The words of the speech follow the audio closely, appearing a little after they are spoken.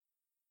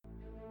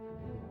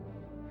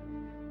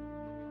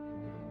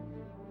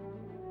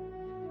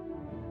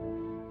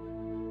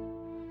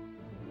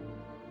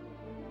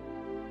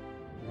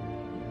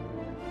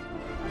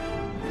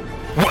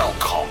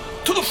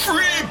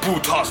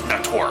Freebooters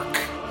Network.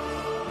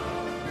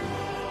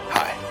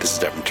 Hi, this is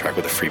Devin Trek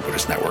with the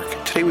Freebooters Network.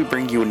 Today we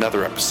bring you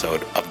another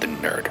episode of the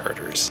Nerd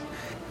Herders.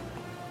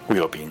 We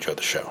hope you enjoy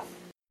the show.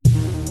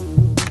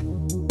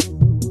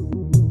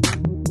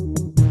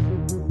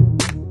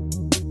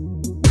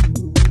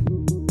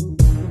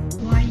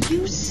 Why,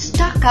 you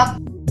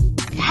stuck-up,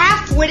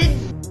 half-witted,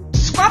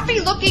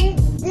 scruffy-looking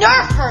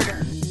nerf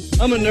herder!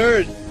 I'm a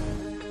nerd,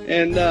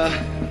 and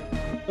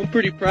I'm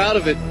pretty proud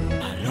of it.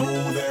 I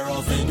know they're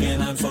all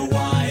thinking I'm so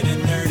wide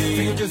and nerdy.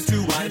 Think I'm just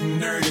too wide and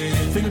nerdy.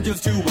 Think I'm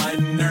just too wide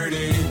and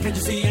nerdy. Can't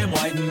you see I'm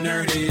white and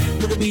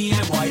nerdy? Look at me,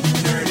 I'm white and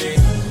nerdy.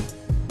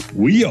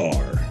 We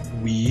are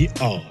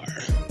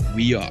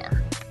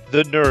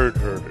the Nerd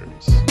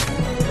Herders.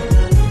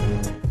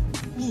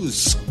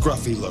 Who's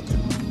scruffy looking?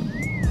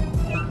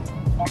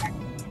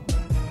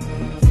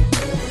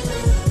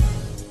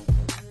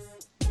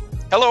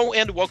 Hello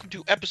and welcome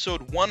to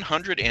episode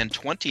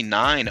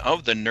 129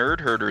 of the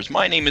Nerd Herders.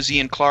 My name is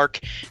Ian Clark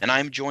and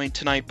I'm joined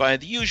tonight by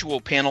the usual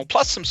panel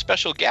plus some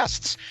special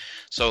guests.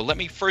 So let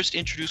me first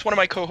introduce one of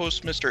my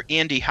co-hosts, Mr.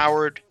 Andy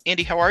Howard.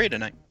 Andy, how are you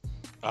tonight?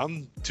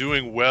 I'm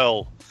doing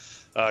well.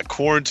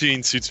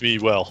 Quarantine suits me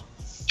well.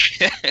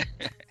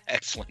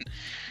 Excellent.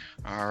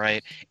 All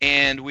right.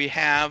 And we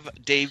have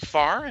Dave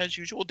Farr as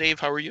usual. Dave,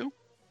 how are you?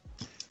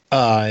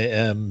 I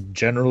am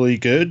generally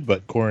good,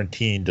 but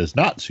quarantine does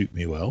not suit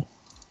me well.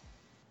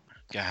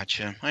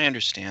 Gotcha. I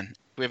understand.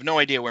 We have no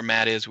idea where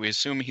Matt is. We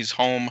assume he's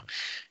home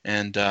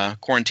and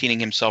quarantining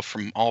himself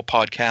from all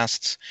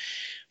podcasts.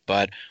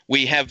 But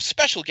we have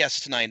special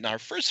guests tonight. And our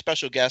first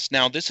special guest,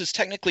 now this is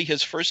technically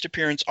his first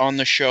appearance on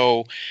the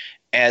show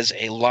as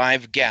a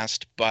live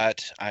guest,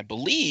 but I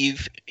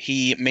believe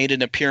he made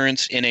an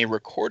appearance in a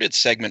recorded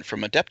segment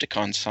from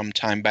Adepticon some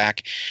time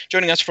back.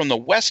 Joining us from the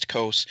West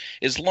Coast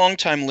is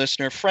longtime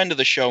listener, friend of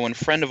the show, and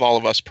friend of all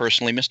of us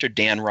personally, Mr.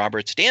 Dan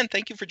Roberts. Dan,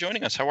 thank you for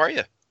joining us. How are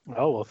you?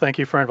 Oh, well, thank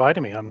you for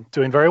inviting me. I'm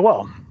doing very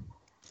well.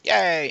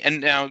 Yay. And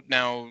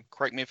now,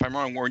 correct me if I'm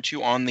wrong, weren't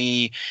you on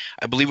the,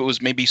 I believe it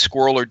was maybe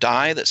Squirrel or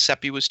Die that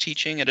Seppi was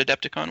teaching at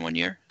Adepticon one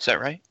year? Is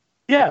that right?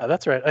 Yeah,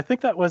 that's right. I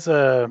think that was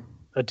a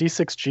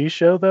D6G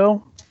show,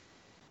 though.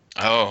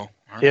 Oh.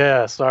 Right.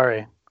 Yeah,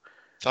 sorry.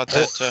 Thought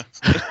that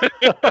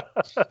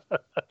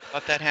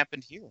thought that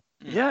happened here.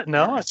 Yeah,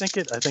 no, I think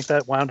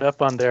that wound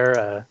up on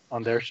their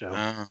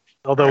show.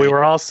 Although right. We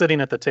were all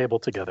sitting at the table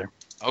together.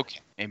 Okay,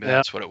 maybe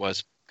that's what it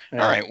was.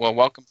 Yeah. All right. Well,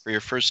 welcome for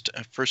your first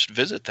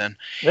visit then.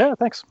 Yeah,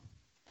 thanks.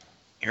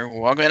 You're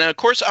welcome. And of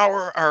course,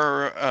 our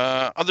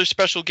other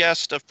special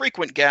guest, a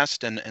frequent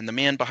guest, and the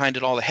man behind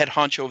it all, the head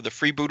honcho of the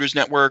Freebooters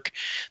Network,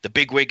 the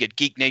bigwig at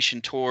Geek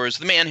Nation Tours,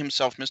 the man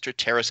himself, Mr.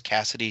 Terrace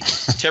Cassidy.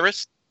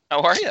 Terrace,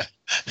 how are you?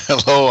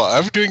 Hello,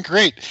 I'm doing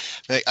great.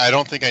 I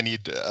don't think I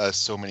need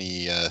so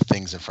many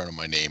things in front of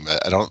my name.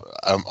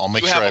 I'll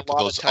make sure I put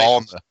those all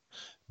on the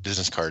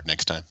business card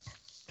next time.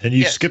 And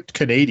you skipped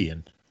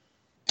Canadian.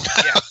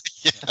 Yeah.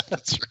 Yeah,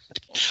 that's right.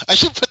 I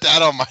should put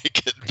that on my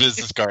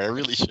business card. I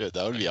really should.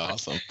 That would be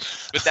awesome.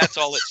 But that's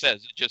all it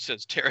says. It just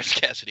says Terrace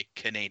Cassidy,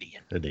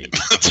 Canadian.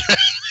 That's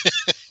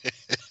right.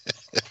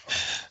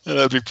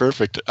 That'd be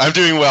perfect. I'm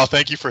doing well.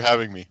 Thank you for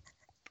having me.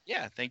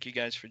 Yeah, thank you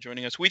guys for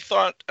joining us. We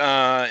thought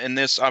in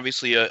this,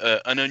 obviously,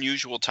 an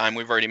unusual time.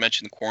 We've already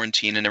mentioned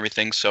quarantine and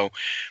everything. So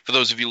for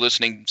those of you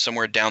listening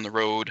somewhere down the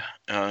road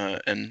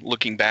and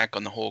looking back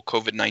on the whole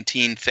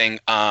COVID-19 thing,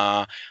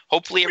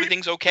 hopefully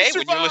everything's okay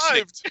when you're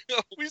listening.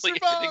 We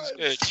survived.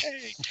 Good.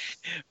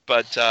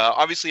 But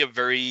obviously a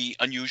very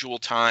unusual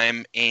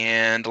time,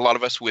 and a lot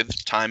of us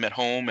with time at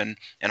home and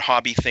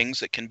hobby things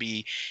that can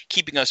be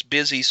keeping us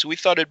busy. So we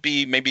thought it'd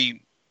be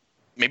maybe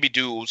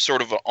do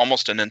sort of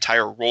almost an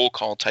entire roll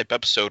call type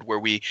episode where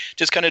we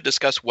just kind of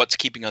discuss what's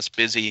keeping us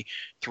busy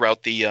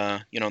throughout the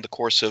the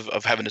course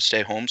of having to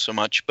stay home so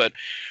much. But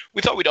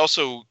we thought we'd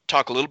also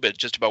talk a little bit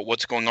just about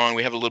what's going on.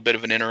 We have a little bit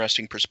of an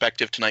interesting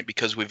perspective tonight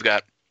because we've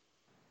got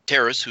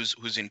Terrace,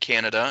 who's in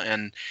Canada,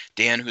 and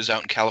Dan, who's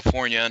out in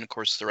California, and of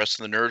course the rest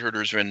of the Nerd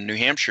Herders are in New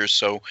Hampshire.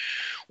 So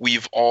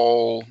we've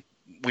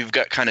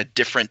got kind of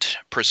different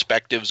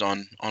perspectives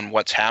on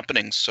what's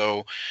happening.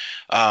 So,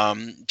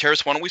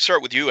 Terrace, why don't we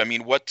start with you? I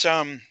mean, what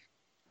are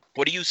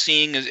you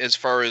seeing as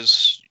far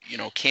as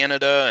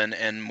Canada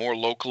and more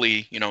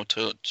locally,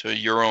 to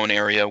your own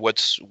area?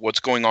 What's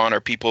going on?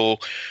 Are people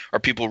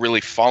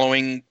really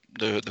following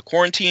the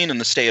quarantine and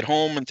the stay at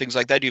home and things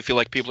like that? Do you feel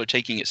like people are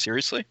taking it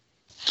seriously?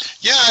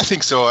 Yeah, I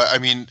think so. I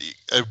mean,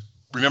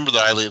 remember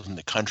that I live in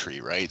the country,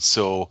 right?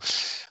 So.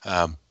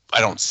 I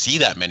don't see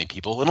that many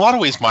people. In a lot of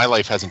ways, my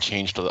life hasn't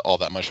changed all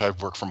that much.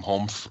 I've worked from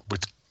home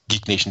with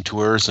Geek Nation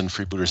Tours and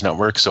Freebooters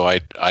Network, so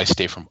I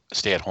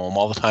stay at home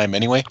all the time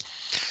anyway.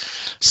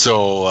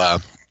 So,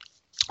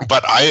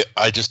 but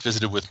I just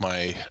visited with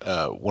my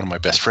one of my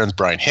best friends,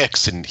 Brian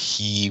Hicks, and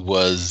he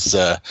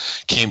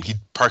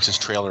parks his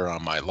trailer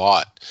on my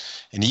lot,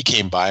 and he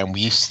came by, and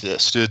we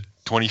stood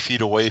 20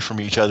 feet away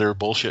from each other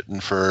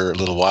bullshitting for a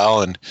little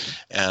while,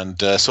 and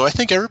so I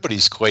think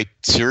everybody's quite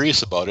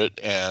serious about it,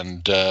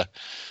 and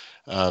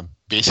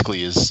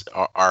basically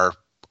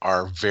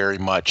are very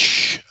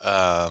much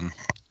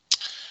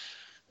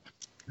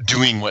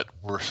doing what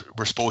we're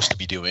supposed to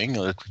be doing.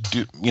 I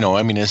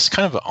mean, it's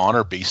kind of an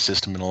honor-based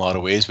system in a lot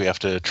of ways. We have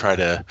to try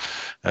to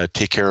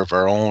take care of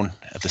our own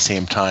at the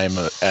same time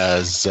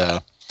as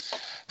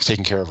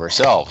taking care of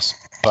ourselves.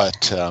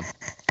 But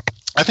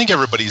I think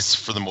everybody's,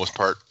 for the most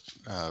part,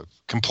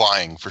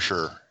 complying for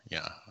sure.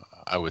 Yeah,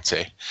 I would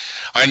say.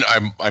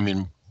 I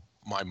mean,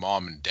 my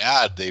mom and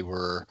dad, they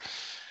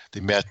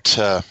met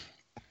a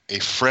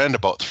friend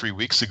about 3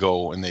 weeks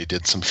ago, and they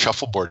did some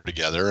shuffleboard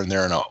together, and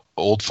they're in an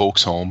old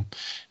folks home,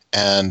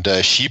 and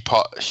she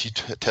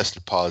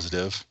tested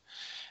positive,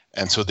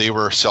 and so they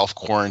were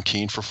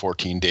self-quarantined for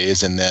 14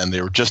 days, and then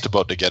they were just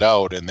about to get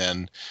out, and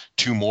then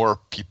 2 more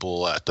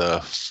people at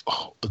the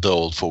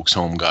old folks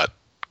home got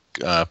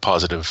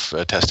positive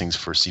testings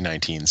for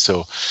C19.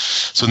 So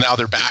now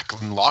they're back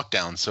in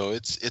lockdown. So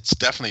it's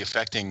definitely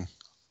affecting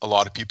a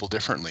lot of people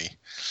differently.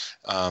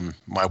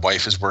 My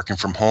wife is working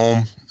from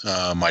home.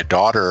 My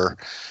daughter,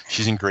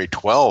 she's in grade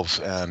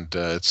 12, and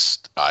it's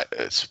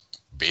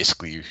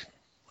basically,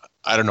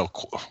 I don't know,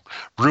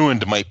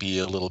 ruined might be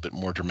a little bit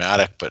more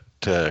dramatic, but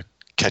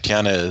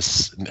Katyana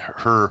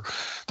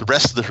the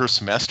rest of her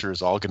semester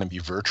is all going to be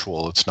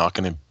virtual. It's not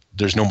going to.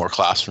 There's no more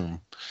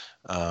classroom.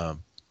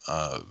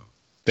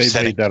 They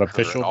made that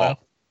official now.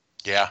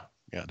 Yeah.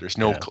 There's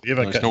no. We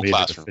haven't there's no made it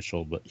classroom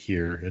official, but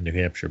here in New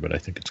Hampshire. But I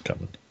think it's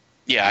coming.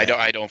 Yeah,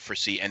 I don't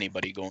foresee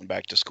anybody going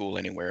back to school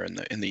anywhere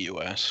in the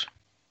U.S.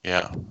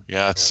 Yeah,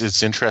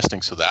 it's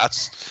interesting. So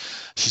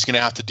she's going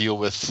to have to deal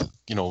with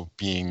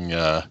being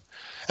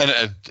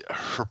and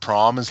her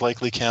prom is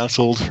likely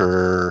canceled.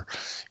 Her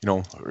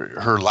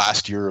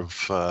last year of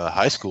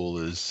high school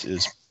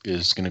is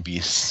going to be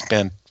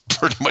spent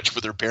pretty much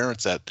with her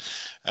parents at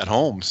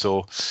home.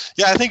 So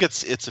yeah, I think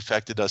it's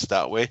affected us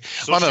that way.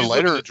 So on a she's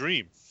lighter living the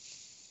dream.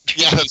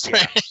 Yeah, that's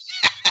right.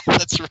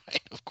 That's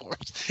right, of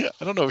course.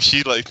 I don't know if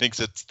she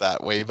thinks it's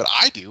that way, but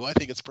I do. I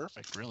think it's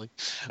perfect, really.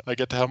 I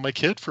get to have my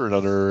kid for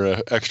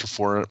another extra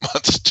 4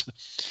 months.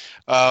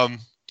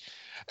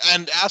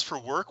 And as for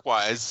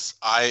work-wise,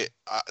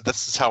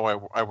 this is how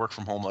I work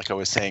from home, like I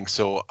was saying.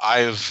 So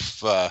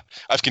I've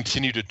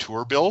continued to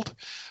tour build,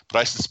 but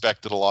I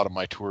suspect that a lot of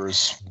my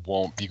tours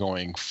won't be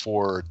going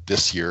forward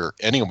this year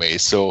anyway.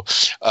 So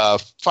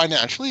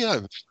financially, yeah,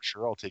 for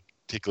sure, I'll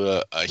take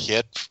a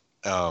hit.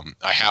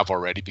 I have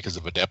already because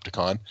of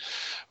Adepticon,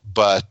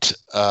 but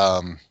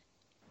and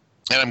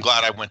I'm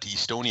glad I went to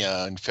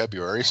Estonia in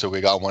February, so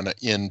we got one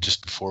in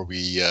just before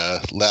we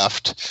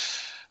left.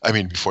 I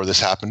mean, before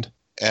this happened,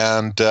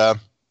 and I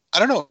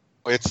don't know.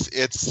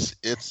 It's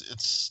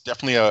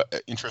definitely an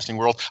interesting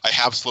world. I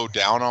have slowed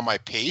down on my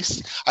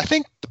pace. I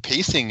think the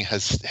pacing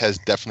has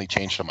definitely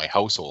changed on my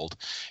household.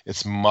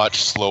 It's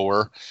much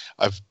slower.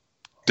 I've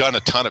done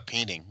a ton of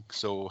painting,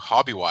 so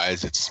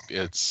hobby-wise, it's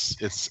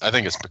I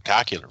think it's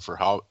spectacular for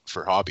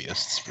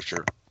hobbyists for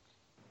sure.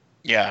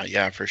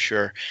 Yeah, for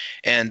sure.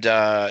 And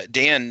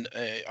Dan,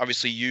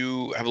 obviously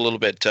you have a little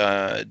bit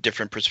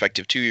different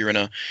perspective too. You're in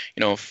a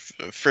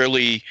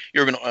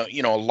you're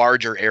in a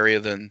larger area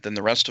than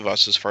the rest of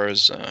us as far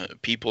as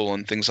people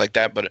and things like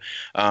that. But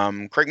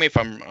correct me if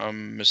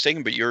I'm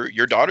mistaken, but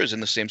your daughter's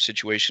in the same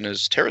situation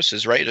as Terrace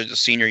is, right? A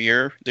senior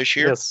year this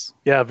year. Yes,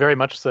 yeah, very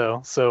much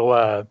so.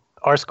 So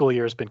our school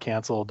year has been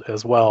canceled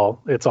as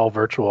well. It's all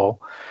virtual.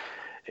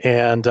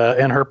 And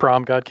her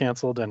prom got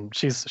canceled, and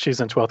she's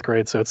in 12th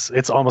grade, so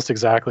it's almost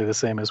exactly the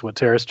same as what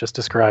Terrace just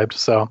described.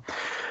 So,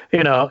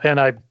 and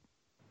I'm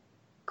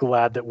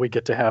glad that we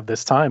get to have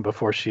this time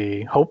before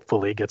she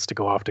hopefully gets to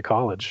go off to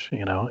college,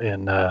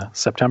 in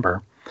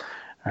September.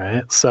 All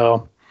right.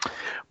 So,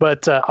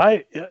 but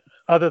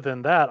other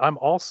than that, I'm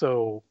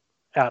also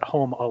at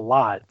home a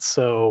lot.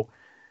 So,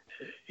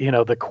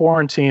 the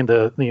quarantine,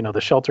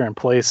 the shelter in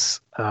place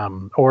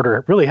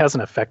order really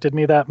hasn't affected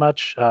me that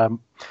much.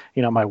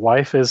 My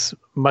wife is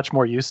much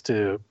more used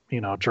to,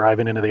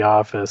 driving into the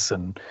office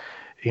and,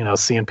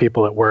 seeing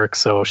people at work.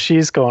 So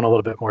she's going a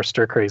little bit more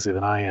stir crazy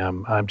than I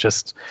am.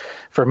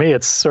 For me,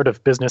 it's sort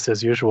of business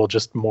as usual,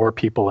 just more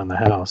people in the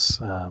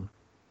house.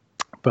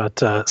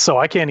 But so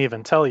I can't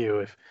even tell you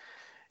if,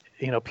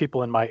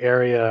 people in my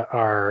area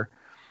are,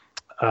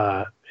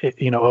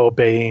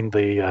 obeying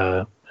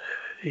the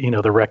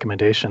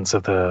recommendations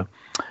of the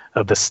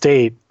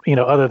state,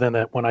 other than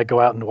that, when I go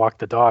out and walk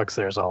the dogs,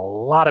 there's a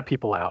lot of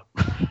people out.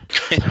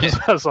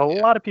 There's a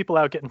lot of people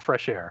out getting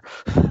fresh air.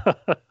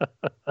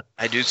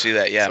 I do see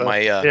that. Yeah.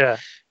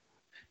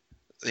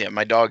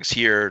 My dogs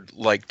here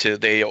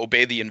they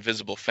obey the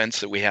invisible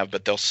fence that we have,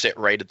 but they'll sit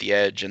right at the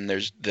edge and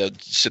they'll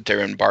sit there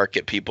and bark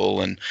at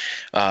people. And,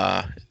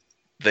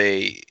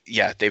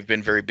 they've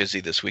been very busy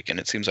this weekend.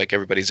 It seems like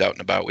everybody's out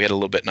and about. We had a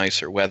little bit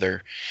nicer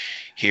weather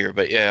here,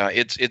 but yeah,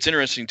 it's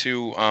interesting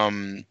too.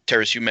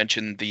 Terrace, you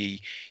mentioned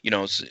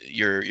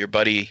your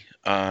buddy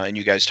and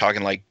you guys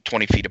talking like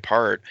 20 feet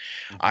apart.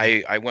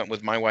 Mm-hmm. I went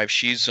with my wife.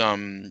 She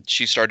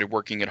started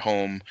working at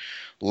home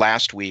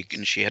last week,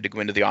 and she had to go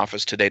into the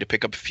office today to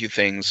pick up a few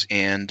things.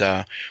 And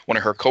one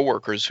of her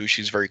coworkers, who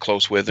she's very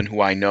close with and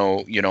who I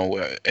know,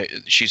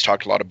 she's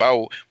talked a lot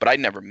about, but I'd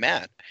never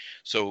met.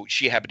 So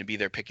she happened to be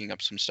there picking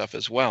up some stuff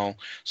as well.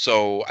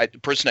 So a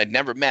person I'd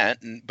never met,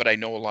 but I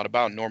know a lot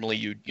about. Normally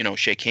you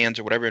shake hands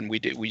or whatever, and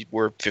we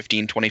were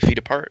 15, 20 feet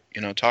apart,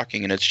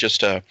 talking. And it's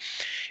just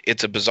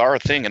it's a bizarre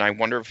thing. And I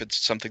wonder if it's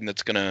something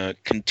that's going to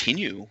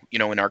continue,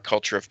 in our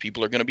culture, if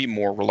people are going to be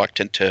more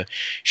reluctant to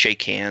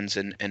shake hands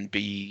and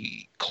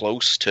be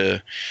close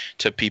to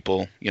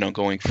people,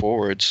 going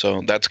forward.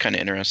 So that's kind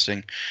of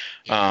interesting.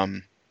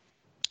 Dave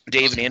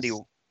and Andy.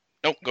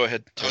 No, go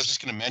ahead. I was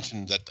just going to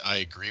mention that I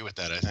agree with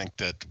that. I think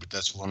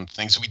that's one of the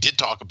things we did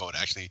talk about,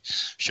 actually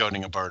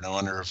shouting about. I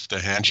wonder if the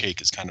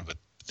handshake is kind of a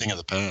thing of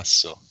the past.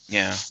 So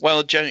yeah, well,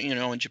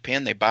 in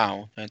Japan they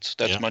bow.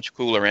 That's much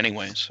cooler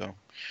anyway. So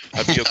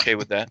I'd be okay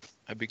with that.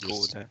 I'd be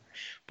cool with that.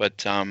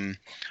 But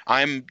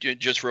I'm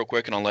just real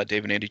quick, and I'll let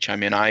Dave and Andy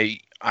chime in.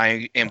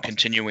 I am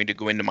continuing to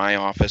go into my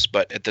office,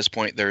 but at this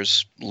point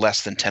there's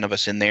less than 10 of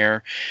us in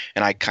there,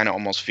 and I kind of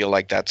almost feel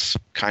like that's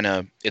kind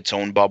of its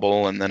own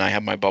bubble, and then I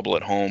have my bubble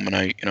at home, and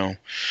I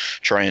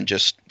try and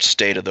just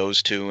stay to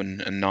those two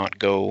and not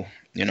go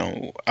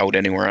out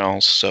anywhere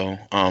else. So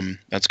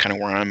that's kind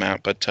of where I'm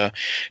at. But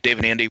Dave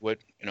and Andy, what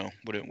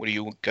do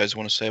you guys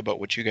want to say about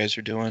what you guys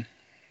are doing?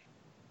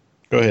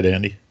 Go ahead,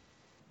 Andy.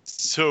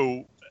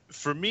 So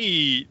for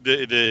me,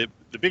 the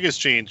biggest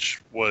change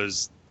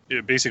was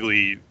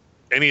basically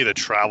any of the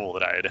travel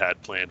that I had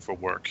planned for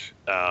work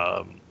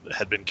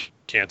had been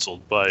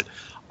canceled, but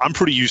I'm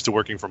pretty used to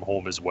working from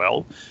home as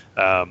well.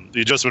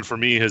 The adjustment for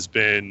me has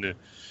been,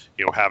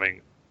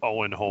 having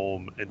Owen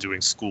home and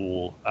doing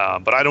school.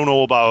 But I don't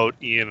know about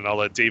Ian, and I'll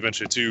let Dave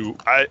mention it too.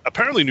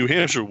 Apparently New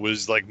Hampshire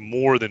was like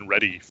more than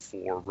ready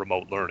for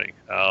remote learning.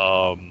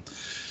 And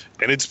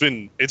it's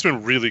been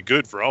really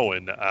good for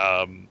Owen.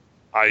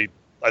 I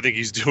think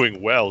he's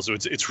doing well. So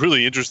it's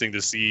really interesting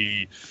to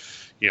see,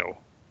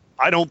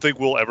 I don't think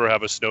we'll ever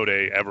have a snow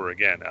day ever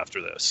again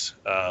after this.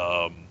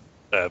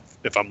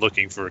 If I'm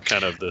looking for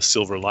kind of the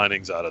silver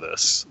linings out of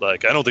this,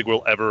 like, I don't think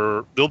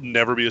there'll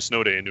never be a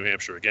snow day in New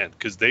Hampshire again,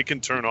 because they can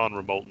turn on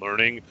remote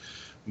learning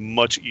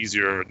much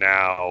easier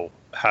now,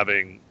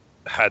 having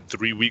had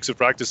 3 weeks of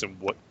practice and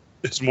what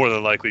is more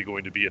than likely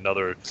going to be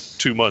another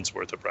 2 months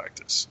worth of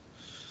practice.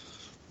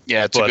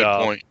 Yeah, it's a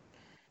good point.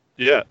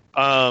 Yeah.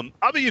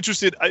 I'll be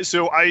interested. It's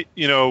one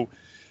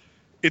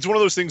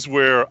of those things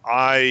where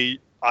I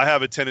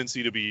have a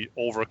tendency to be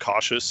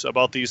overcautious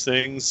about these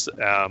things.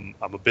 I'm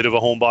a bit of a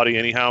homebody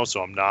anyhow,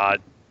 so I'm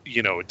not,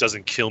 it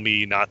doesn't kill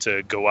me not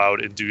to go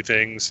out and do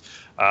things.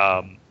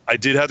 I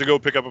did have to go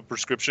pick up a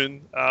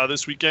prescription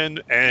this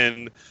weekend,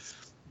 and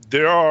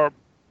there are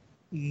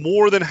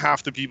more than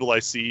half the people I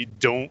see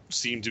don't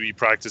seem to be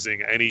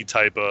practicing any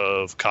type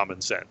of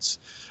common sense.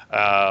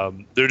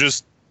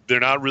 They're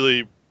not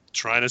really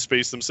trying to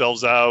space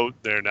themselves out.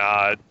 They're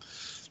not,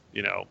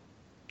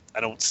 I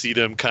don't see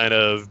them kind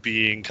of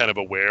being kind of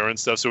aware and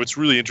stuff. So it's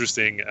really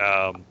interesting.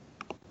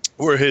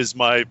 Whereas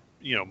my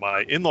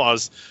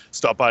in-laws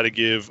stopped by to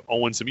give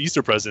Owen some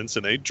Easter presents,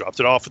 and they dropped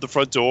it off at the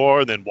front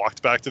door and then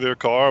walked back to their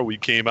car. We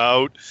came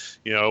out,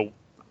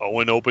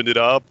 Owen opened it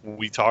up.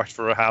 We talked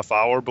for a half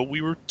hour, but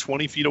we were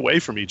 20 feet away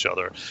from each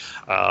other.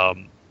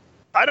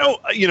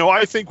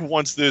 I think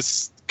once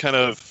this kind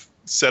of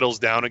settles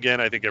down again,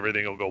 I think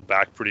everything will go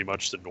back pretty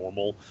much to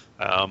normal.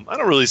 I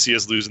don't really see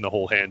us losing the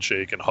whole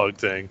handshake and hug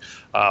thing.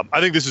 I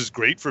think this is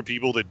great for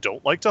people that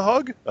don't like to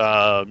hug.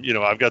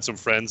 I've got some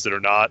friends that are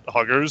not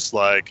huggers.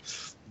 Like,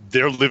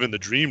 they're living the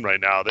dream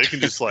right now. They can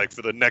just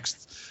for the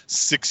next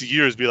 6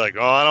 years be like,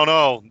 oh, I don't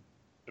know,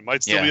 it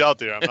might still be out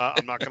there.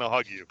 I'm not going to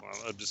hug you.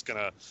 I'm just going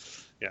to,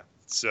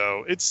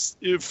 So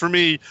for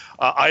me,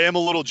 I am a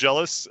little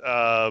jealous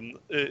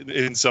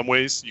in some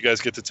ways. You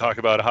guys get to talk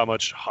about how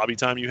much hobby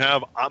time you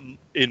have.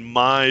 In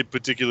my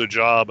particular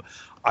job,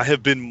 I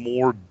have been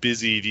more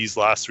busy these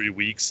last 3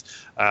 weeks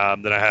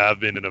than I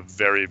have been in a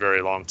very,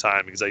 very long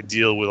time, because I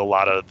deal with a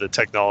lot of the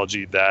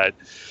technology that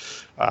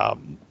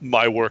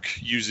my work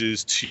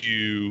uses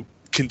to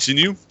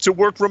continue to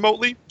work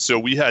remotely. So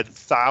we had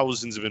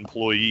thousands of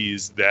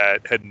employees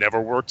that had never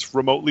worked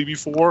remotely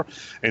before,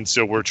 and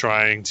so we're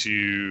trying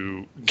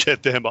to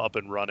get them up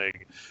and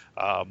running,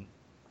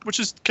 which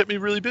has kept me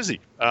really busy.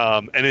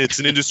 And it's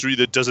an industry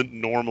that doesn't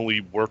normally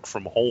work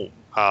from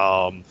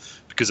home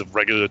because of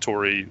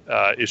regulatory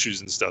issues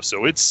and stuff.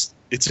 So it's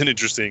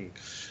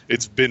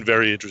been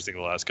very interesting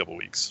the last couple of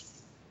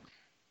weeks.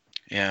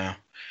 Yeah,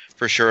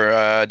 for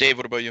sure. Dave,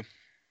 what about you?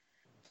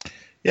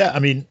 Yeah, I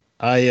mean,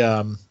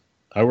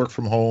 I work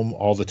from home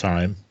all the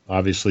time.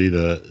 Obviously,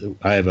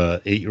 I have a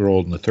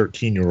 8-year-old and a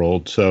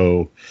 13-year-old,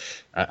 so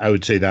I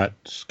would say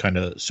that's kind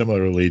of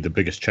similarly the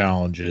biggest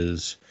challenge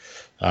is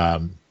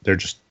they're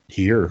just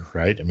here,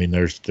 right? I mean,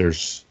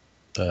 there's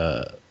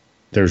a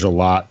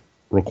lot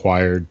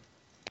required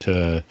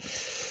to.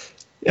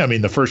 Yeah, I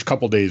mean, the first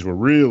couple days were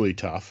really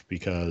tough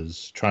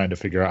because trying to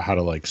figure out how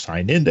to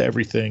sign into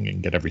everything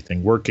and get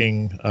everything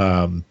working.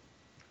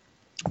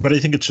 But I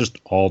think it's just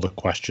all the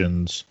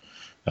questions.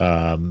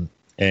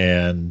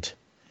 and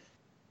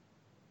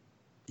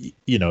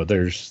you know,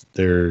 there's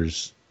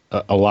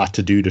a lot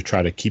to do to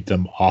try to keep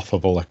them off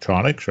of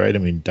electronics, right? I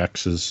mean,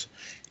 Dex is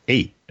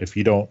 8. If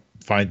you don't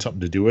find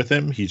something to do with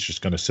him, he's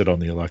just going to sit on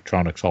the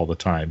electronics all the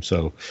time.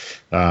 So,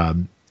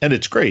 and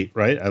it's great,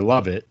 right? I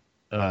love it.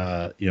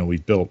 You know,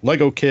 we've built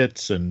Lego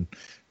kits and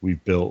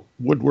we've built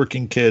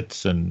woodworking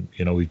kits, and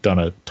you know, we've done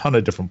a ton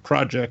of different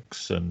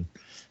projects, and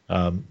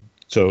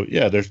so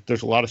yeah,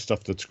 there's a lot of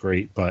stuff that's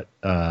great, but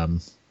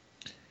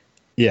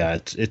yeah,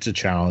 it's a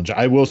challenge.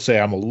 I will say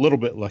I'm a little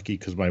bit lucky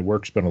because my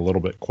work's been a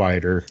little bit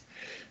quieter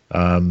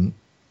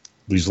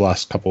these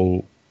last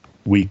couple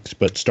weeks,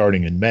 but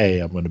starting in May,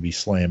 I'm going to be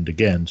slammed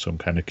again. So I'm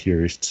kind of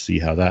curious to see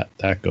how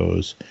that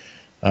goes.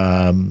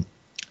 And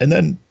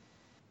then,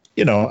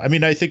 you know, I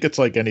mean, I think it's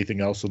like anything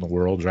else in the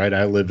world, right?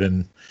 I live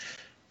in,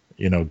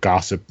 you know,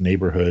 gossip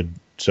neighborhood.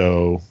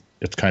 So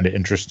it's kind of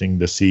interesting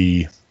to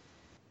see,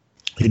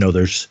 you know,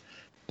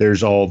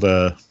 there's all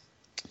the,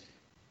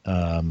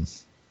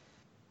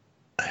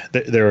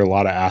 there are a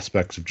lot of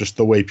aspects of just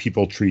the way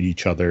people treat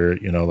each other.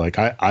 You know, like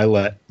I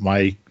let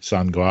my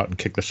son go out and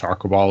kick the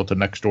soccer ball with the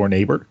next door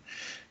neighbor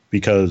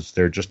because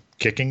they're just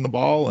kicking the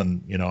ball.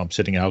 And, you know, I'm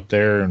sitting out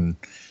there and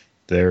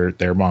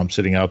their mom's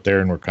sitting out there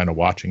and we're kind of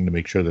watching to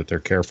make sure that they're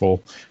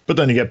careful. But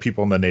then you get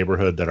people in the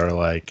neighborhood that are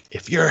like,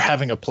 if you're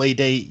having a play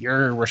date,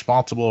 you're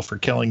responsible for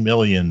killing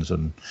millions.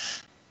 And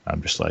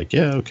I'm just like,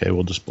 yeah, okay,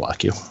 we'll just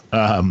block you.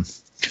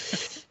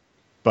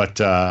 But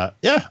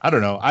yeah, I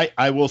don't know.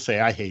 I will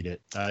say I hate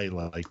it.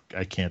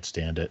 I can't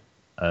stand it.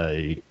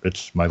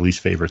 It's my least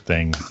favorite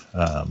thing.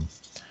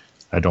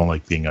 I don't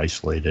like being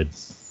isolated.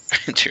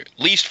 It's your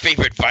least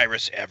favorite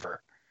virus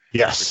ever.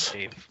 Yes.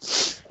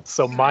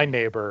 So my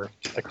neighbor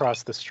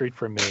across the street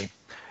from me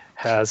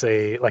has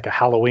a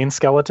Halloween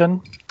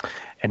skeleton,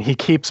 and he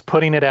keeps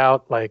putting it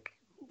out like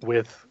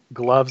with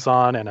gloves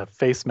on and a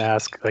face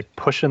mask, like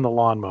pushing the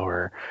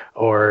lawnmower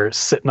or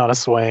sitting on a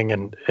swing.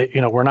 And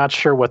you know, we're not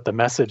sure what the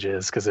message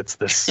is because it's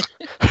this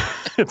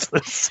it's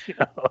this, you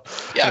know.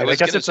 Yeah, I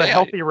guess it's a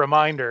healthy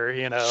reminder,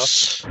 you know.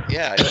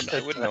 Yeah,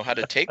 I wouldn't know how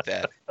to take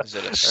that. Is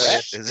it a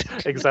threat? Is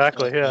it...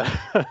 Exactly, yeah.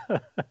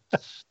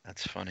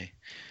 That's funny.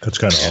 That's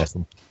kind of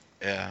awesome.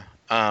 Yeah.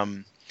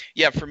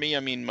 Yeah, for me, I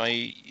mean,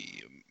 my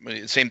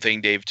same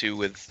thing, Dave, too,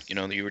 with, you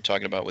know, that you were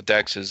talking about with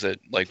Dex, is that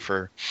like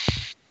for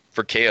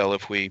Kale,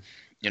 if we,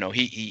 you know,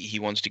 he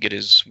wants to get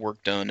his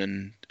work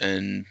done,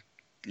 and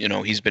you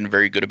know, he's been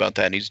very good about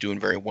that, and he's doing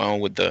very well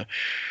with the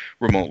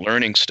remote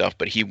learning stuff,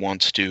 but he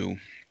wants to,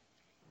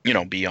 you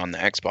know, be on the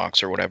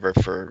Xbox or whatever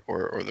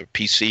or the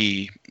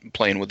PC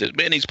playing with it,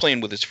 and he's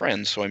playing with his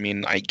friends. So I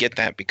mean, I get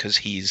that because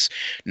he's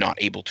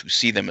not able to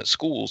see them at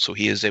school, so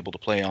he is able to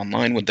play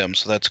online with them.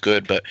 So that's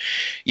good. But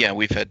yeah,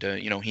 we've had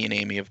to, you know, he and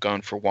Amy have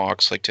gone for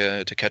walks, like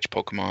to catch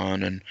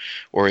Pokemon,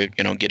 or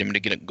you know, get him to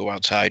go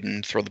outside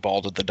and throw the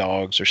ball to the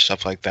dogs or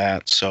stuff like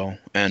that. So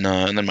and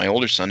then my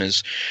older son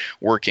is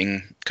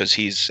working because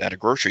he's at a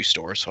grocery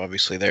store, so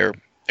obviously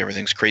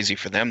everything's crazy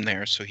for them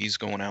there, so he's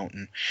going out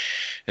and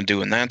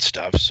doing that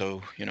stuff.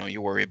 So, you know,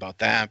 you worry about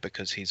that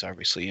because he's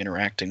obviously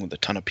interacting with a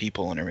ton of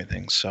people and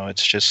everything. So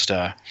it's just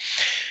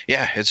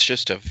it's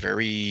just a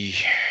very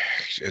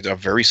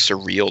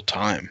surreal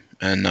time,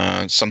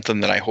 and something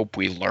that I hope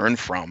we learn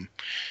from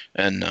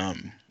and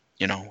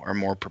you know, are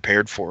more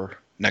prepared for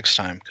next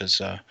time,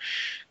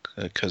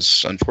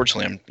 because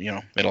unfortunately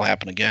it'll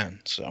happen again.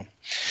 So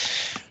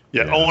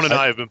Yeah, Owen and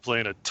I have been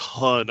playing a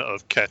ton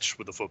of catch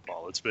with the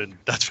football. That's been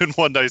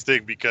one nice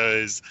thing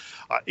because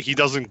he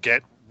doesn't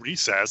get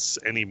recess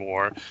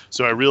anymore.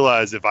 So I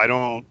realize if I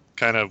don't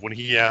when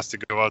he has to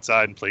go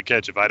outside and play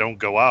catch, if I don't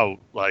go out,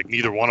 like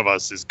neither one of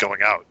us is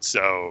going out.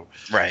 So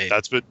right,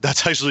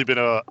 that's actually been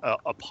a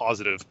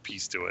positive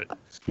piece to it.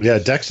 Yeah,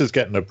 Dex is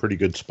getting a pretty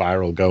good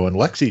spiral going.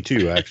 Lexi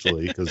too,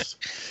 actually, because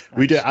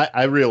we did.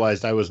 I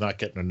realized I was not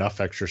getting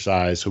enough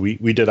exercise, so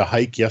we did a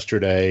hike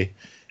yesterday,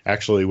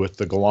 actually with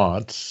the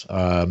Gallants,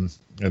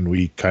 and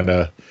we kind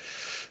of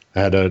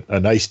had a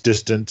nice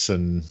distance,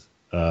 and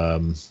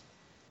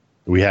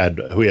we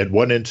had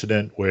one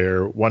incident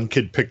where one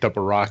kid picked up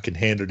a rock and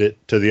handed it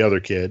to the other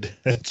kid,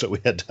 and so we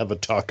had to have a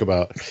talk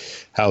about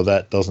how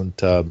that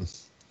doesn't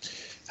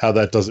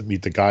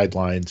meet the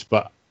guidelines.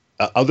 But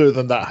other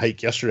than that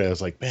hike yesterday, I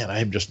was like, man, I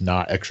am just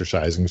not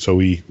exercising. So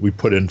we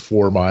put in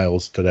 4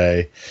 miles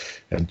today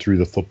and threw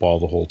the football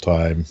the whole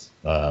time.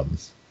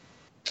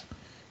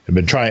 I've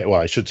been trying.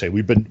 Well, I should say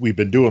we've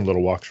been doing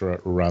little walks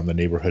around the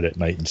neighborhood at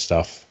night and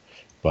stuff,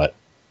 but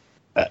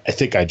I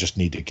think I just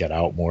need to get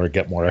out more,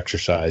 get more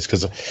exercise.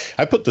 Because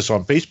I put this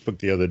on Facebook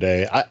the other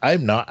day. I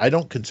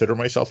don't consider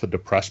myself a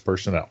depressed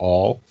person at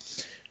all.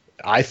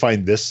 I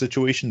find this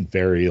situation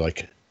very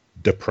like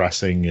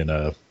depressing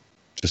and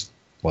just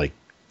like,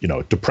 you know,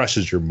 it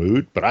depresses your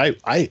mood. But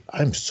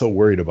I'm so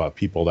worried about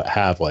people that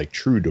have like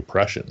true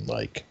depression.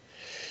 Like,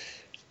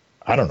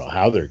 I don't know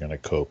how they're going to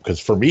cope, because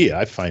for me,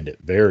 I find it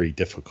very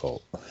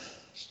difficult.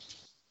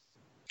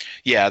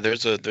 Yeah,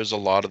 there's a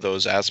lot of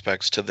those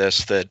aspects to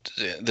this, that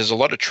there's a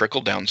lot of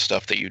trickle down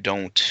stuff that you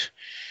don't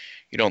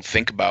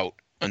think about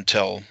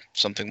until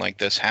something like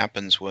this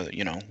happens. With,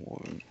 you know,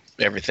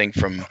 everything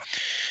from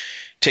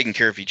taking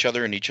care of each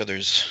other and each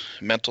other's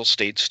mental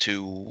states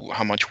to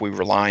how much we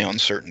rely on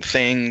certain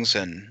things,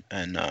 and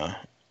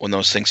when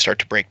those things start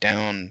to break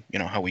down,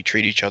 how we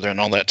treat each other and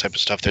all that type of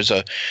stuff. There's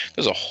a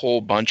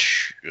whole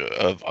bunch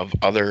of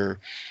other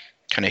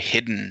kind of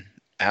hidden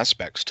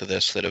aspects to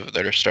this that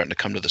are starting to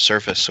come to the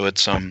surface. So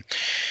it's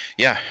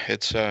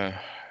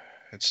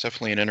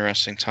definitely an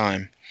interesting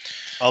time.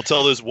 I'll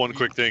tell this one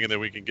quick thing, and then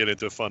we can get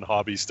into fun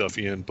hobby stuff,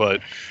 Ian.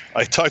 But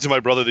I talked to my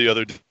brother the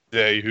other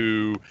day,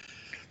 who,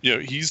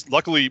 he's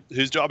luckily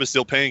his job is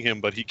still paying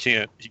him, but he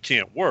can't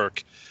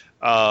work.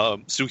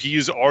 So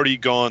he's already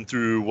gone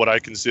through what I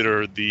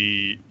consider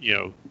the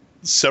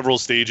several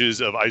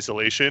stages of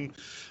isolation.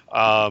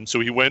 So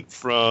he went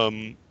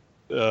from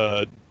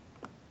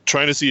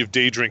trying to see if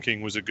day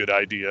drinking was a good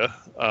idea.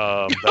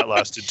 That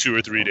lasted 2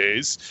 or 3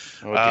 days.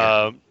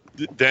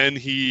 Then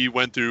he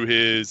went through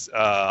his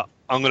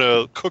I'm going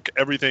to cook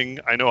everything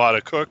I know how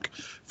to cook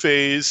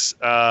phase.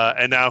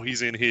 And now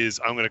he's in his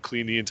I'm going to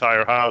clean the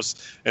entire house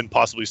and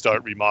possibly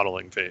start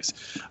remodeling phase.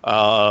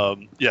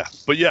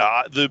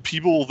 The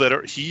people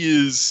that he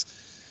is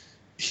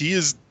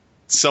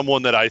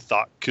someone that I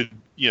thought could,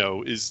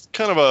 is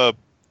kind of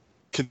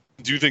can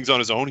do things on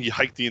his own. He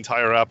hiked the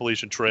entire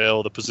Appalachian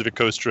Trail, the Pacific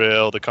Coast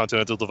Trail, the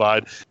Continental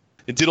Divide,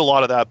 and did a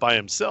lot of that by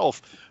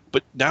himself.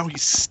 But now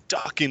he's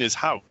stuck in his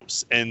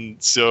house. And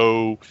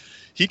so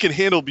he can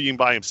handle being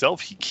by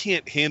himself. He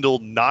can't handle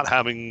not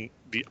having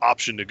the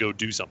option to go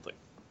do something.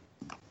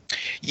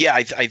 Yeah,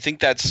 I think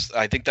that's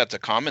a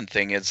common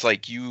thing. It's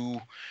like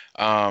you,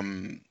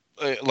 kind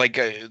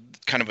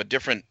of a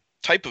different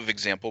type of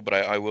example, but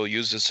I will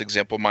use this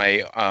example.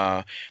 My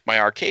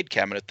arcade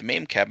cabinet, the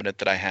MAME cabinet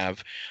that I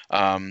have,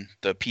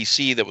 the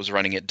PC that was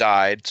running it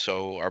died,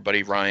 so our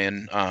buddy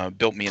Ryan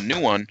built me a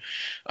new one.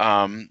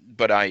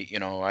 But I'm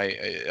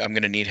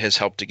going to need his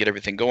help to get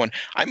everything going.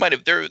 I might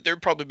have there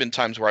have probably been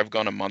times where I've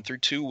gone a month or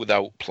two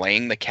without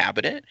playing the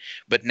cabinet,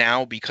 but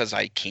now because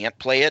I can't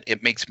play it,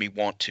 it makes me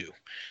want to.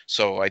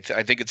 So I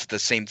think it's the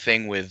same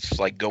thing with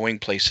like going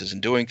places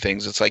and doing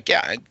things. It's like,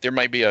 yeah, there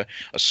might be a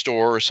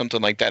store or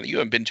something like that you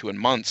haven't been to in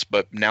months,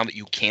 but now that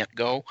you can't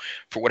go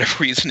for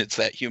whatever reason, it's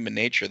that human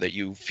nature that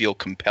you feel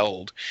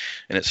compelled,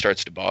 and it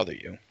starts to bother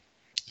you.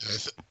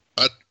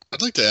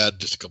 I'd like to add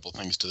just a couple of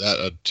things to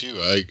that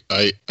too.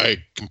 I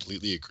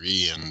completely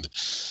agree, and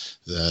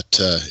that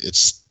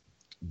it's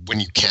when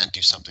you can't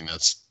do something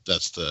that's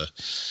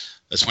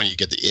when you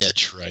get the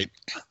itch, right?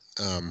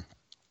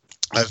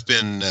 I've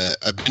been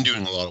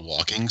doing a lot of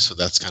walking, so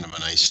that's kind of a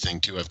nice thing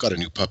too. I've got a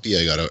new puppy.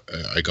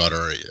 I got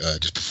her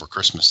just before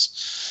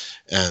Christmas,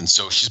 and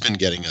so she's been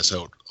getting us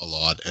out a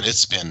lot, and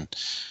it's been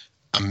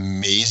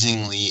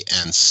amazingly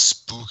and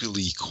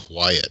spookily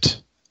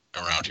quiet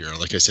around here.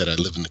 Like I said, I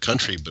live in the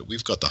country, but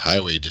we've got the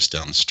highway just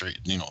down the street.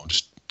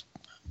 Just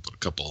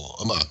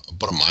about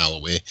a mile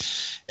away,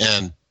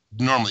 and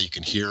normally you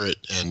can hear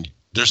it, and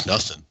there's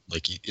nothing.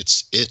 Like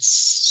it's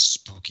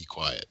spooky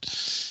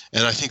quiet.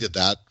 And I think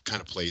that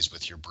kind of plays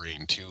with your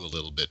brain too a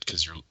little bit,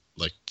 because you're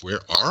like, where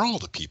are all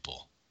the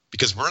people?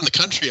 Because we're in the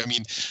country. I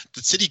mean,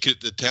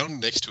 the town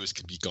next to us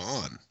could be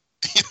gone.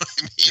 You know what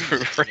I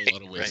mean? Right, in a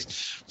lot of ways.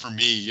 For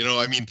me,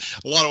 I mean,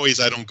 a lot of ways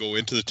I don't go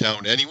into the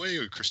town anyway.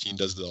 Christine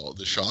does all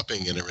the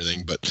shopping and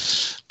everything, but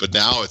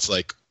now it's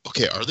like,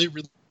 okay, are they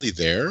really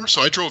there?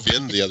 So I drove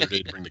in the other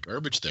day to bring the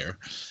garbage there,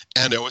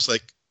 and I was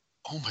like,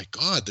 oh my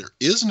God, there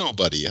is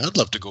nobody. I'd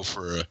love to go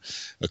for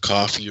a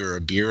coffee or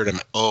a beer.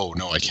 And oh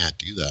no, I can't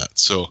do that.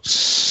 So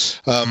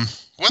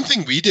one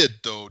thing we did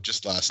though,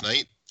 just last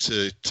night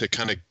to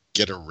kind of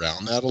get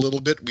around that a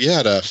little bit, we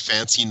had a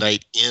fancy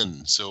night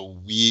in. So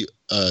we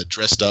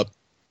dressed up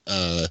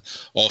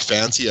all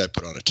fancy. I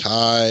put on a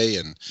tie,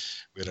 and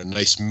we had a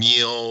nice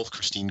meal.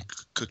 Christine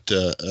cooked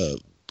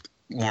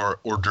more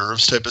hors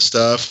d'oeuvres type of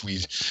stuff.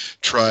 We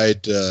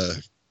tried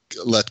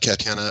let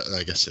Katiana,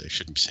 I guess I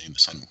shouldn't be saying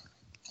this on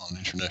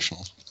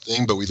international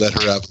thing, but we let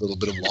her have a little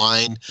bit of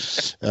wine,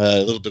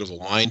 a little bit of a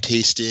wine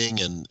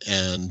tasting, and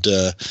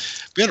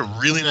we had a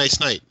really nice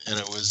night. And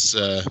it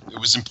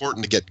was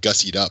important to get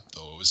gussied up,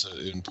 though. It was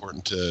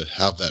important to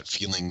have that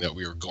feeling that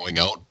we were going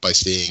out by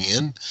staying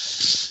in.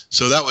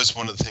 So that was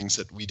one of the things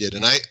that we did.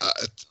 And I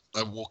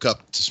woke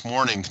up this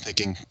morning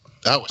thinking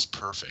that was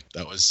perfect.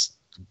 That was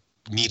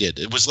needed.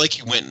 It was like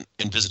you went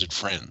and visited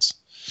friends.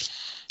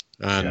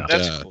 And yeah,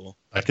 that's cool.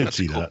 I can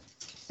see that.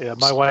 Yeah,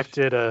 my wife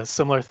did a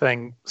similar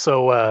thing.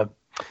 So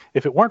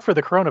if it weren't for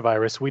the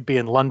coronavirus, we'd be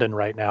in London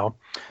right now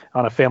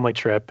on a family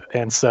trip.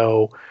 And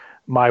so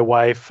my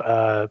wife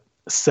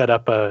set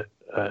up a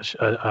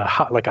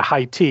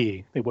high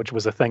tea, which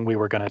was a thing we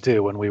were going to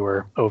do when we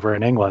were over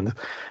in England.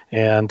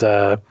 And,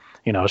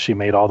 she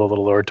made all the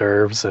little hors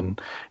d'oeuvres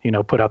and,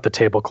 put out the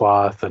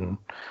tablecloth and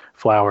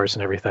flowers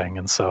and everything.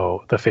 And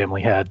so the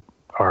family had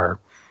our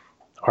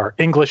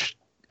English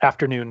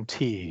afternoon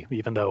tea,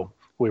 even though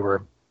we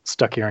were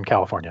stuck here in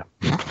California.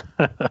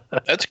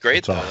 That's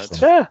great. That's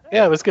awesome.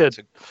 Yeah, it was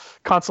good.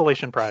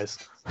 Consolation prize.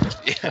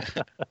 Yeah.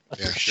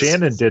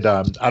 Shannon did.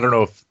 I don't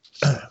know if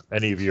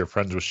any of you are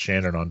friends with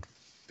Shannon on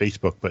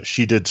Facebook, but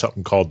she did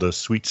something called the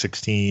Sweet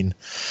 16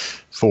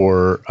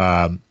 for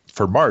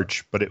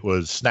March, but it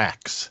was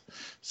snacks.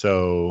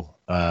 So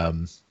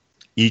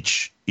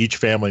each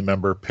family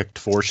member picked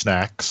 4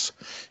 snacks,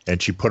 and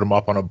she put them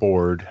up on a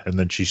board, and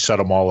then she set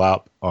them all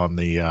up on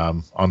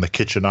the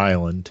kitchen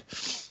island,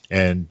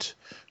 and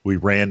we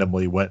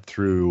randomly went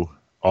through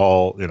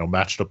all,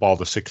 matched up all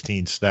the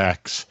 16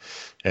 snacks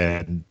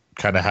and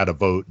kind of had a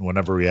vote. And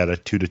whenever we had a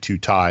 2-2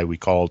 tie, we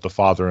called the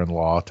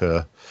father-in-law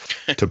to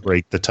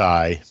break the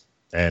tie.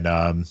 And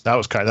that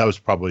was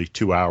probably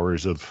 2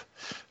 hours of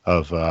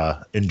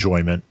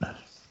enjoyment.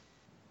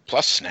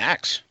 Plus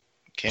snacks.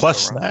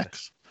 Plus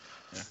snacks.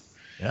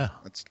 Yeah.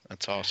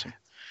 That's awesome.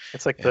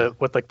 It's like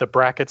the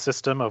bracket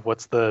system of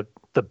what's the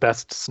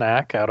best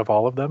snack out of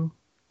all of them.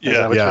 Is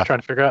that what you're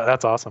trying to figure out?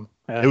 That's awesome.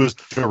 Yeah. It was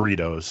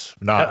Doritos.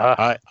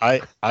 Not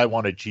I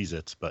wanted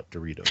Cheez-Its, but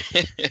Doritos.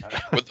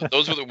 Were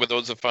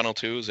those the final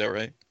 2? Is that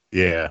right?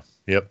 Yeah.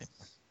 Yep.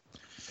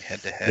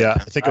 Head to head. Yeah,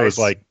 I think it was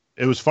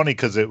it was funny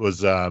because it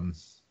was like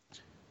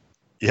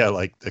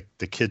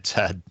the kids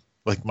had,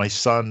 like, my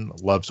son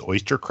loves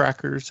oyster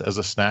crackers as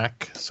a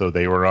snack, so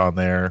they were on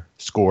there.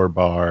 Score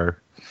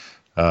bar,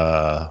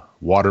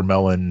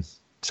 watermelon,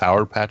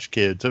 Sour Patch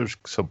Kids. There was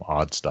some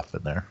odd stuff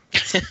in there.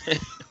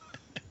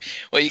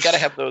 Well, you got to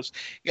have those.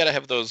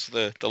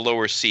 The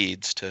lower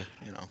seeds to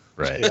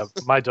Right. Yeah,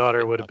 my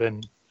daughter would have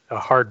been a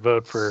hard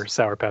vote for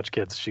Sour Patch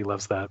Kids. She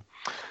loves that.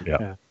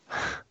 Yeah.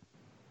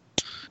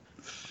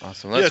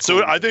 Awesome. That's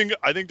cool. So I think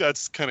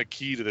that's kind of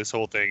key to this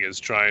whole thing,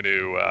 is trying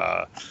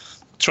to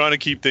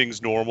keep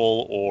things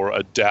normal, or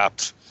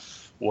adapt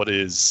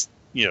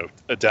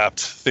adapt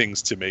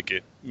things to make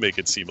it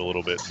seem a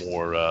little bit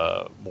more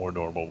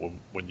normal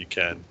when you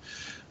can.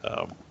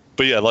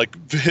 But yeah, like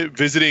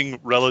visiting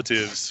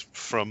relatives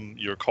from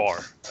your car.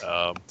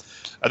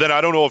 And then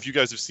I don't know if you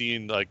guys have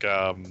seen, like,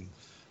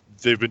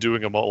 they've been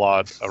doing them a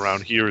lot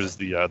around here, is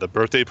the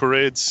birthday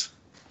parades.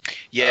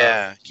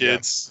 Yeah.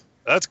 Kids. Yeah.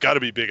 That's got to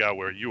be big out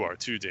where you are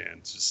too,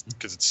 Dan, just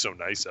because it's so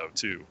nice out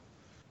too.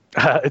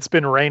 It's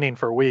been raining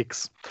for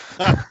weeks.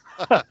 It's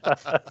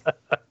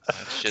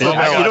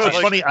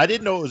funny. I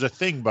didn't know it was a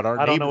thing, but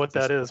I don't know what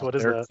that is. What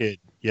is that? Kid,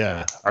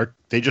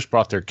 they just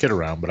brought their kid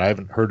around, but I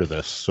haven't heard of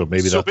this. So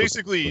maybe so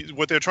basically,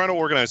 what they're trying to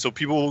organize. So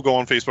people will go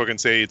on Facebook and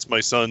say it's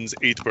my son's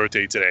 8th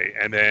birthday today,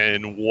 and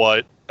then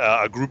what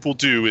a group will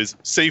do is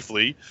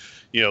safely,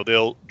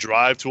 they'll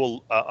drive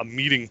to a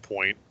meeting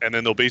point, and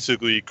then they'll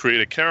basically create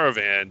a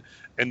caravan.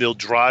 And they'll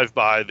drive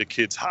by the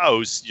kid's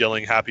house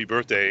yelling happy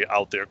birthday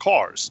out their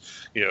cars,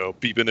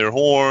 beeping their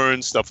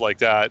horns, stuff like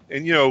that.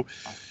 And,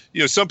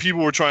 some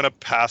people were trying to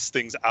pass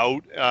things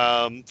out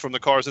from the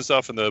cars and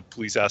stuff, and the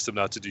police asked them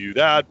not to do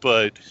that.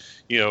 But,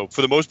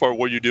 for the most part,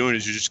 what you're doing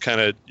is you're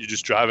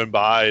just driving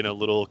by in a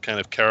little kind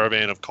of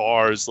caravan of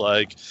cars.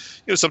 Like,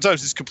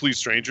 sometimes it's complete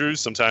strangers,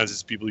 sometimes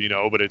it's people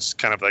but it's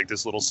kind of like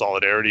this little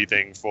solidarity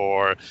thing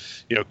for,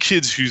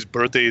 kids whose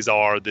birthdays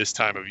are this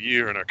time of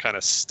year and are kind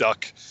of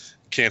stuck.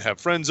 Can't have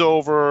friends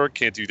over,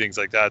 can't do things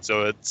like that.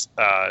 So it's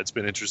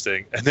been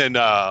interesting. And then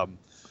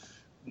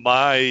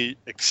my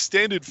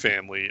extended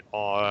family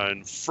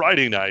on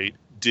Friday night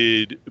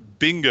did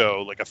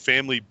bingo, like a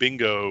family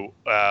bingo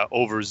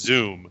over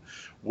Zoom,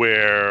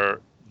 where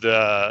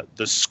the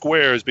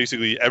squares,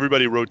 basically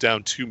everybody wrote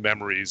down 2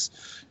 memories,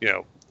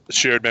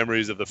 shared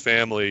memories of the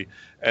family,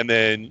 and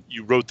then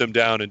you wrote them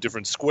down in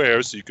different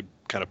squares, so you could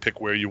kind of pick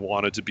where you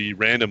wanted to be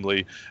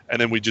randomly, and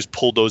then we just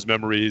pulled those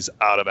memories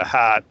out of a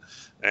hat.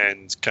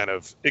 And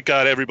it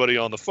got everybody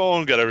on the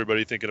phone, got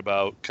everybody thinking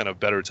about kind of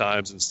better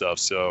times and stuff.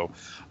 So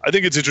I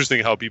think it's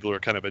interesting how people are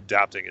kind of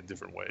adapting in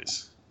different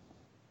ways.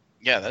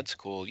 Yeah, that's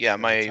cool. Yeah,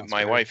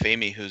 my wife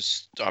Amy,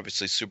 who's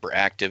obviously super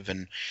active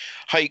and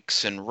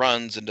hikes and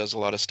runs and does a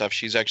lot of stuff.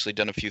 She's actually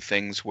done a few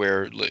things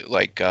where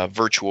like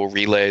virtual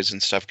relays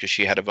and stuff, because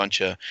she had a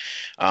bunch of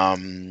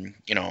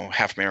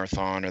half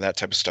marathon or that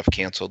type of stuff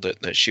canceled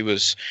that she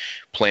was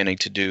planning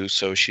to do.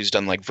 So she's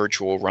done like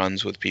virtual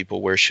runs with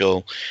people where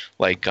she'll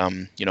like they'll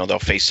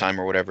FaceTime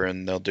or whatever,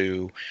 and they'll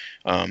do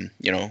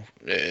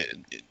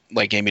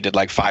like Amy did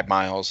like 5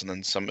 miles, and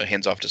then some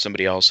hands off to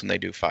somebody else and they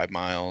do 5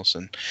 miles.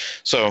 And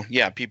so,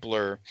 yeah, people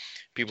are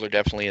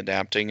definitely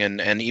adapting.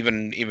 And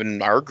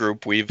even our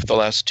group, the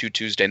last 2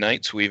 Tuesday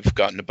nights, we've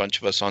gotten a bunch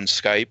of us on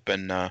Skype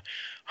and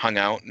hung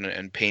out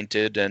and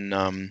painted and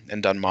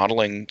done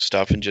modeling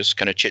stuff and just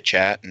kind of chit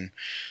chat. And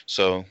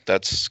so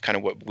that's kind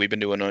of what we've been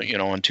doing,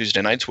 on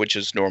Tuesday nights, which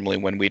is normally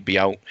when we'd be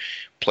out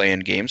playing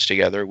games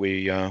together.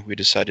 We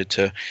decided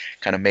to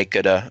kind of make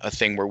it a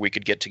thing where we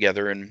could get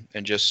together and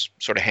just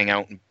sort of hang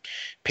out and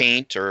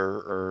paint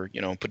or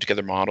put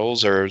together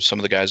models, or some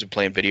of the guys are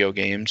playing video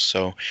games.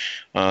 So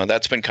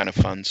that's been kind of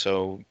fun.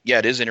 So yeah,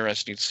 it is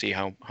interesting to see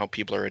how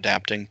people are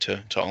adapting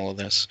to all of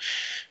this.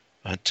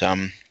 But all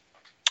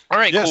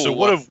right, yeah. cool. So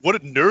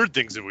what nerd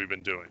things have we been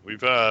doing?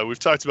 We've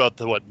talked about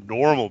what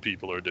normal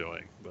people are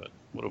doing, but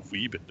what have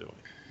we been doing?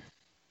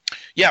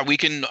 Yeah, we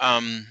can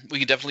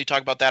definitely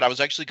talk about that. I was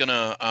actually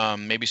gonna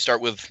maybe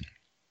start with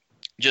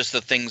just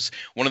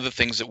one of the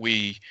things that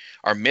we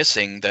are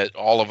missing that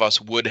all of us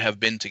would have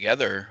been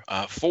together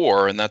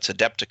for, and that's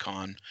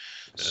Adepticon. Yeah.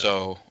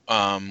 So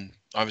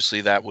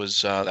obviously that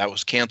was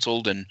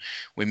canceled, and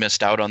we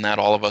missed out on that.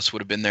 All of us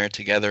would have been there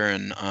together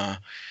and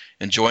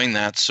enjoying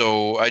that.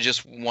 So I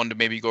just wanted to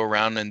maybe go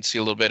around and see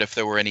a little bit if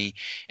there were any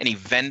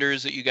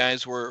vendors that you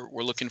guys were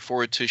looking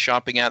forward to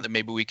shopping at that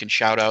maybe we can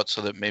shout out,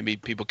 so that maybe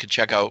people could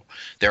check out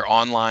their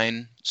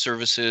online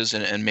services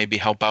and maybe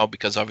help out,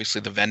 because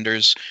obviously the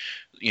vendors,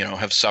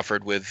 have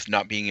suffered with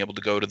not being able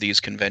to go to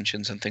these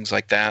conventions and things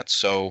like that.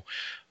 So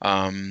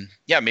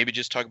maybe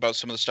just talk about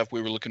some of the stuff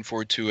we were looking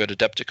forward to at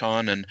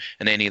Adepticon and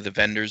any of the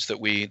vendors that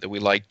we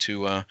like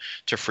to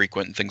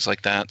frequent and things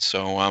like that.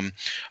 So when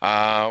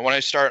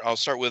I'll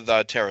start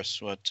with Terrace.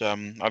 But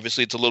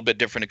obviously it's a little bit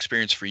different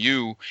experience for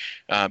you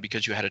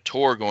because you had a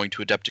tour going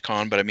to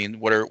Adepticon. But I mean,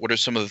 what are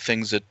some of the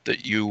things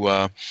that you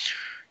were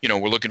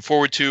looking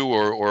forward to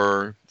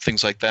or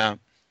things like that?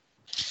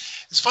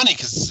 It's funny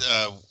because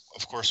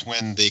of course,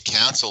 when they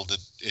canceled,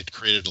 it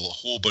created a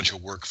whole bunch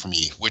of work for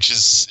me, which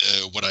is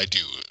what I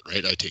do,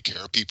 right? I take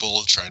care of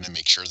people, trying to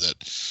make sure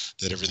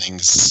that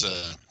everything's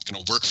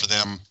going to work for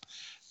them.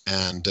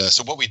 And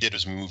so what we did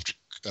was moved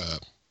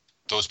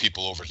those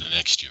people over to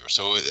next year.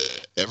 So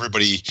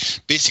everybody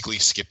basically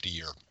skipped a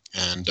year.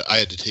 And I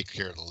had to take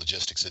care of the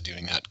logistics of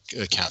doing that,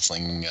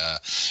 canceling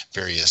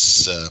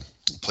various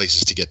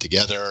places to get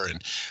together,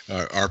 and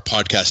our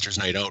podcasters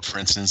night out, for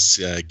instance,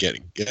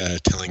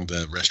 telling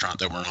the restaurant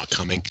that we're not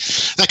coming,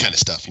 that kind of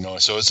stuff,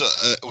 So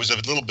it was a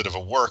little bit of a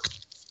work.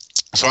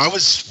 So I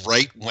was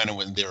right when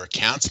they were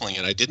canceling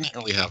it. I didn't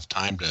really have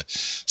time to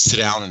sit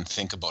down and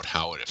think about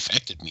how it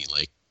affected me,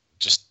 like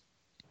just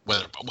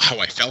how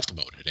I felt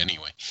about it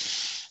anyway.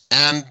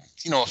 And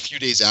a few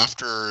days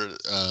after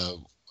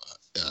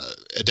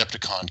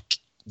Adepticon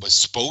was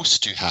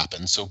supposed to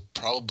happen, so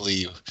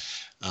probably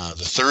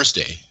the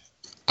Thursday,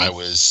 I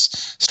was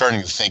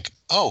starting to think,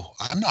 oh,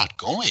 I'm not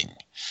going.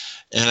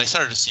 And I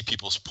started to see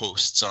people's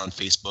posts on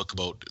Facebook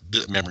about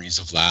the memories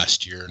of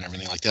last year and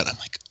everything like that. I'm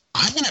like,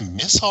 I'm going to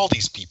miss all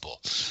these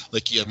people.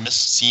 Like, I miss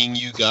seeing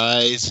you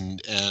guys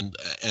and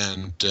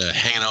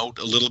hanging out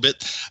a little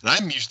bit. And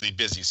I'm usually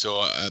busy,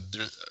 so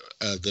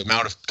the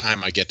amount of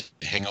time I get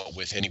to hang out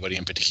with anybody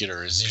in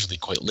particular is usually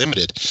quite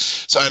limited.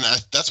 So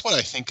that's what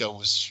I think I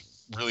was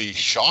really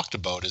shocked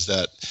about, is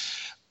that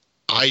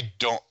I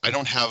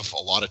don't have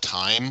a lot of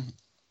time,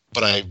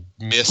 but I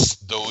miss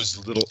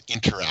those little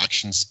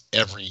interactions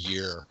every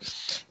year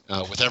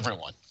with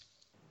everyone.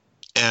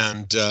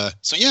 And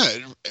so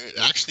it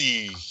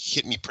actually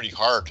hit me pretty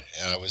hard.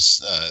 I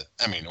was, I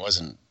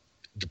wasn't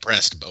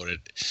depressed about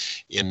it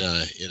in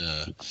a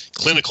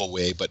clinical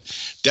way, but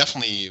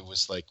definitely it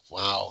was like,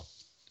 wow,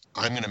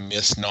 I'm going to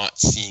miss not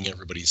seeing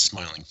everybody's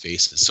smiling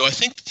faces. So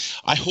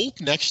I hope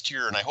next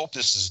year, and I hope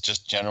this is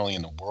just generally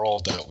in the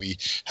world, that we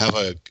have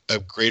a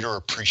greater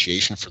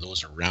appreciation for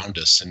those around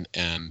us,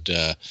 and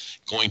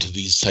going to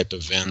these type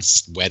of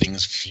events,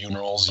 weddings,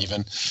 funerals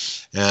even,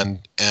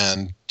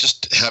 and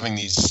just having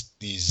these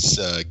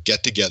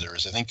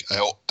get-togethers.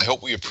 I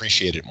hope we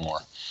appreciate it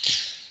more.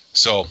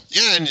 So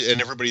and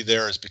everybody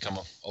there has become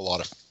a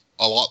lot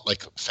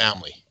like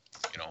family,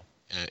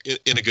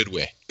 in a good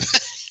way.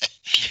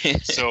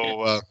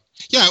 So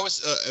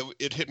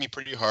it hit me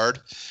pretty hard.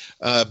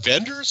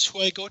 Vendors who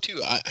I go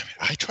to,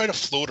 I try to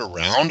float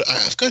around.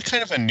 I've got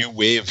kind of a new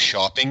way of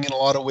shopping in a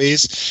lot of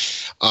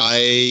ways.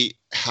 I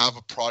have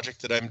a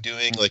project that I'm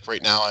doing. Like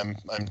right now,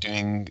 I'm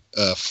doing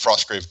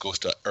Frostgrave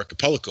Ghost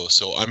Archipelago.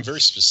 So I'm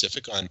very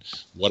specific on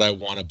what I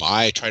want to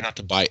buy. I try not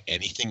to buy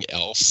anything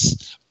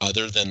else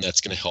other than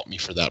that's going to help me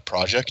for that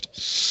project.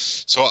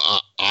 So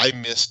I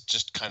miss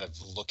just kind of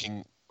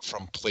looking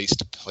from place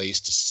to place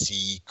to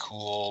see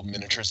cool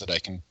miniatures that I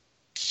can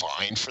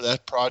find for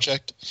that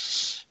project.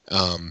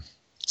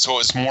 So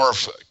it's more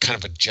of kind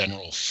of a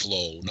general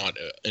flow, not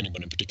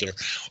anyone in particular.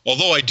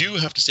 Although I do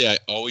have to say I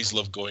always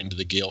love going to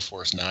the Gale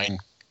Force 9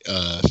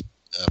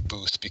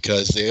 booth,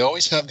 because they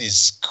always have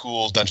these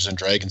cool Dungeons and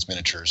Dragons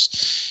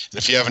miniatures. And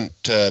if you haven't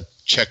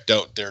checked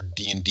out their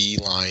D&D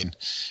line,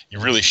 you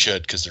really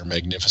should, because they're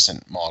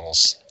magnificent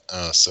models.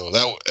 So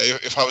that,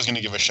 if I was going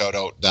to give a shout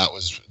out,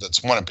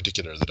 that's one in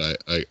particular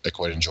that I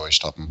quite enjoy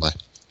stopping by.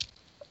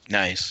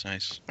 Nice.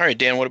 All right,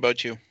 Dan, what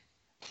about you?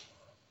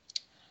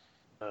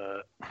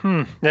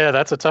 Yeah,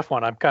 that's a tough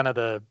one. I'm kind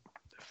of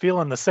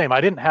feeling the same. I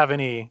didn't have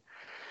any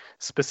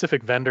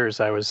specific vendors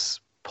I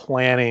was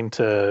planning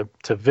to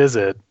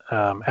visit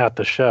at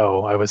the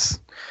show.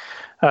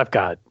 I've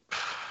got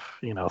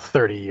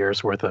 30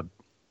 years worth of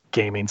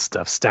gaming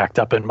stuff stacked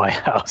up in my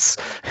house,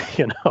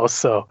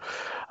 so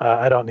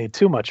I don't need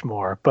too much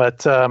more.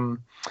 But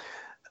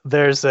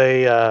there's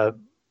a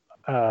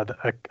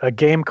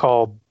game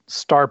called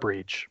Star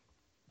Breach,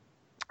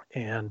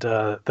 and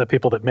the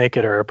people that make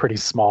it are a pretty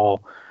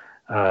small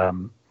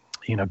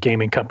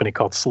gaming company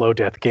called Slow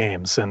Death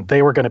Games, and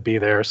they were going to be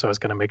there, so I was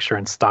going to make sure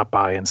and stop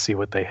by and see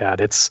what they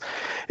had. It's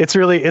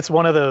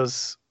one of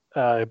those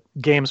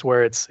games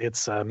where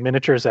it's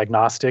miniatures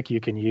agnostic.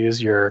 You can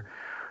use your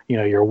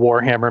your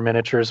Warhammer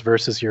miniatures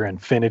versus your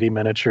Infinity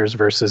miniatures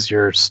versus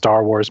your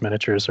Star Wars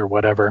miniatures or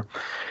whatever.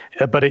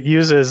 But it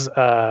uses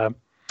the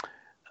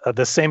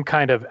same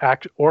kind of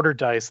order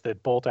dice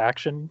that Bolt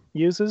Action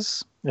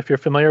uses, if you're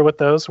familiar with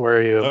those,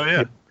 where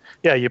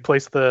you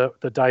place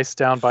the dice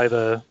down by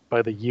the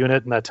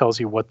unit, and that tells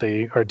you what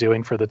they are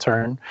doing for the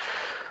turn.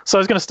 So I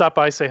was going to stop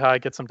by, say hi,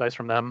 get some dice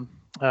from them.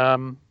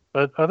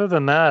 But other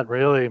than that,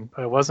 really,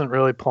 I wasn't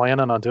really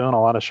planning on doing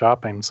a lot of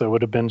shopping, so it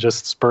would have been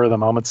just spur of the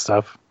moment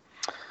stuff.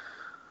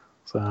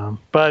 So,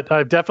 but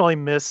I definitely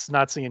miss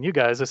not seeing you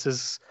guys.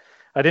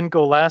 I didn't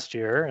go last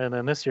year, and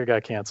then this year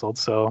got canceled.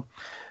 So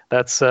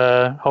that's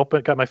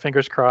got my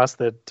fingers crossed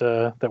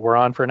that we're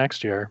on for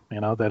next year.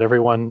 That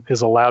everyone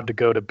is allowed to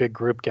go to big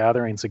group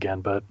gatherings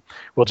again, but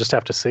we'll just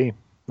have to see.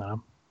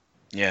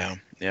 Yeah,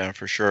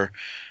 for sure.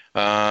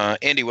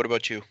 Andy, what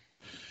about you?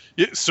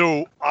 Yeah,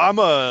 so I'm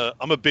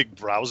a big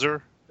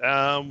browser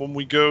when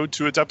we go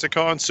to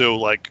Adepticon. So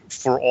like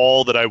for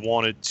all that I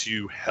wanted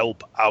to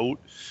help out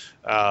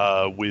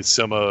with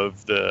some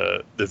of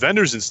the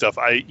vendors and stuff,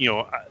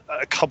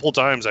 a couple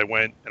times I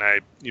went and I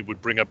would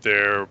bring up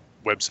their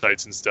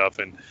websites and stuff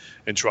and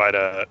try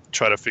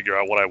to figure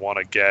out what I want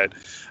to get,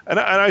 and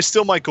I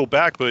still might go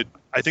back, but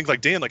I think like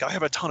Dan, like I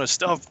have a ton of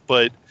stuff,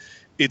 but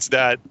it's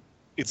that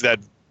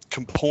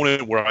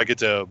component where I get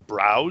to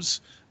browse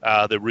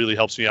that really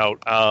helps me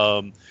out.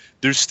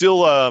 There's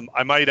still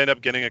I might end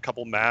up getting a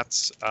couple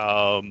mats.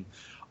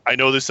 I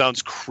know this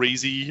sounds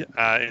crazy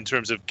in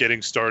terms of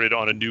getting started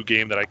on a new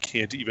game that I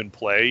can't even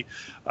play,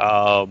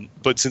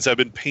 but since I've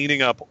been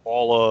painting up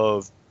all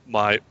of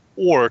my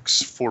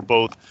orcs for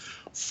both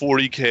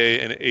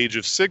 40K and Age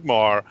of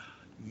Sigmar,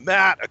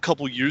 Matt a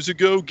couple years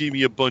ago gave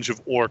me a bunch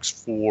of orcs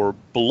for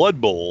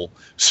Blood Bowl,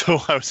 so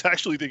I was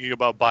actually thinking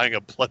about buying a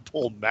Blood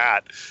Bowl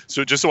mat,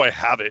 so just so I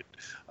have it.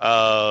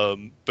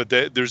 But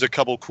there's a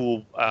couple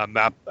cool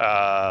map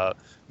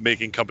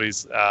making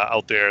companies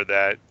out there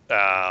that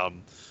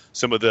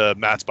some of the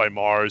Mats by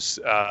Mars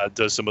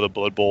does some of the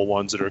Blood Bowl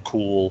ones that are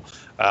cool.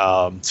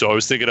 So I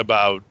was thinking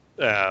about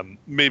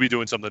maybe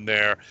doing something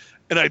there.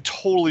 And I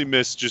totally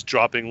missed just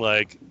dropping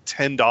like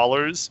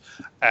 $10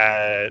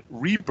 at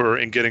Reaper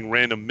and getting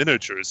random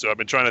miniatures. So I've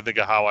been trying to think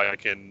of how I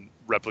can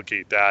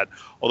replicate that.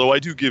 Although I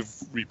do give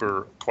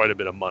Reaper quite a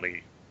bit of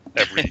money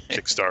every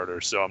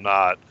Kickstarter, so I'm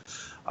not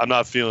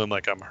feeling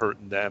like I'm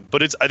hurting them.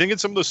 But I think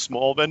it's some of the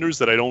small vendors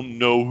that I don't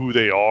know who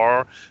they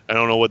are. I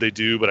don't know what they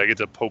do, but I get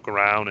to poke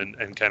around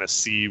and kind of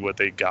see what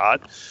they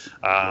got.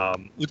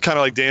 Kind of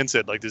like Dan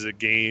said, like there's a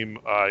game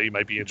you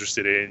might be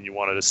interested in, you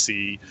wanted to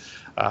see.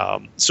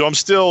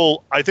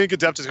 So I think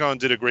Adepticon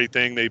did a great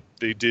thing.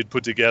 They did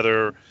put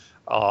together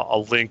a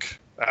link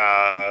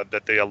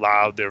that they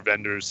allowed their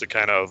vendors to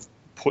kind of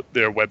put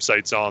their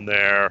websites on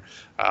there.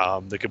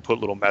 They can put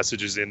little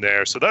messages in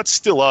there. So that's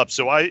still up.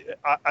 So I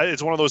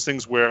it's one of those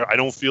things where I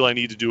don't feel I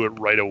need to do it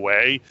right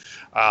away.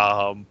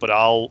 But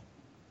I'll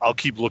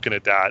keep looking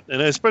at that.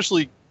 And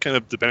especially kind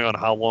of depending on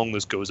how long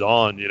this goes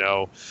on,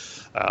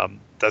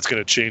 that's going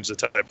to change the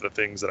type of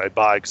things that I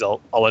buy, because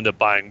I'll end up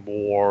buying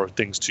more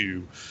things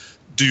to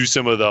do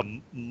some of the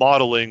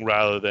modeling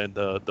rather than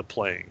the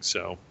playing.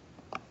 So,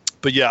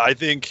 but yeah, I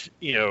think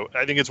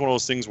it's one of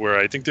those things where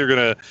I think they're going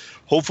to,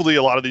 hopefully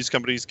a lot of these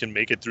companies can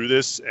make it through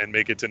this and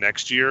make it to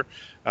next year.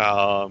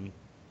 But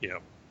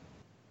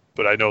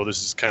I know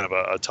this is kind of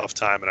a tough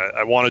time, and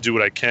I want to do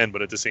what I can,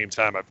 but at the same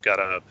time, I've got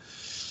to,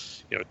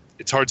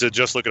 it's hard to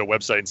just look at a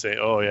website and say,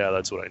 oh yeah,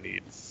 that's what I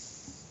need.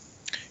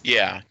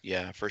 Yeah,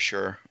 for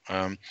sure.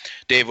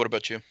 Dave, what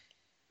about you?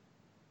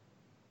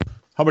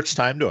 How much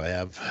time do I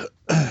have?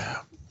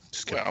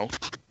 Just kidding. Well,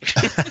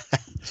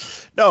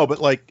 no, but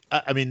like,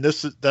 I mean,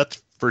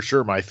 that's for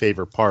sure my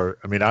favorite part.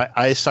 I mean,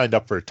 I signed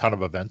up for a ton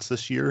of events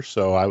this year,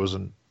 so I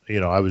wasn't,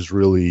 I was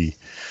really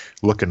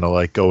looking to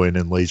like go in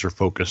and laser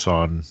focus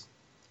on,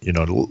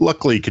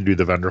 luckily you can do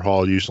the vendor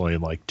hall usually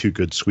in like 2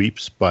 good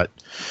sweeps, but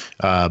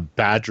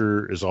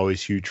Badger is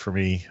always huge for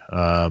me.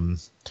 I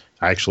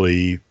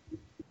actually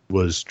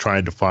was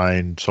trying to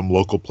find some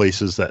local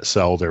places that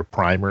sell their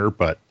primer,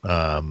 but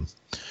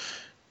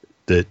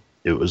that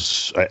it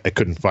was, I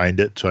couldn't find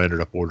it, so I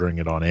ended up ordering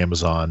it on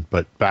Amazon.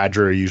 But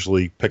Badger, I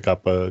usually pick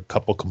up a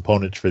couple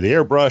components for the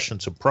airbrush and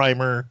some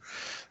primer.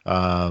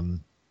 I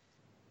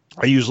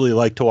usually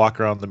like to walk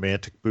around the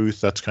Mantic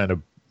booth. That's kind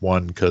of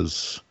one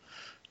because,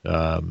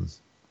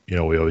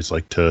 we always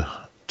like to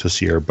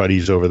see our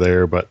buddies over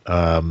there. But,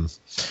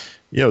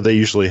 they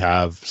usually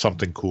have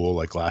something cool.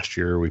 Like last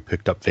year, we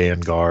picked up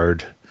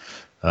Vanguard.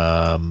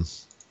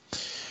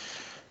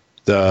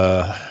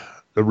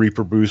 The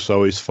Reaper booth's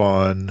always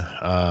fun.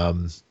 I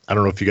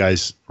don't know if you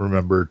guys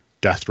remember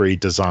Death Ray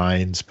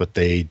Designs, but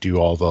they do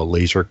all the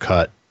laser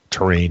cut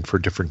terrain for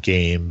different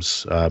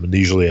games. And they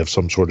usually have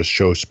some sort of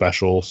show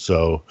special,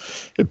 so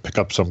you pick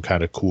up some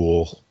kind of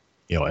cool,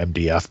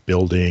 MDF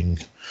building.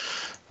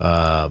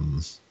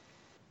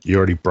 You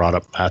already brought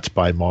up Mats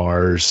by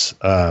Mars.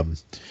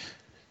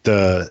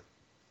 Do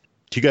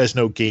you guys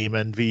know Game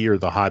Envy or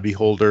the Hobby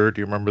Holder?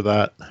 Do you remember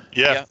that?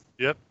 Yeah.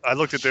 Yep. I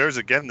looked at theirs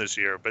again this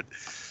year, but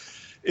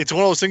it's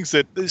one of those things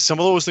that some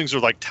of those things are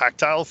like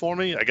tactile for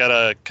me. I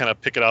gotta kind of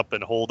pick it up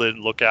and hold it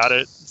and look at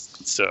it.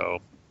 So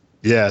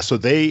yeah, so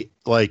they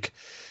like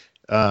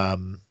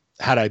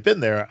had I been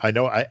there, I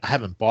know I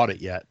haven't bought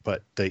it yet,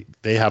 but they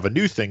have a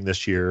new thing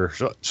this year.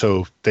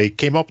 So they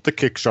came up with the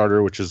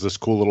Kickstarter, which is this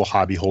cool little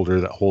hobby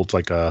holder that holds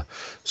like a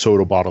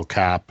soda bottle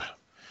cap.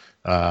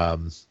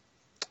 And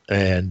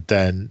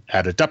then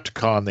at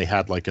Adepticon, they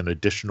had like an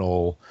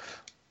additional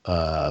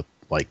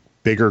like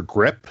bigger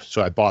grip.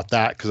 So I bought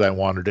that because I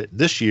wanted it.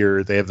 This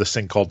year, they have this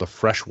thing called the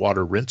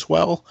freshwater rinse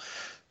well.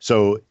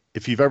 So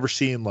if you've ever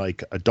seen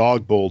like a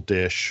dog bowl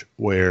dish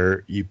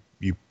where you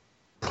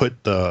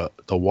put the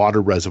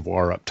water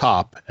reservoir up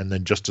top and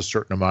then just a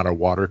certain amount of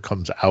water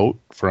comes out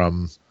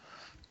from,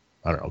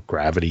 I don't know,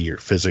 gravity or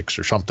physics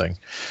or something.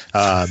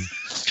 But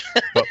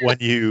when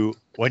you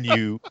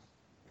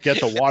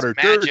get the water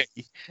dirty,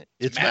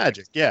 it's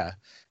magic. Yeah.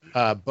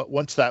 But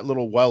once that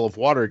little well of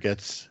water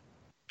gets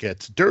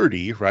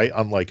dirty, right?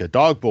 Unlike a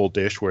dog bowl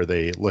dish where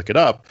they lick it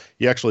up,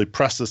 you actually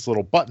press this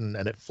little button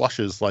and it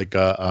flushes like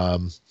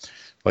an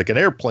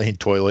airplane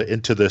toilet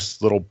into this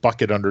little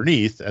bucket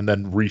underneath and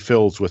then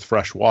refills with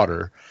fresh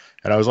water.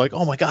 And I was like,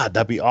 oh my God,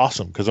 that'd be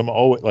awesome. Cause I'm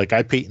always like,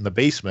 I paint in the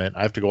basement.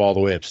 I have to go all the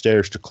way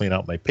upstairs to clean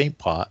out my paint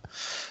pot.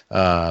 So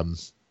I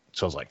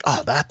was like,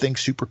 oh, that thing's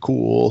super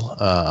cool.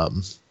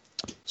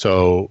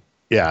 So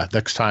yeah,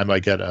 next time I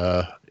get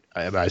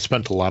I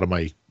spent a lot of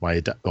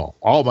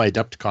all my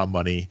Adepticon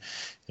money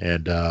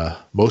and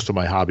most of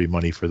my hobby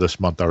money for this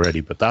month already,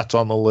 but that's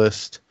on the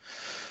list.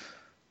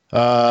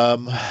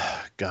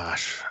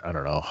 Gosh, I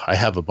don't know. I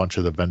have a bunch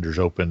of the vendors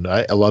open.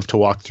 I love to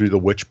walk through the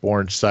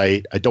Witchborn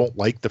site. I don't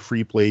like the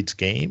Free Blades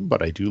game,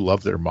 but I do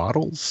love their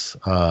models.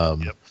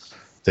 Yep.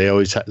 They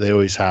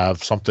always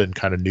have something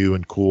kind of new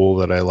and cool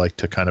that I like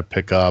to kind of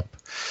pick up.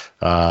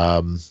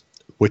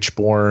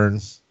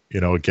 Witchborn,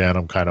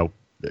 again,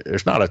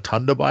 there's not a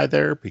ton to buy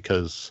there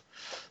because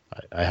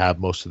I have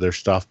most of their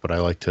stuff, but I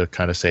like to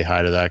kind of say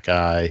hi to that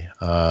guy.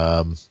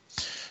 The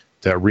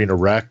Arena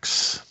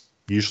Rex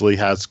usually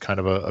has kind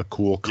of a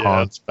cool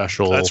con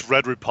special. That's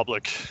Red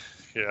Republic.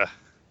 Yeah.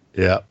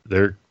 Yeah,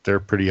 they're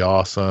pretty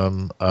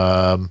awesome.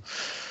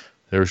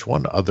 There's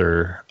one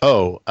other.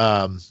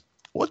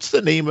 What's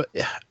the name?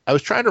 I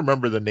was trying to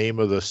remember the name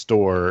of the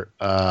store.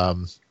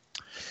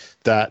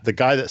 That the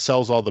guy that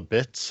sells all the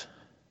bits.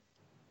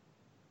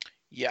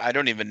 Yeah, I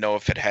don't even know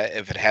if it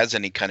has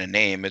any kind of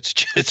name. It's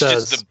just It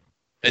does.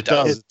 It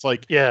does. It's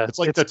like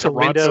the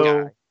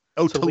Toronto.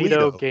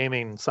 Toledo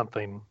Gaming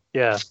something.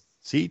 Yeah.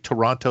 See,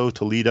 Toronto,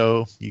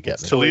 Toledo. You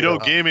get me. Toledo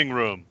Gaming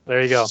Room.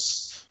 There you go.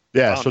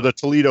 Yeah. So the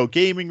Toledo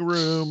Gaming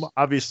Room.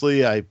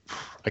 Obviously, I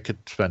could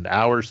spend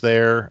hours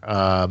there.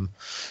 And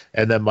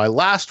then my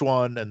last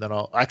one, and then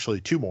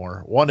two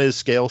more. One is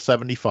Scale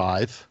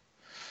 75,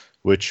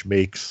 which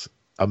makes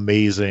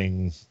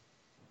amazing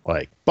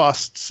like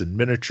busts and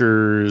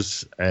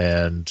miniatures,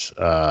 and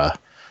I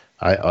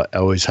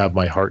always have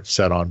my heart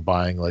set on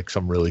buying like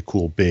some really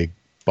cool big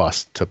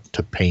bust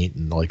to paint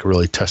and like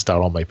really test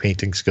out all my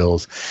painting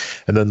skills.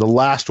 And then the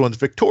last one's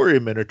Victoria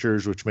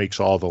Miniatures, which makes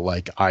all the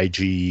like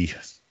IG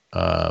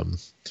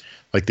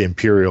like the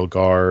Imperial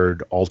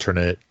Guard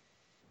alternate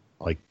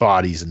like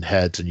bodies and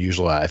heads, and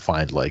usually I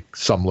find like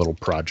some little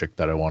project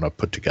that I want to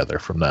put together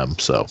from them.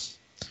 So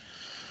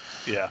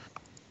yeah,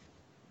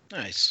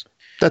 nice.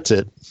 That's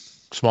it.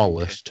 Small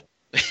list.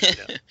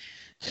 Yeah.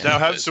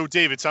 Now, so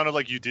Dave, it sounded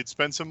like you did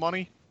spend some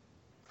money.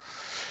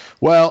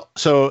 Well,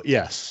 so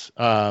yes.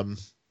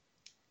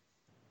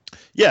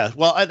 Yeah,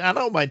 well, I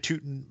don't mind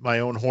tooting my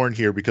own horn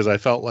here because I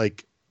felt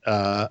like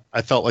I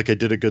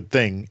did a good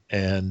thing.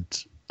 And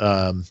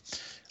this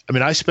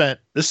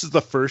is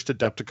the first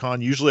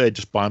Adepticon. Usually I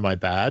just buy my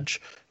badge,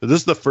 but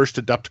this is the first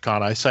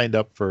Adepticon. I signed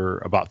up for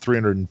about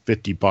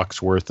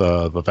 $350 worth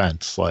of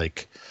events,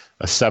 like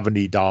a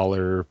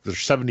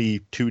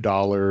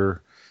 $72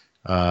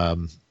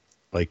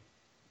 like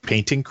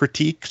painting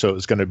critique. So it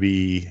was going to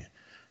be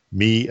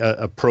me,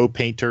 a pro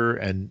painter,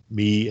 and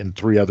me and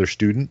 3 other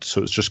students.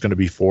 So it's just going to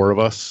be 4 of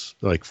us,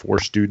 like 4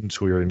 students.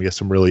 We were going to get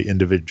some really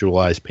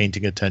individualized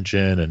painting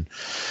attention. And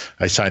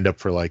I signed up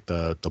for like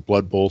the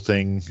Blood Bowl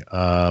thing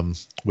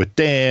with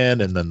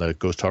Dan, and then the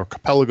Ghost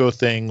Archipelago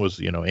thing was,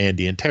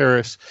 Andy and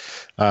Terrace.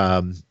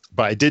 But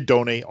I did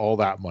donate all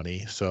that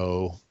money.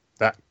 So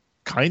that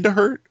kind of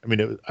hurt. I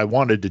mean, I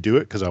wanted to do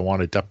it because I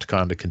wanted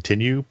Adepticon to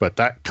continue, but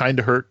that kind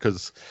of hurt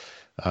because,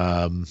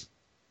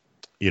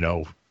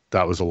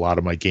 that was a lot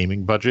of my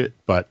gaming budget.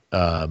 But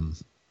I'm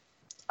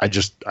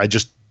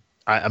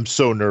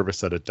so nervous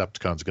that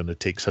Adepticon's going to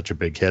take such a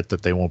big hit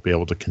that they won't be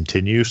able to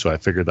continue. So I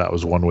figured that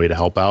was one way to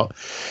help out.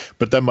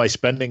 But then my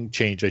spending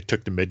change, I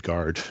took to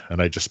Midgard,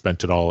 and I just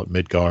spent it all at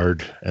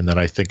Midgard. And then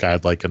I think I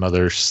had like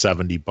another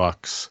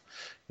 $70.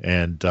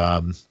 And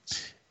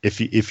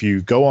if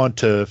you go on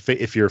to,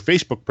 if you're a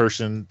Facebook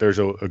person, there's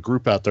a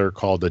group out there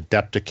called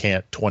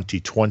Adepticant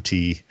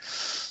 2020.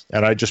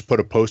 And I just put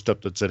a post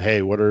up that said,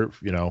 hey, what do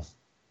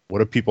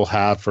people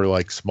have for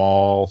like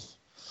small,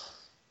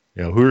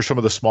 who are some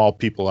of the small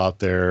people out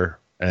there?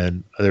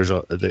 And there's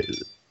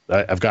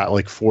I've got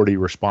like 40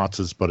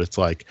 responses, but it's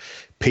like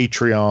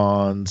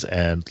Patreons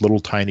and little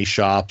tiny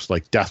shops.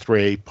 Like Death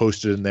Ray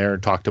posted in there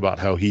and talked about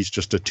how he's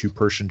just a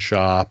 2-person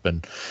shop.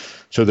 And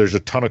so there's a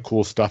ton of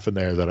cool stuff in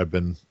there that I've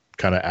been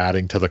kind of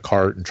adding to the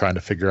cart and trying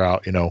to figure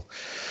out,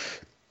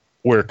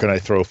 where can I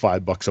throw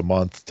 $5 a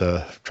month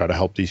to try to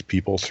help these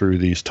people through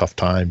these tough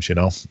times,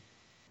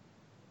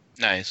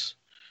 Nice.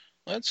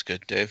 Well, that's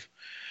good, Dave.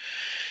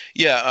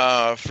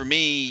 Yeah, for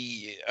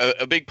me,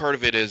 a big part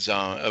of it is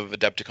of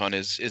Adepticon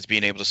is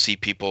being able to see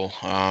people.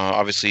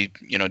 Obviously,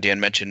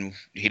 Dan mentioned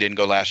he didn't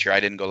go last year. I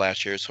didn't go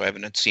last year, so I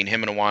haven't seen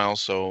him in a while.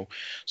 So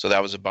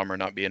that was a bummer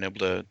not being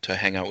able to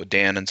hang out with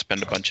Dan and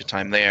spend a bunch of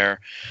time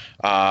there.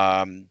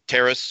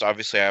 Terrace,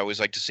 obviously, I always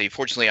like to see.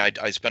 Fortunately,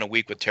 I spent a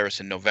week with Terrace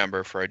in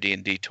November for our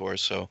D&D tour,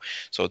 so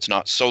it's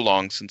not so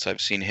long since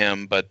I've seen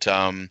him, but.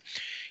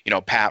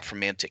 Pat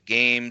from Mantic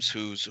Games,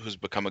 who's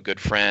become a good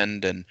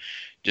friend, and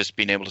just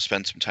being able to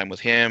spend some time with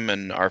him,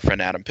 and our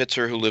friend Adam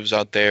Pitzer, who lives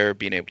out there,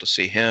 being able to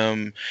see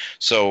him.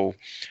 So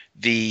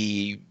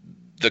the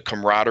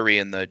camaraderie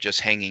and the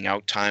just hanging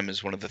out time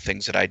is one of the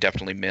things that I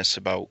definitely miss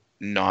about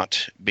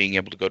not being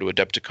able to go to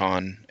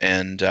Adepticon.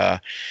 And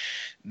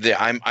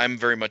I'm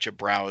very much a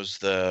browse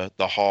the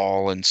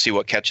hall and see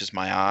what catches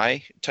my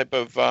eye type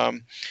of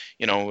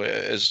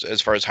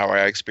as far as how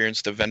I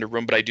experience the vendor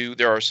room. But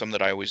there are some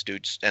that I always do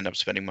just end up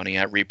spending money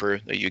at. Reaper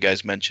that you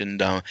guys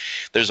mentioned.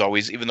 There's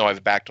always, even though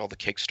I've backed all the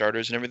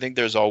Kickstarters and everything,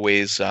 there's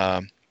always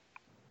a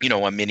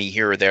mini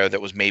here or there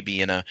that was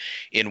maybe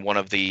in one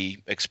of the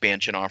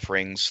expansion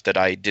offerings that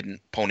I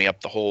didn't pony up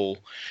the whole,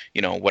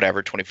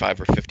 whatever, $25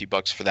 or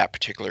 $50 for that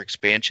particular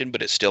expansion,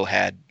 but it still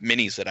had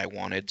minis that I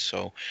wanted,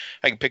 so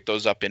I can pick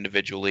those up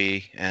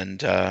individually.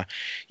 And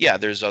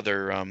there's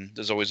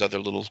always other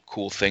little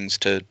cool things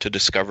to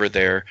discover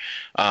there.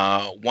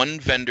 One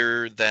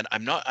vendor that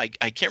I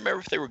can't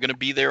remember if they were going to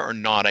be there or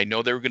not. I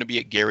know they were going to be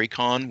at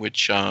GaryCon,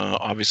 which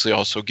obviously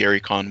also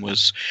GaryCon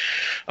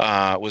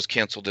was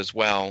canceled as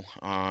well.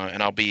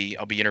 And I'll be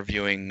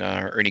interviewing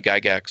Ernie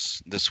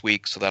Gygax this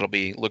week, so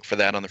look for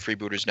that on the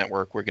Freebooters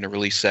Network. We're going to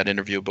release that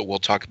interview, but we'll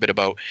talk a bit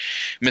about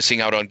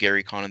missing out on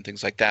GaryCon and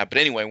things like that. But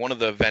anyway, one of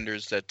the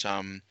vendors that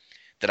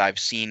I've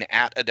seen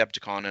at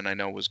Adepticon and I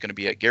know was going to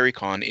be at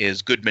GaryCon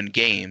is Goodman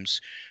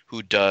Games,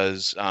 who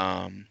does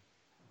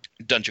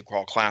Dungeon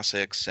Crawl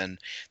Classics, and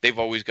they've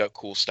always got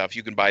cool stuff.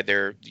 You can buy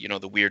their,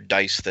 the weird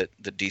dice that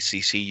the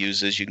DCC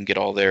uses. You can get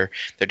all their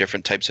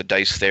different types of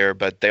dice there,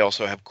 but they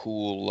also have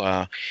cool,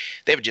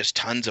 they have just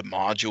tons of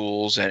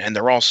modules, and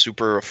they're all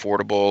super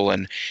affordable.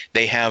 And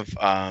they have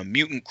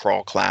Mutant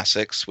Crawl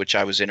Classics, which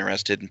I was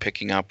interested in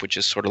picking up, which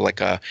is sort of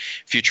like a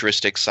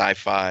futuristic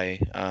sci-fi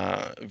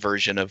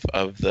version of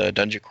the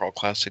Dungeon Crawl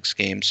Classics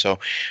game. So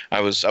I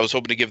was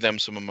hoping to give them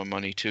some of my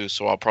money too,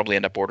 so I'll probably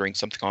end up ordering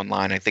something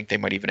online. I think they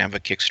might even have a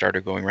Kickstarter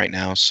going right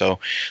now, so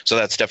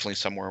that's definitely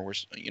somewhere where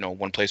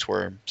one place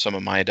where some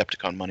of my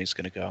Adepticon money is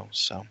going to go.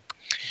 So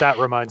that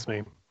reminds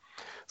me.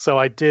 So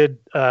I did.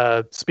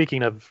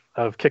 Speaking of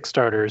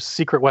Kickstarters,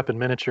 Secret Weapon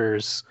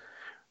Miniatures,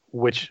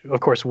 which of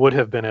course would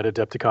have been at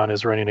Adepticon,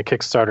 is running a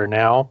Kickstarter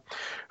now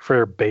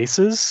for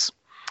bases.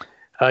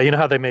 You know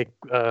how they make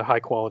high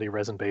quality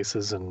resin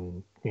bases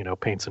and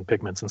paints and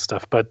pigments and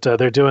stuff, but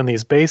they're doing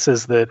these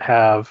bases that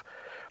have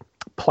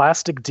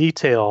plastic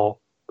detail,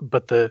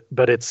 but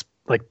it's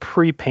like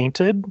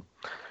pre-painted,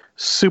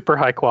 super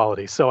high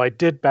quality. So I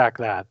did back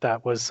that.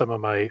 That was some of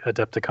my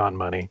Adepticon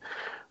money.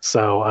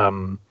 So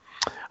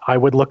I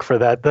would look for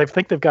that. I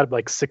think they've got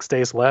like 6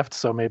 days left,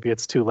 so maybe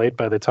it's too late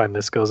by the time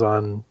this goes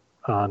on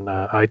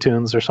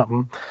iTunes or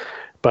something.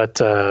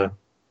 But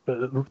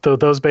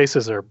those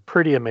bases are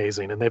pretty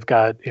amazing, and they've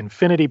got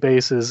Infinity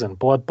bases and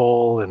Blood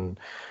Bowl and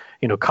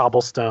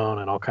cobblestone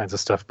and all kinds of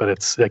stuff. But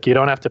it's like you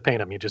don't have to paint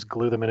them; you just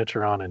glue the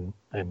miniature on,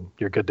 and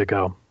you're good to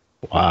go.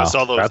 Wow, I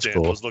saw those, that's Dan.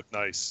 cool. Those look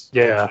nice.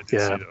 Yeah, I did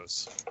see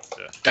those.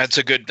 Yeah. That's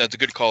a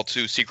good call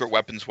too. Secret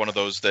Weapon's one of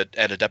those that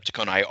at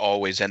Adepticon I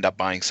always end up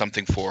buying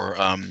something for.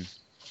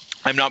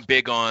 I'm not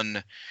big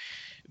on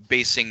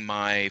basing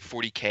my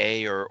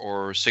 40K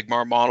or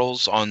Sigmar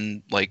models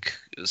on like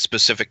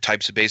specific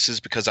types of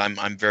bases, because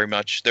I'm very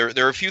much there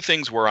are a few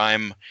things where I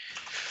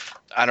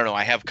don't know,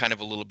 I have kind of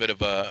a little bit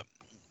of a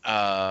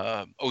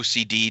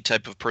OCD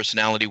type of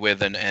personality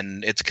with,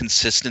 and it's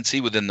consistency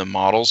within the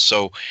models.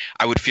 So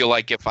I would feel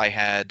like if I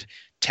had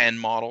 10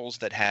 models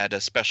that had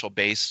a special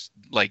base,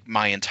 like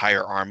my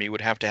entire army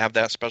would have to have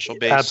that special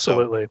base.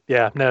 Absolutely. So.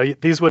 Yeah. No,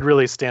 these would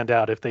really stand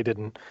out if they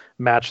didn't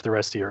match the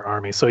rest of your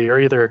army. So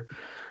you're either,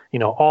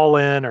 all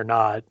in or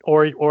not,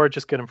 or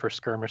just get them for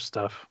skirmish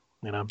stuff,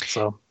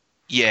 so.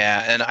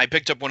 Yeah, and I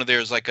picked up one of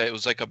theirs. It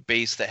was like a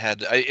base that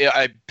had.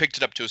 I picked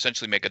it up to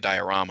essentially make a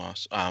diorama,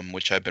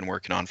 which I've been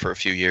working on for a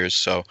few years.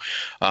 So,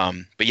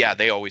 but yeah,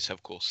 they always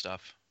have cool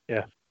stuff.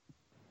 Yeah.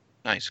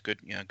 Nice, good.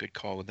 Yeah, good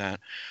call with that.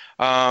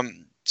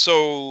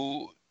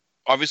 So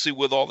obviously,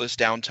 with all this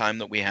downtime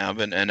that we have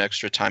and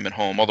extra time at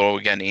home, although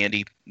again,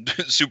 Andy,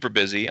 super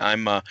busy.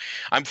 I'm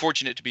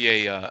fortunate to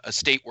be a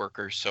state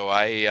worker, so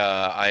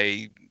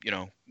I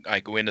I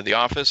go into the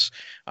office,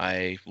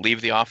 I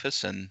leave the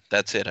office, and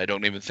that's it. I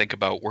don't even think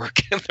about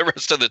work the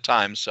rest of the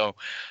time. So,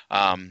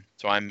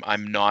 so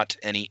I'm not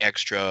any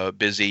extra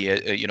busy.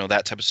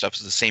 That type of stuff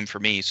is the same for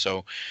me.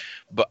 So,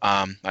 but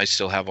I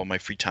still have all my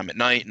free time at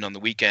night and on the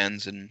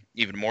weekends, and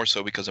even more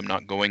so because I'm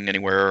not going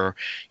anywhere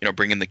or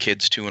bringing the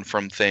kids to and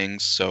from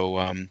things.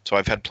 So, so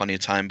I've had plenty of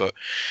time. But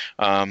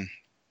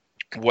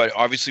what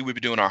obviously we've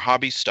been doing our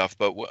hobby stuff,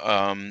 but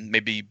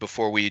maybe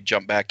before we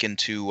jump back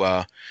into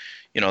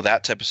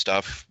that type of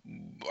stuff,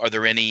 are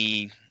there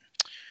any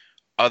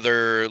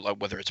other, like,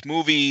 whether it's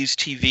movies,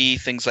 TV,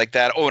 things like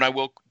that? Oh, and I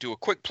will do a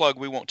quick plug.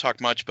 We won't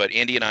talk much, but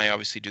Andy and I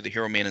obviously do the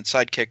Hero Man and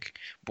Sidekick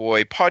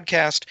Boy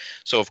podcast.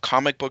 So if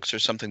comic books are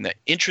something that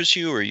interests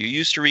you, or you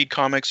used to read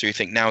comics, or you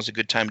think now is a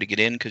good time to get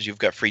in because you've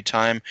got free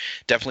time,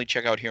 definitely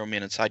check out Hero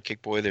Man and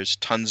Sidekick Boy. There's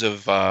tons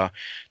of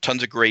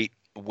great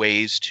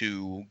ways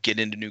to get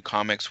into new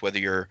comics, whether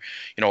you're,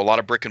 a lot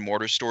of brick and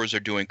mortar stores are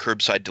doing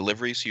curbside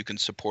delivery, so you can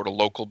support a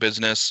local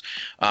business.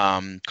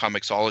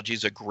 Comixology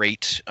is a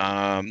great,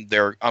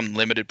 their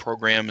unlimited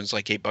program is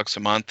like $8 a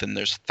month, and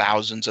there's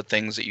thousands of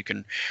things that you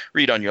can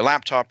read on your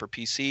laptop or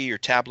PC or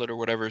tablet or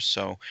whatever.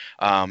 So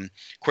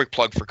quick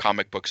plug for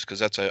comic books, because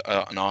that's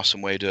an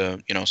awesome way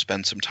to,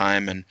 spend some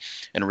time and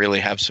really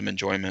have some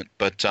enjoyment.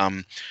 But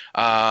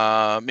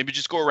maybe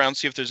just go around,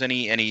 see if there's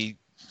any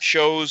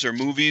shows or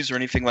movies or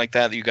anything like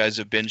that you guys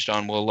have binged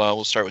on.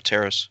 We'll start with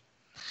Terrace.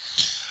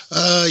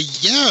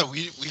 Yeah,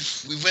 we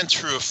went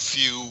through a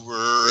few.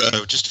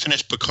 We're just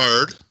finished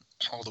Picard,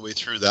 all the way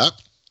through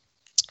that.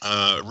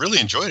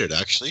 Really enjoyed it,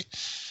 actually.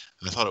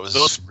 I thought it was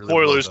no really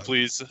spoilers, well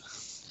please.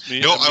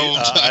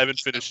 I haven't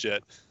finished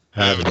yet.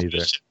 I haven't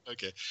either.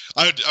 Okay,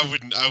 I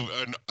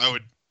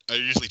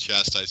usually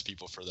chastise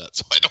people for that,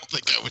 so I don't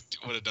think I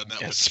would have done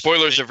that. Yeah,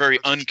 spoilers are very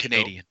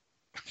un-Canadian.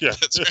 Yeah,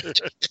 that's right.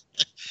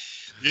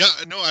 Yeah,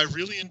 no, I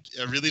really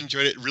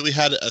enjoyed it. It really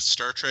had a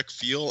Star Trek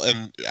feel,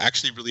 and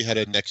actually really had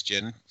a next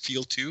gen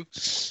feel too.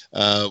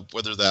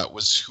 Whether that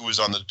was who was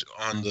on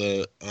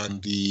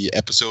the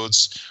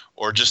episodes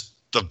or just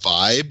the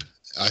vibe,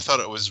 I thought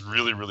it was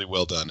really, really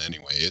well done.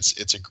 Anyway,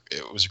 it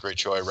was a great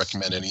show. I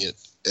recommend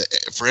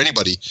for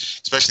anybody,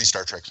 especially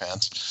Star Trek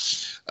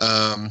fans.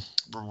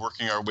 We're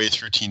working our way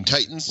through Teen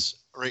Titans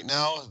right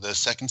now, the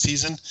second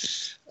season.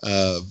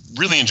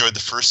 Really enjoyed the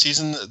first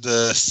season.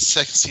 The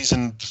second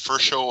season,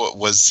 first show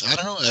was, I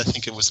don't know, I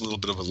think it was a little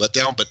bit of a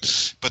letdown, but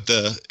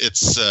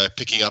it's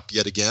picking up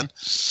yet again.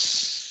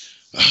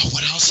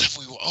 What else have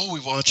we? Oh, we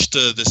watched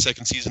the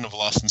second season of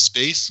Lost in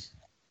Space,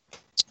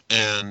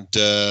 and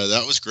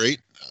that was great.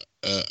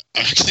 I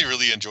actually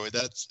really enjoyed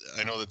that.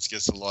 I know that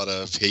gets a lot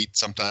of hate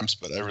sometimes,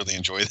 but I really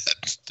enjoyed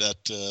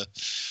that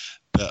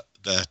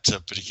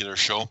particular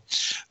show.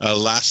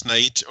 Last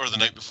night, or the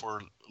night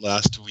before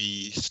last,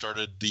 we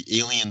started the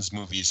Aliens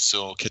movies.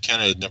 So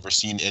Katana had never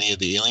seen any of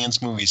the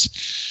Aliens movies,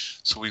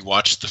 so we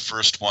watched the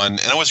first one,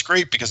 and it was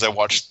great because I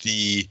watched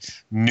the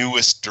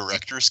newest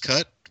director's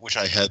cut, which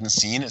I hadn't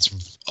seen.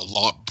 It's a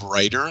lot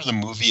brighter. The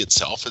movie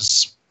itself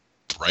is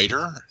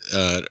brighter.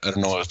 I don't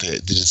know if they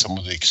did some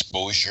of the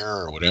exposure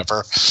or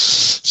whatever.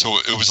 So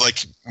it was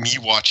like me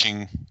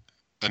watching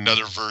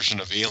another version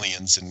of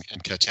Aliens,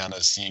 and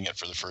Katana seeing it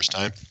for the first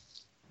time.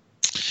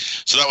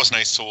 So that was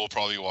nice. So we'll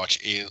probably watch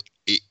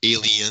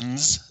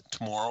Aliens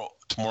tomorrow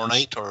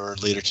night or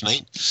later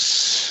tonight.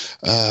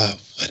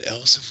 What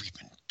else have we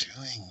been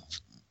doing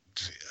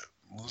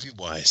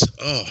movie-wise?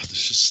 Oh,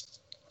 it's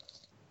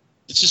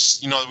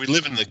just, we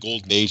live in the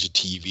golden age of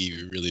TV.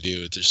 We really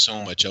do. There's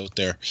so much out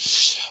there.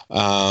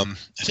 I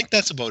think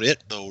that's about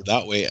it, though,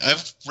 that way.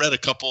 I've read a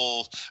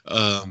couple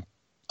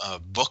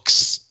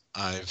books.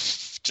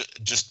 I've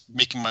just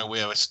making my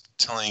way. I was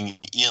telling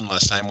Ian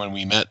last time when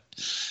we met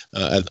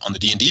on the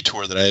D&D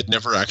tour that I had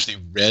never actually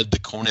read the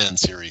Conan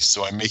series,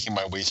 so I'm making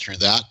my way through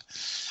that.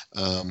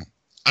 I'm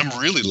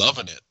really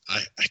loving it.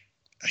 I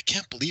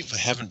can't believe I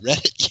haven't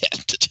read it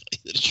yet, to tell you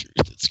the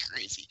truth. It's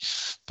crazy.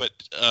 But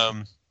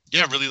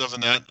yeah, really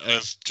loving that.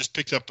 I've just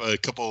picked up a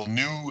couple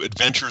new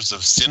adventures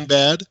of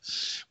Sinbad,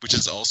 which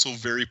is also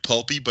very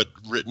pulpy, but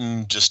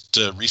written just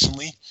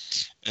recently.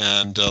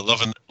 And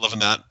loving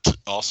that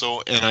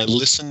also. And I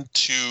listened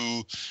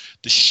to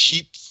The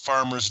Sheep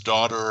Farmer's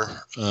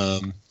Daughter,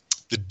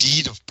 The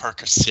Deed of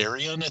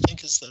Parcasarion, I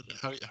think is that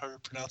how you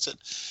pronounce it.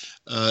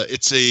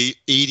 It's a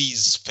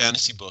 80s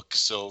fantasy book,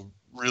 so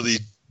really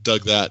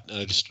dug that.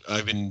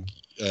 I've been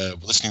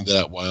listening to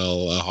that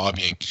while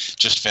hobbying.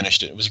 Just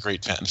finished it. It was a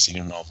great fantasy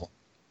novel.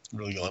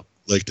 Really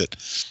liked it.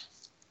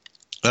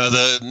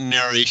 The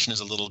narration is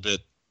a little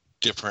bit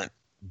different,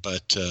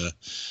 but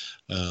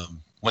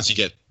once you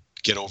get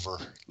over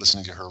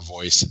listening to her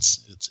voice,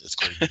 it's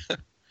quite a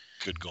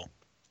good goal.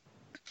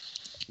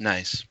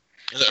 Nice.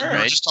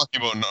 We're just talking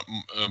about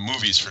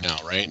movies for now,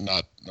 right?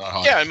 Not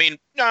hobby. Yeah, I mean,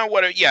 no.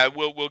 Yeah,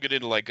 we'll get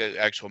into like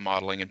actual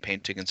modeling and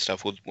painting and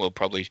stuff. We'll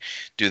probably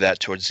do that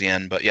towards the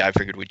end. But yeah, I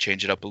figured we'd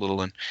change it up a little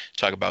and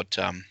talk about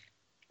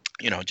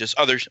just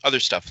other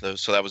stuff though.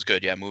 So that was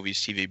good. Yeah, movies,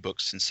 TV,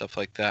 books, and stuff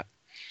like that.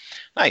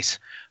 Nice.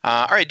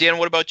 All right, Dan,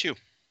 what about you?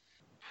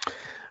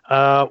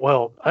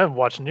 Well, I haven't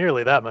watched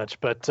nearly that much,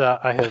 but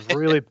I have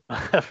really,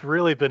 have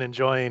really been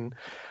enjoying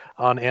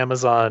on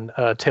Amazon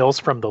Tales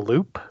from the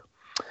Loop,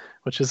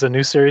 which is a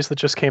new series that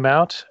just came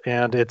out,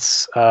 and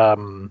it's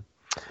one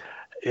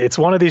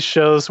of these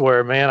shows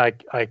where, man,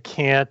 I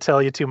can't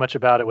tell you too much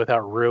about it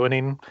without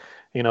ruining,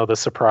 the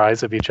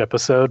surprise of each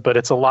episode. But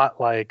it's a lot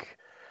like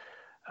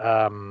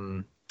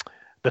the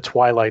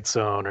Twilight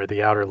Zone or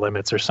the Outer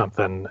Limits or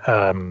something.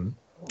 And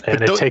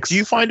it takes. Do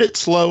you find it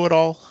slow at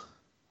all?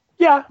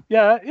 Yeah,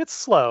 it's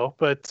slow,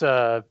 but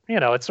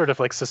it's sort of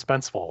like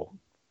suspenseful.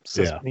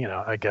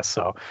 I guess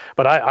so.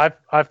 But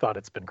I've thought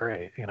it's been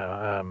great, and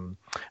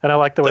I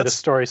like the way the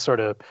story sort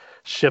of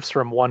shifts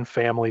from one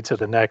family to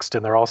the next,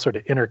 and they're all sort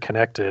of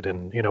interconnected.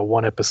 And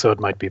one episode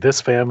might be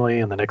this family,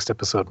 and the next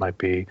episode might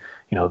be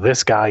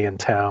this guy in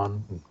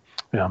town.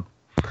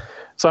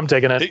 So I'm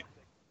digging it. Hey,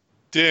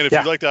 Dan, if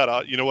you like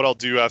that, you know what I'll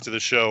do after the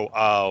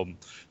show?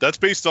 That's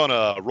based on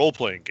a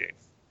role-playing game.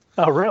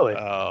 Oh, really?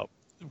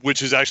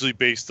 Which is actually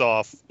based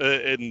off,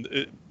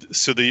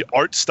 so the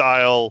art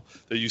style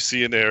that you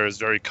see in there is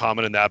very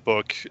common in that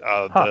book.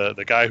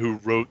 The guy who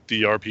wrote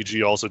the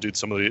RPG also did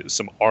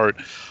some art.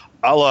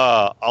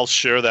 I'll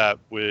share that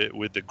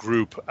with the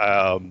group.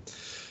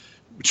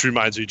 Which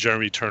reminds me,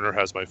 Jeremy Turner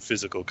has my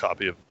physical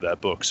copy of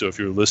that book. So if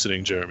you're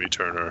listening, Jeremy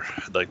Turner,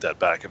 I'd like that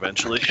back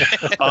eventually.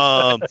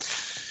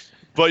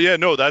 But yeah,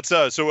 no, that's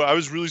so I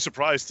was really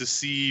surprised to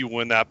see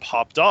when that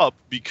popped up,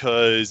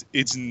 because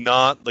it's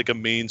not like a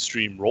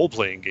mainstream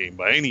role-playing game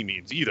by any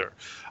means either.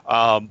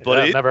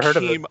 But never heard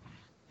of it.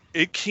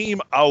 It came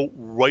out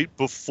right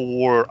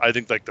before, I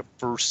think, like the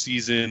first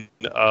season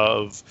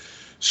of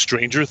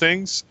Stranger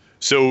Things.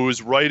 So it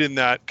was right in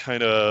that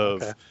kind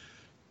of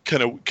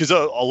because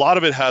a lot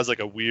of it has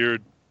like a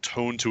weird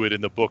tone to it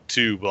in the book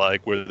too,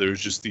 like where there's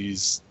just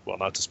these, well,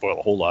 not to spoil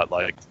a whole lot,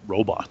 like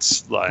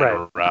robots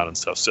lying around and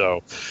stuff.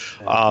 So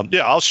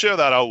I'll share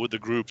that out with the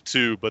group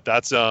too. But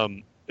that's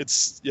it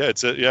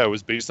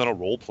was based on a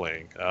role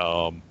playing.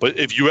 But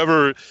if you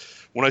ever,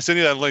 when I send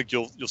you that link,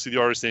 you'll see the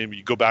artist's name.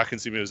 You go back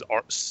and see his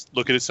art,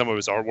 look at some of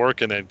his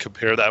artwork, and then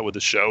compare that with the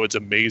show. It's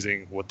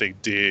amazing what they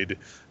did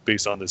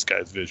based on this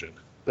guy's vision.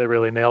 They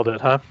really nailed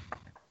it, huh?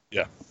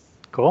 Yeah.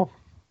 Cool.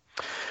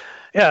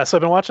 Yeah, so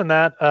I've been watching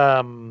that.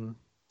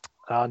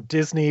 On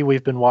Disney,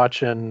 we've been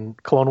watching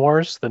Clone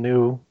Wars, the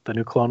new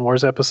Clone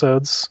Wars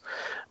episodes.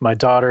 My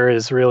daughter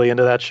is really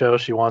into that show.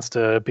 She wants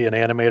to be an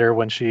animator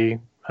when she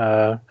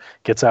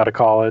gets out of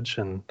college,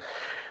 and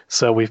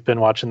so we've been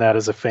watching that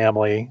as a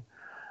family.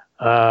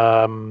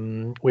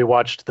 We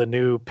watched the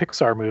new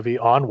Pixar movie,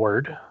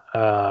 Onward,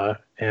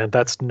 and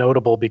that's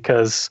notable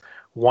because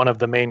one of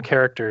the main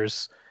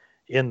characters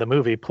in the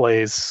movie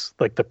plays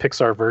like the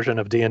Pixar version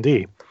of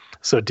D&D.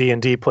 So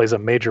D&D plays a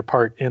major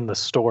part in the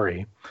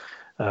story.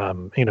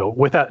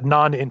 Without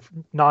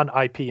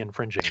non-IP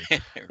infringing.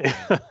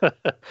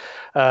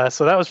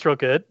 So that was real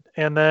good.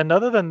 And then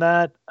other than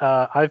that,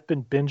 I've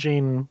been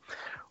binging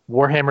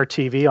Warhammer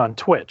TV on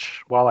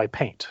Twitch while I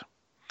paint.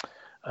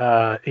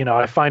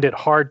 I find it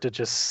hard to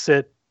just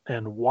sit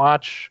and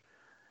watch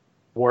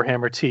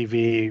Warhammer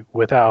TV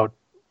without,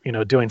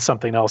 doing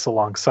something else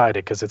alongside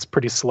it, because it's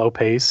pretty slow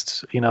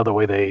paced, the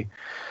way they,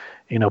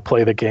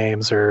 play the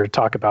games or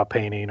talk about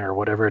painting or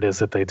whatever it is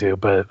that they do.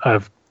 But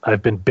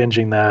I've been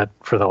binging that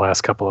for the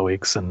last couple of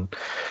weeks, and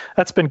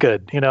that's been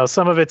good.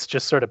 Some of it's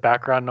just sort of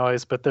background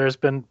noise, but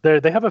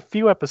they have a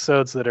few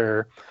episodes that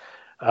are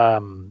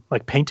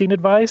like painting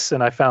advice,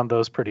 and I found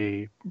those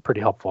pretty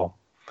helpful.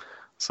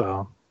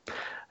 So,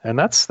 and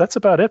that's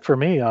about it for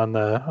me on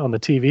the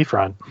TV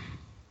front.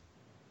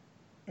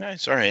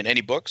 Nice. All right.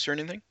 Any books or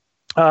anything?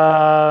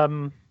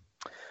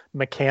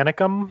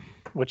 Mechanicum,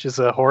 which is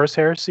a Horus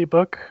Heresy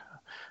book.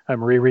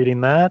 I'm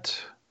rereading that.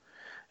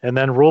 And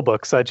then rule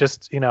books. I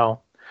just,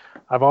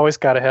 I've always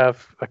got to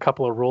have a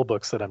couple of rule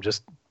books that I'm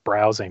just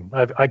browsing.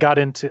 I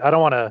don't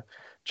want to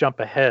jump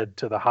ahead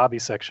to the hobby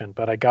section,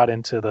 but I got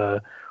into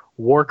the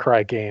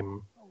Warcry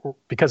game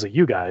because of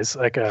you guys,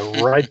 like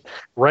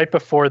right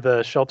before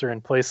the shelter in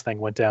place thing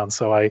went down.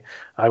 So I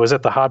was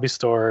at the hobby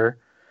store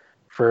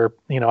for,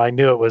 I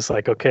knew it was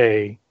like,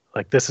 okay,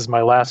 like this is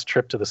my last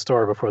trip to the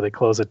store before they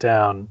close it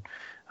down.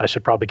 I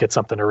should probably get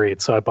something to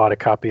read. So I bought a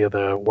copy of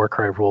the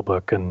Warcry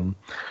rulebook, and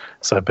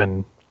so I've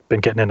been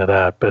getting into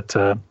that. But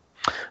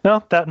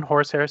no, that and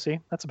Horus Heresy.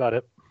 That's about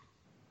it.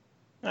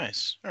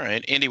 Nice. All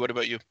right, Andy, what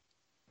about you?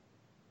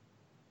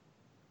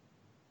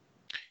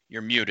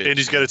 You're muted.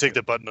 Andy's got to take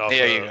the button off.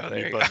 There you go.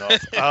 There you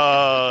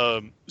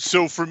go.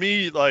 So for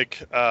me,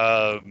 like,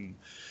 let's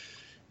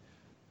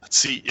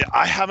see.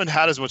 I haven't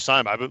had as much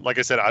time. Like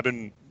I said,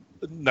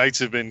 nights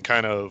have been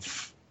kind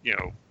of,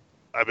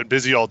 I've been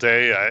busy all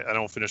day. I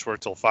don't finish work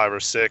till 5 or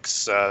 6,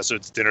 so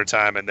it's dinner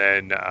time, and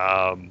then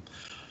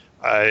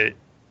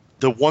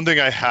the one thing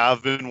I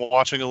have been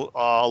watching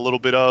a little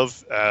bit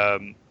of,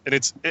 and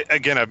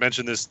again, I've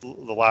mentioned this the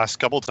last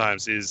couple of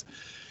times, is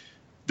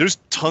there's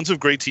tons of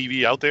great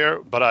TV out there,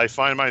 but I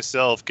find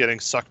myself getting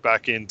sucked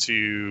back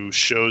into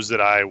shows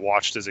that I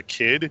watched as a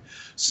kid.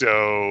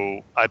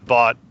 So I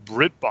bought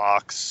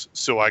BritBox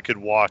so I could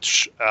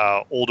watch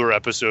older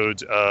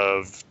episodes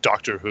of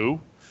Doctor Who.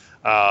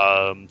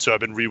 So I've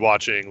been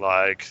rewatching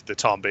like the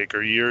Tom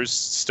Baker years,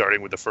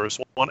 starting with the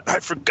first one. I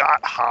forgot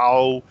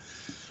how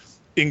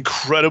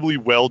incredibly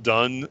well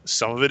done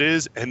some of it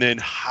is, and then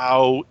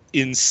how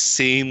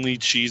insanely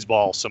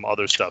cheeseball some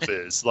other stuff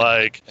is.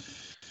 Like,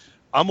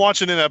 I'm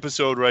watching an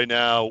episode right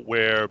now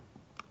where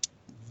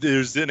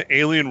there's an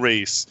alien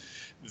race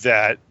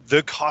that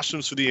the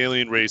costumes for the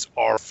alien race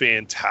are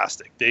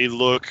fantastic. They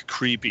look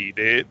creepy.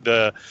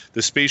 The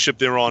spaceship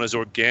they're on is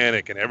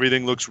organic and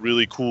everything looks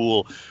really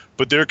cool,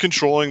 but they're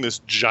controlling this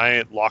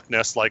giant Loch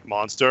Ness-like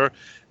monster,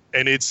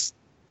 and it's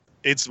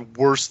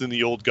worse than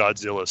the old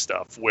Godzilla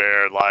stuff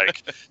where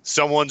like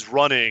someone's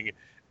running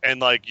and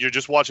like you're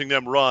just watching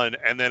them run,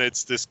 and then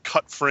it's this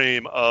cut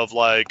frame of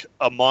like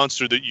a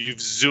monster that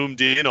you've zoomed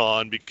in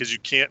on because you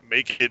can't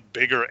make it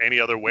bigger any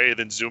other way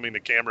than zooming the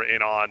camera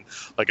in on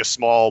like a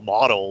small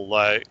model.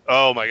 Like,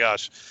 oh my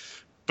gosh.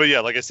 But yeah,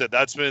 like I said,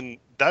 that's been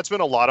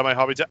a lot of my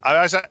hobby.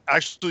 I was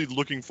actually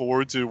looking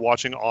forward to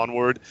watching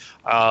Onward.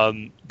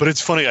 But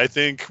it's funny. I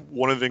think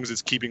one of the things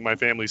that's keeping my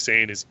family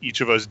sane is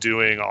each of us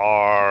doing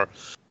our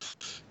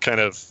kind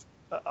of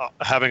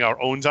having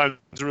our own time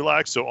to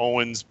relax. So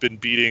Owen's been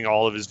beating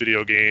all of his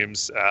video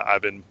games.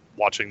 I've been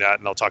watching that,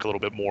 and I'll talk a little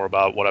bit more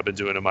about what I've been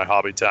doing in my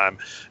hobby time.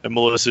 And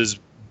Melissa's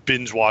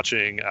binge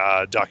watching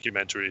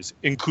documentaries,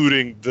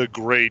 including the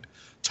great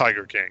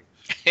Tiger King,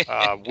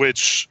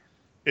 which,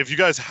 if you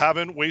guys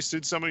haven't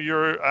wasted some of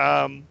your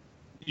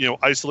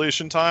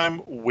isolation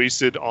time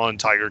wasted on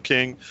Tiger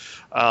King,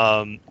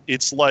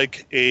 it's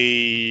like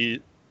a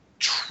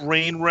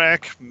train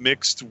wreck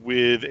mixed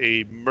with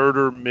a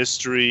murder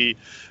mystery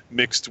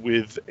mixed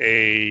with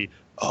a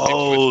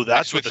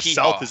that's what the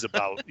South is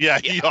about. Yeah.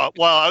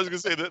 Well, I was gonna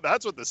say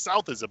that's what the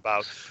South is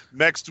about,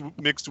 mixed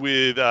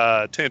with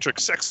tantric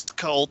sex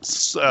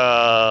cults.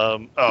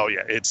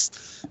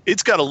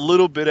 It's got a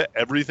little bit of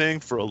everything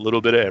for a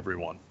little bit of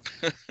everyone.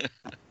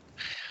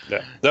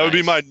 Yeah, that would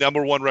be my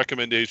number one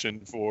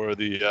recommendation for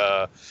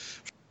the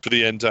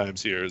end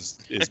times here is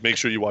make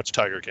sure you watch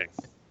Tiger King.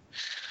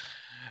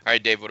 All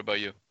right, Dave, what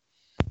about you?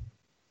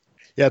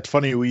 Yeah, it's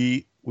funny.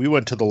 We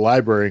went to the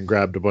library and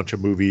grabbed a bunch of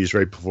movies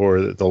right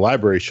before the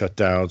library shut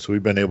down, so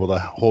we've been able to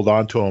hold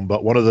on to them.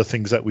 But one of the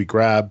things that we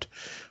grabbed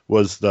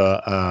was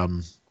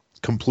the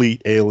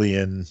complete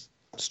Alien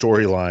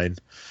storyline.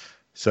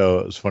 So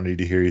it was funny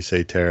to hear you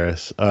say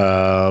Terrace.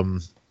 I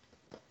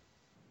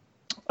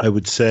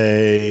would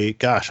say,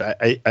 gosh,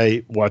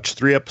 I watched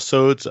 3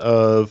 episodes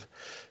of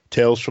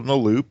Tales from the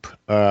Loop,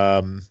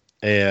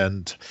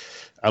 and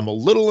I'm a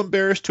little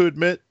embarrassed to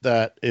admit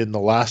that in the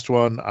last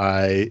one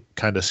I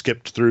kind of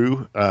skipped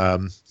through.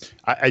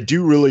 I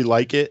do really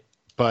like it,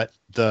 but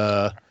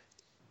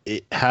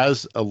it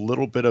has a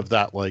little bit of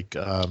that like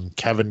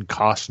Kevin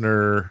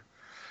Costner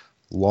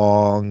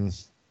long,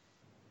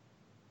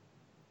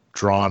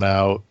 drawn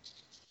out,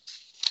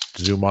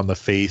 zoom on the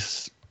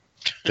face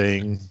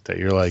thing that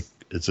you're like,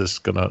 is this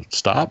gonna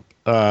stop?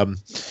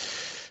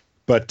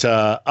 But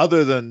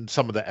other than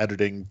some of the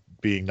editing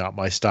being not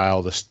my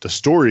style, the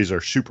stories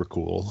are super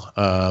cool.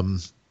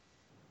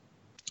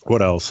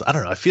 What else? I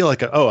don't know. I feel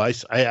like I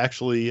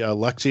actually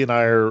Lexi and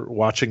I are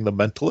watching The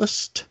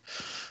Mentalist.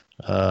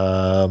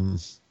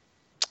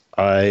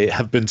 I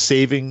have been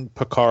saving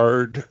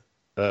Picard,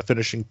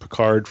 finishing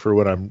Picard for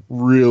when I'm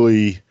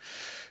really,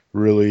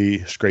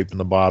 really scraping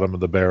the bottom of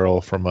the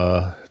barrel from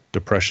a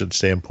depression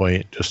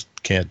standpoint. Just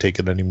can't take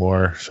it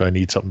anymore. So I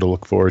need something to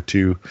look forward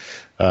to.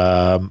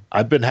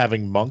 I've been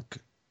having Monk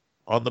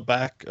on the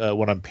back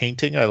when I'm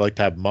painting. I like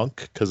to have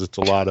Monk because it's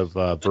a lot of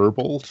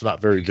verbal. It's not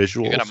very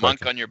visual. You got a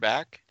Monk on your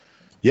back?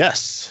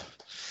 Yes.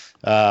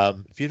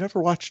 If you've never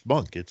watched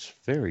Monk, it's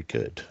very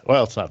good.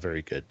 Well, it's not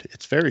very good.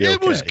 It's very okay.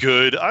 It was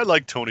good. I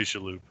like Tony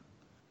Shalhoub.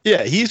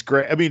 Yeah, he's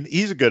great. I mean,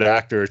 he's a good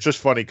actor. It's just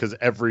funny because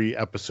every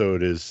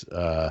episode is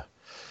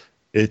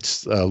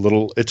it's a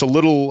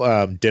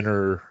little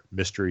dinner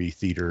mystery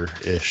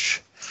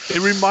theater-ish. It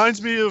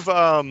reminds me of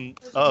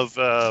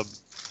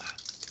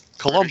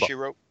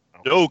Columbo.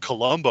 No,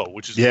 Columbo,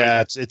 which is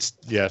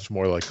it's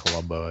more like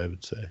Columbo, I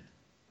would say.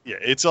 Yeah,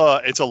 it's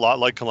a lot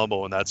like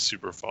Columbo, and that's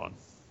super fun.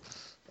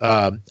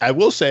 I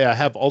will say I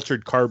have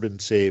Altered Carbon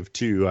saved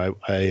too. I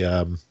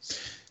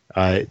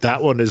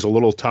that one is a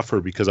little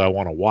tougher because I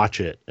want to watch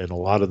it, and a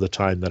lot of the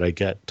time that I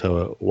get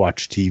to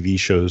watch TV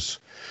shows,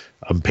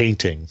 I'm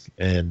painting,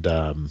 and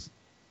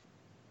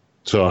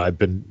so I've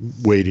been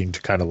waiting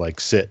to kind of like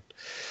sit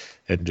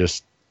and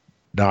just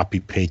not be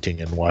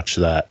painting and watch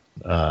that.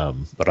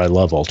 But I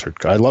love Altered.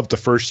 I love the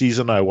first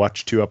season. I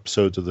watched 2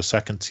 episodes of the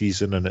second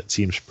season, and it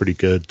seems pretty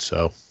good.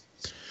 So,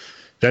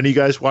 did any of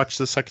you guys watch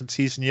the second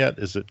season yet?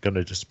 Is it going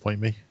to disappoint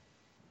me?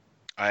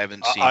 I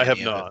haven't seen. I have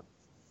not.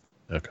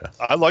 Okay.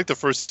 I like the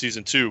first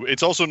season too.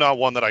 It's also not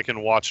one that I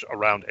can watch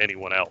around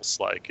anyone else.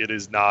 Like, it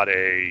is not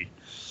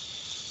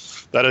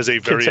that is a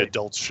very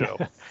adult show.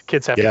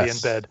 Kids have to be in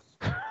bed.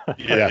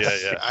 Yeah.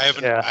 I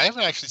haven't. Yeah. I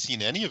haven't actually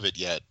seen any of it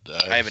yet.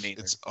 I haven't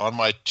either. It's on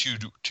my to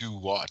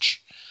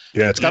watch.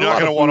 Yeah, it's got You're a not lot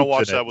gonna of wanna boobs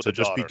watch in that it, with so a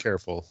just be daughter.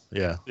 careful.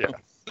 Yeah.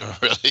 Oh,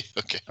 really?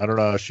 Okay. I don't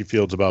know how she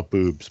feels about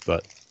boobs,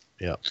 but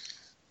yeah.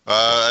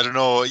 I don't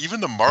know.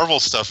 Even the Marvel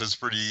stuff is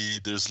pretty.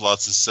 There's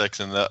lots of sex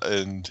in that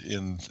and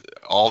in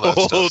all that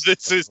Oh, stuff.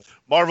 this is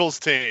Marvel's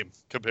tame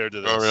compared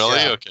to this. Oh, really?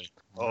 Yeah. Okay.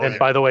 Oh, And yeah.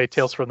 by the way,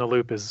 Tales from the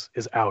Loop is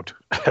out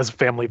as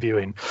family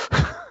viewing.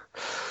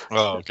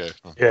 Oh, okay.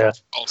 Yeah.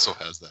 Also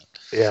has that.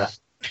 Yeah.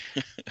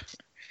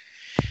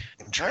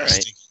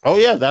 Interesting. Oh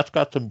yeah, that's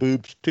got some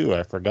boobs too.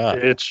 I forgot.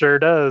 It sure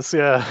does.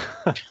 Yeah.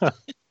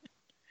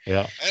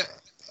 Yeah.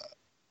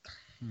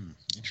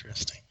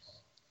 Interesting.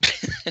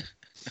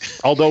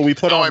 Although we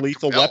put Now on I'm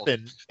Lethal compelled.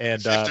 Weapon and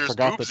If there's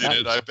forgot boobs that.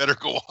 in it, I better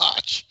go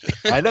watch.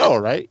 I know,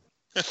 right?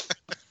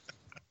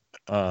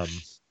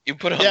 You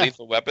put on Yeah.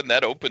 Lethal Weapon,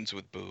 that opens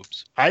with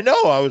boobs I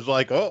know. I was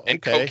like, oh, and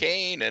okay.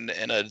 cocaine and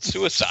a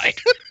suicide.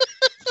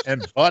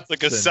 And butts.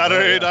 Like a and,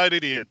 Saturday yeah. Night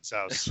Idiot's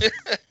house.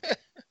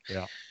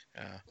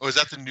 Oh, is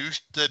that the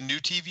new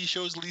TV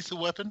show's Lethal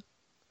Weapon?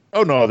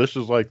 Oh no, this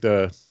is like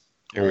the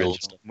The old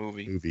original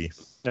movie. movie.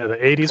 Yeah, the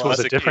 80s was a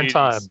Classic different 80s.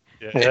 time.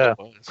 Yeah. Yeah. It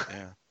was,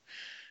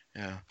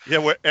 yeah. Yeah,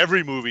 where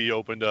every movie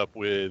opened up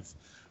with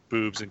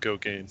boobs and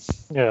cocaine.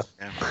 Yeah.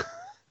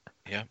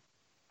 Yeah.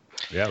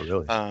 Yeah,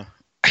 really.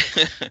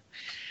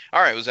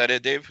 All right, was that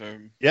it, Dave?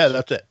 Yeah,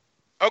 that's it.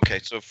 Okay,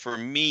 so for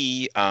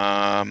me,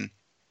 I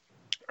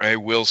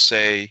will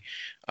say,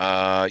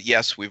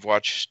 yes, we've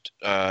watched.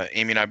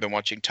 Amy and I have been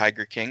watching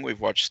Tiger King.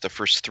 We've watched the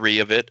first 3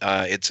 of it.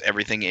 It's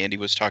everything Andy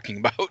was talking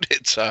about.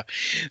 It's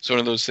one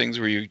of those things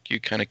where you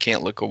kind of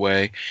can't look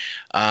away.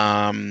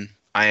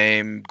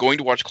 I'm going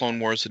to watch Clone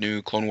Wars, the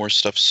new Clone Wars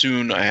stuff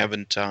soon. I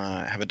haven't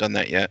done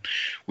that yet.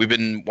 We've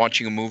been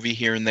watching a movie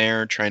here and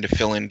there, trying to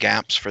fill in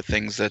gaps for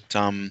things that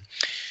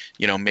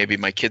maybe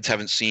my kids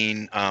haven't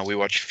seen. We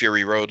watched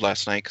Fury Road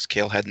last night because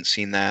Kale hadn't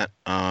seen that,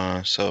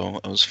 so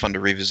it was fun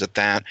to revisit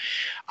that.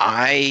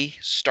 I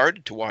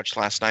started to watch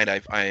last night.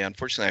 I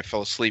unfortunately I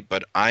fell asleep,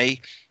 but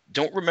I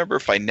don't remember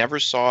if I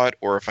never saw it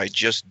or if I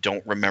just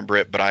don't remember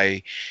it,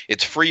 but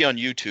it's free on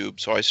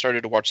YouTube, so I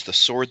started to watch The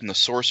Sword and the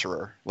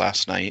Sorcerer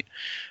last night.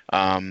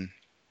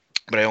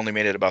 But I only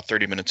made it about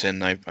 30 minutes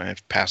in.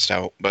 I've passed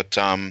out. But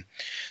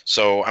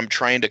so I'm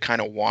trying to kind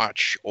of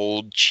watch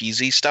old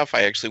cheesy stuff.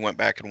 I actually went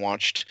back and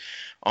watched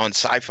on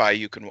Sci-Fi.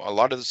 A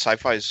lot of the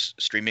Sci-Fi's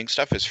streaming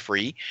stuff is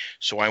free.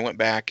 So I went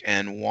back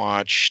and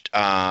watched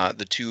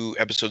the 2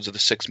 episodes of The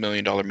 $6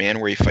 Million Man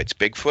where he fights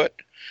Bigfoot.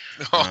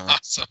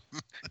 Awesome.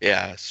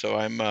 Yeah, so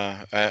I'm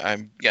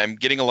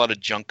getting a lot of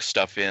junk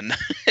stuff in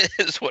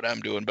is what I'm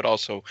doing, but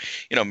also,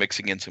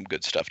 mixing in some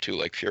good stuff too,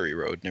 like Fury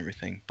Road and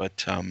everything.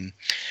 But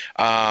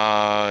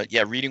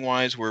reading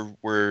wise,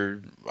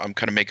 I'm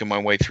kind of making my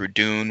way through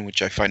Dune,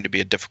 which I find to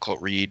be a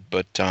difficult read,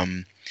 but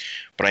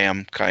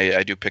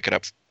I do pick it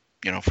up,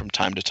 from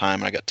time to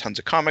time. I got tons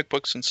of comic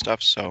books and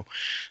stuff, so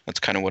that's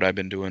kind of what I've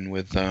been doing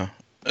with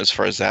as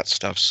far as that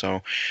stuff.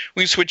 So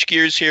we can switch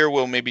gears here.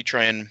 We'll maybe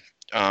try and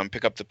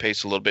pick up the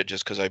pace a little bit,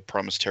 just because I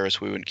promised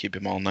Terrace we wouldn't keep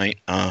him all night,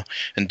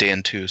 and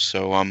Dan too.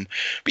 So,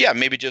 but yeah,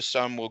 maybe just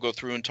we'll go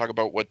through and talk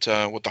about what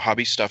the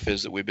hobby stuff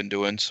is that we've been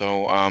doing.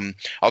 So,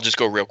 I'll just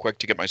go real quick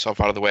to get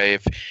myself out of the way.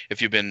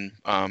 If you've been,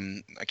 I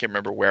can't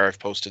remember where I've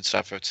posted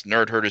stuff. If it's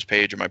Nerd Herders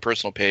page or my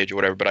personal page or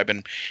whatever. But I've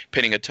been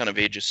painting a ton of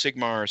Age of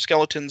Sigmar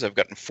skeletons. I've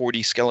gotten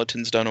 40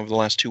 skeletons done over the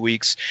last 2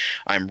 weeks.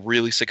 I'm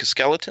really sick of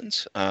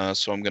skeletons,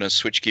 so I'm gonna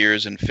switch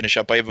gears and finish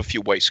up. I have a few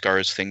White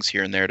Scars things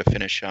here and there to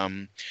finish.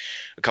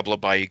 A couple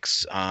of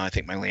bikes. I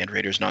think my Land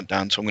Raider's not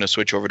done, so I'm going to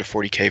switch over to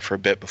 40K for a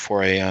bit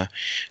before I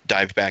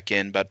dive back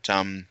in. But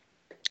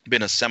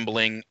been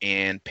assembling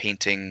and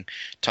painting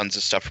tons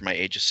of stuff for my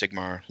Age of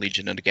Sigmar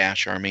Legion of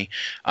Nagash army.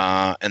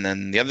 And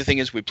then the other thing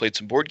is we played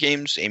some board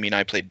games. Amy and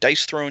I played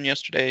Dice Throne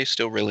yesterday.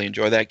 Still really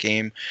enjoy that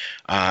game.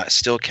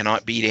 Still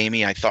cannot beat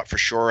Amy. I thought for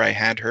sure I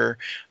had her.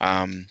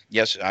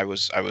 Yes, I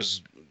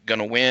was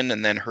gonna win,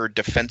 and then her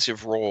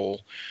defensive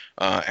role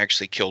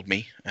actually killed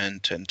me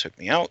and took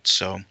me out,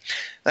 so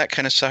that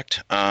kind of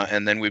sucked.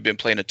 And then we've been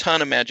playing a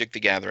ton of Magic the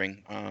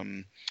Gathering.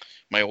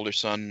 My older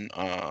son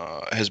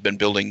has been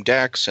building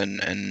decks,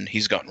 and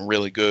he's gotten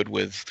really good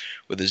with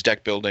his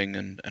deck building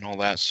and all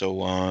that,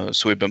 so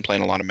we've been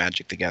playing a lot of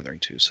Magic the Gathering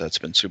too, so that's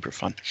been super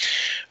fun.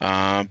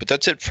 But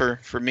that's it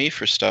for me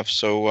for stuff.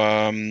 So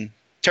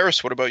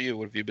Terrace, what about you?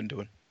 What have you been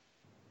doing?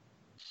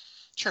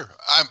 Sure.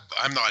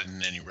 I'm not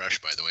in any rush,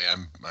 by the way.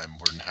 I'm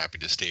more than happy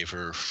to stay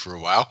for a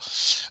while.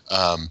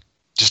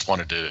 Just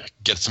wanted to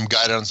get some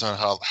guidance on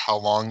how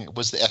long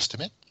was the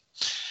estimate.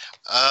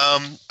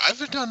 I've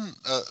been done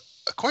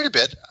quite a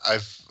bit.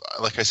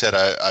 Like I said,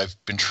 I've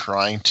been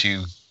trying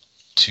to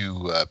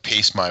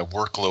pace my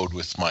workload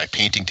with my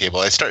painting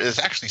table. It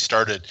actually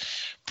started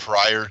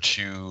prior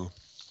to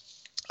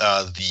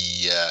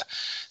the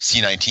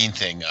C19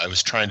 thing. I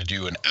was trying to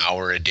do an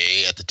hour a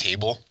day at the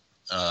table.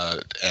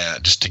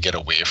 Just to get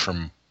away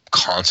from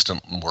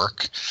constant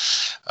work.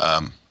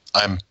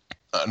 I'm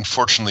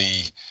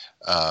unfortunately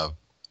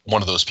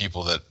one of those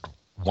people that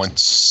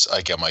once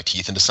I get my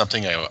teeth into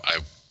something, I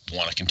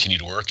want to continue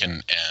to work,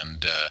 and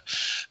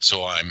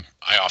so I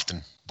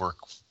often work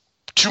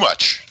too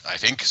much, I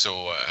think.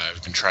 So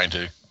I've been trying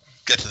to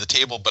get to the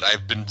table, but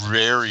I've been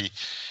very,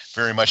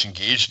 very much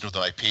engaged with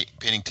my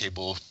painting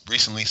table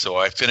recently. So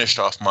I finished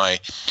off my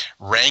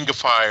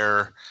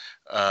Rangifier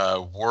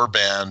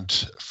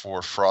warband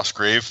for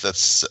Frostgrave.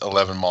 That's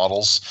 11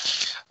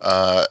 models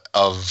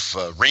of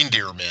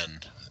reindeer men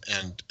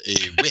and a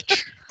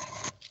witch.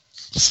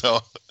 So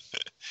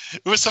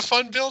it was a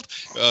fun build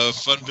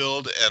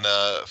and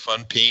a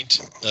fun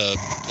paint.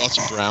 Lots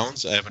of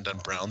browns. I haven't done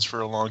browns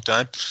for a long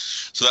time,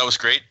 so that was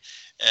great.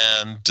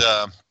 And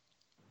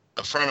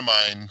a friend of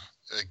mine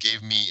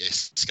gave me a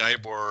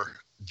Skyboar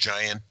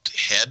giant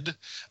head.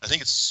 I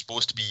think it's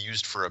supposed to be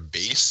used for a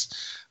base,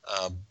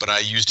 but I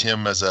used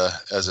him as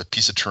a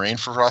piece of terrain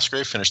for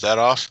Frostgrave. Finished that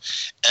off,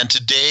 and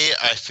today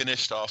I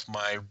finished off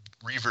my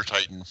Reaver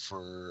Titan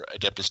for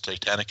Adeptus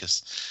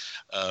Titanicus.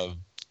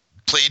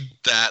 Played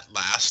that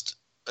last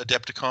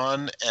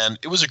Adepticon, and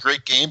it was a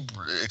great game.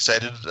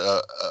 Excited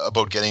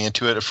about getting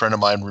into it. A friend of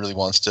mine really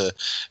wants to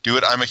do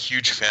it. I'm a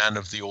huge fan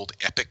of the old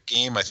Epic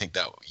game. I think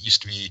that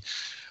used to be.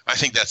 I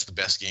think that's the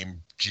best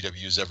game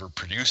GW's ever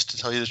produced, to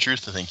tell you the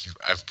truth. I think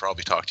I've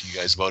probably talked to you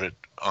guys about it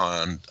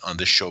on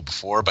this show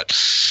before. But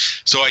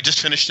so I just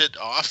finished it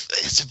off.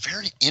 It's a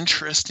very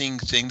interesting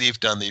thing they've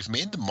done. They've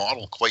made the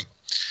model quite,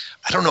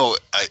 I don't know,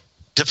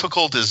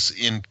 difficult is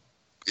in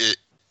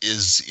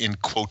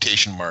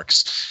quotation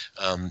marks,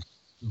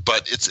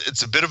 but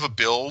it's a bit of a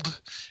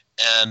build,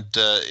 and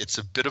it's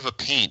a bit of a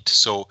paint.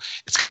 So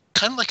it's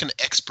kind of like an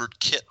expert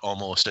kit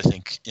almost, I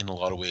think, in a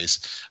lot of ways.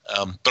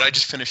 But I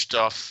just finished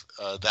off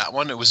that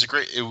one. It was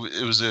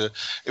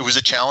it was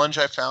a challenge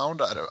I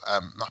found.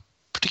 I'm not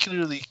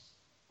particularly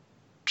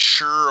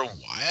sure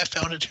why I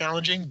found it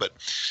challenging, but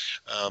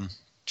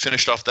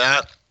finished off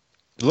that.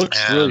 It looks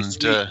really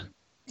sweet.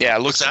 Yeah,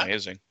 it looks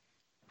amazing.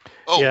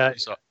 Oh, yeah,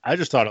 I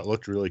just thought it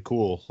looked really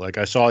cool. Like,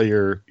 I saw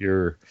your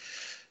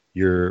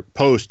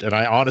post, and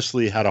I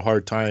honestly had a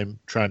hard time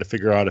trying to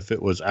figure out if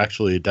it was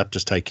actually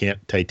Adeptus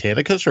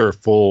Titanicus or a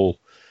full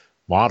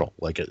model.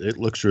 Like, it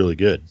looks really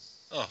good.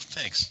 Oh,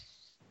 thanks.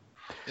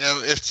 Yeah,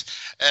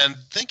 and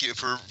thank you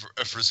for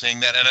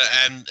saying that.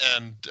 And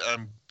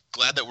I'm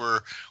glad that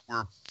we're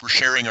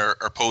sharing our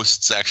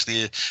posts.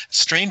 Actually,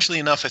 strangely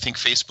enough, I think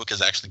Facebook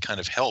has actually kind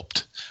of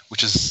helped,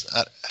 which is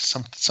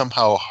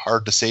somehow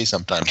hard to say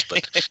sometimes.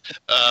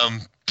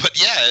 But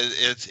yeah,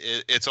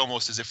 it's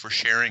almost as if we're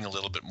sharing a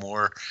little bit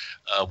more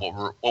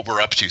what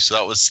we're up to.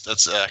 So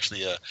that's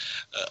actually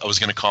I was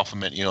going to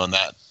compliment you on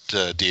that,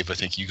 Dave. I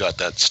think you got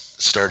that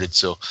started.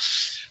 So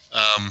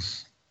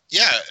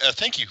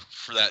thank you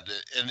for that,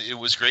 and it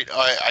was great.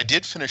 I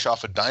did finish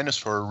off a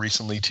dinosaur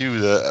recently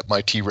too,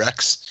 my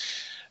T-Rex.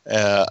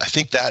 I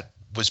think that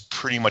was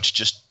pretty much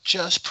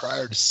just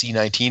prior to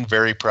C19.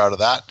 Very proud of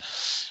that,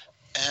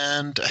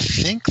 and I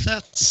think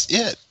that's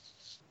it.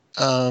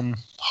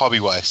 Hobby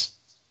wise.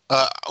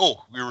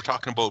 We were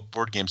talking about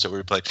board games that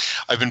we played.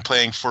 I've been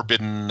playing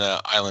Forbidden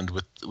Island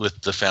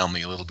with the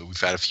family a little bit. We've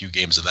had a few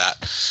games of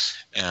that,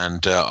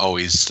 and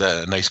always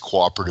a nice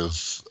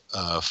cooperative,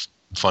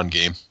 fun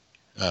game.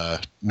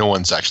 No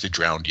one's actually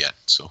drowned yet,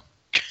 so.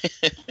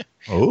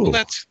 Oh, well,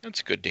 that's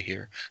good to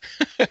hear.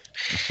 All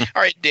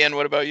right, Dan,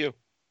 what about you?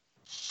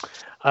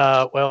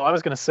 Well, I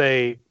was going to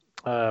say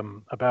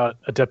about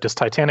Adeptus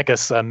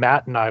Titanicus.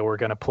 Matt and I were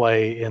going to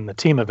play in the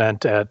team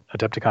event at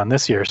Adepticon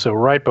this year. So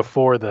right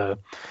before the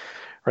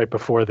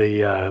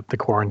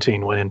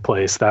quarantine went in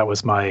place, that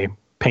was my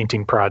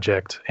painting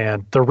project.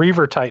 And the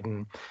Reaver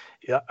Titan,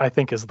 I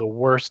think, is the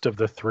worst of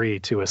the three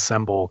to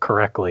assemble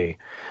correctly,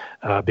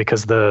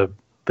 because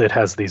it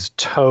has these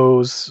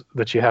toes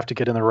that you have to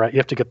get in the right. You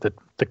have to get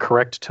the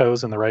correct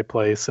toes in the right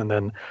place, and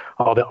then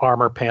all the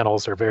armor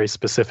panels are very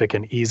specific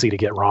and easy to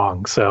get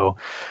wrong. So,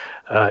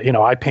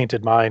 I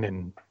painted mine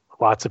in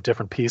lots of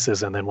different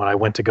pieces, and then when I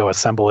went to go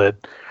assemble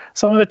it,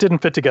 some of it didn't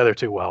fit together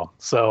too well.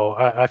 So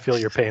I feel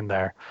your pain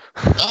there.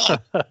 Oh,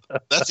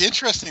 that's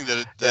interesting.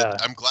 Yeah.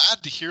 I'm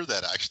glad to hear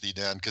that, actually,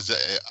 Dan, because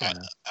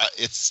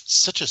it's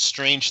such a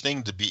strange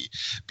thing to be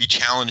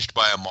challenged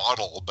by a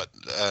model. But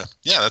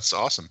that's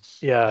awesome.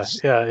 Yeah.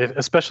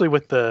 Especially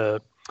with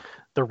the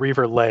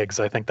Reaver legs,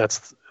 I think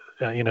that's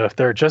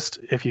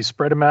if you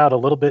spread them out a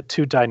little bit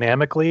too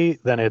dynamically,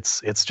 then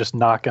it's just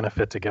not going to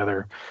fit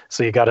together.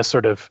 So you got to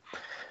sort of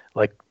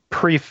like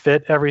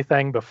pre-fit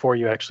everything before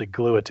you actually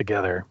glue it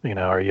together,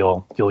 or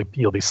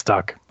you'll be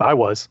stuck. I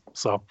was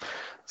so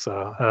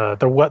the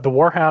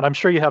Warhound. I'm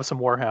sure you have some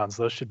Warhounds.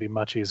 Those should be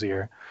much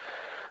easier.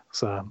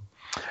 So,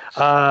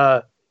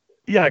 go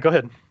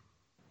ahead.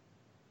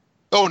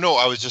 Oh no,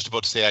 I was just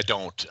about to say I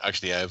don't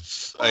actually. I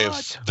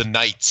have the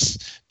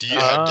Knights.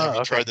 Have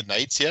you tried the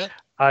Knights yet?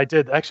 I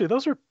did actually.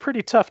 Those are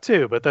pretty tough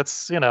too, but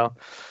that's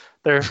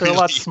they're really? A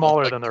lot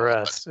smaller than the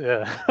rest.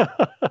 Yeah. Oh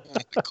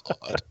my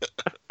God.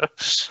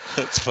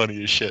 That's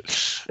funny as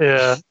shit.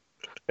 Yeah.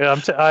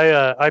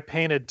 I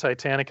painted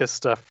Titanicus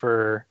stuff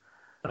for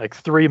like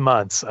 3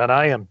 months, and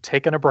I am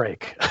taking a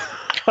break.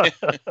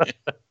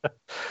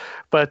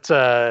 But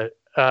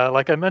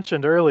like I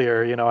mentioned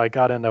earlier, I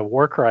got into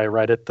Warcry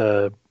right at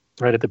the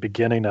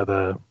beginning of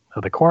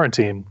the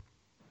quarantine.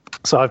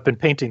 So I've been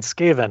painting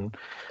Skaven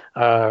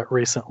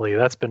recently.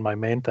 That's been my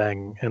main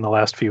thing in the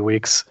last few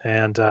weeks.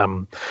 And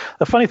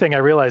the funny thing I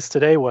realized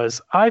today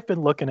was I've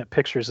been looking at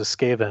pictures of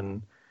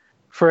Skaven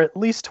for at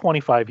least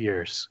 25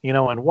 years, in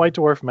White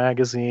Dwarf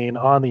magazine,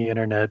 on the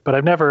internet, but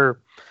I've never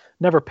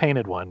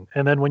painted one.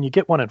 And then when you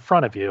get one in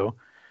front of you,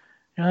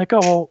 you're like,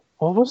 oh,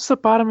 well, what's the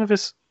bottom of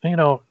his,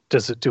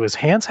 do his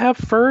hands have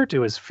fur?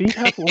 Do his feet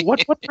have,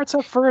 what parts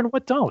have fur and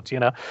what don't,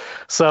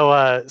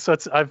 So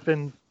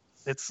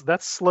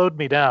that's slowed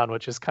me down,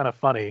 which is kind of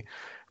funny,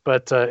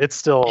 but it's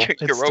still,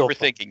 you're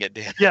overthinking it,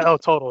 Dan. Yeah. Oh,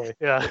 totally.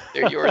 Yeah.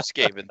 They're your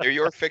Skaven. They're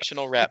your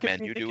fictional rat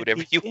man. You do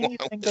whatever you want.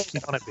 Want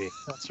to be.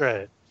 That's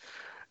right.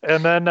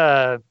 And then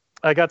I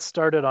got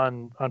started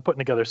on putting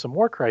together some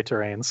Warcry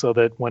terrain so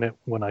that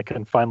when I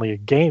can finally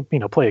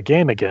play a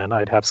game again,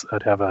 I'd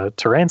have a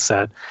terrain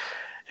set.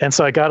 And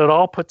so I got it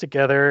all put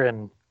together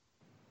and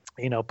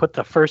put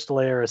the first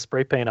layer of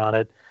spray paint on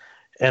it,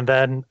 and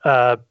then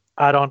I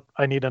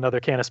need another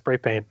can of spray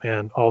paint,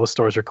 and all the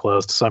stores are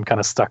closed, so I'm kind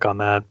of stuck on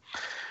that.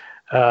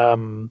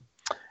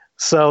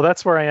 So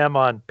that's where I am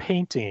on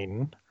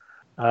painting,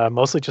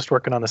 mostly just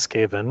working on the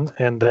Skaven,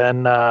 and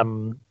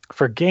then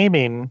for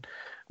gaming.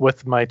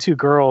 With my two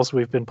girls,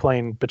 we've been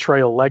playing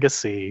Betrayal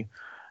Legacy,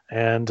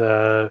 and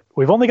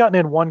we've only gotten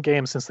in one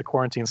game since the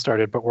quarantine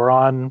started, but we're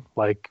on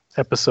like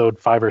episode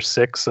 5 or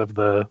 6 of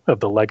the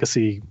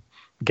Legacy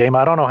game.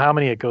 I don't know how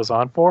many it goes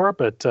on for,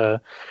 but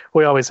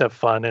we always have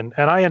fun, and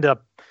I end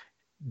up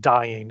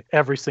dying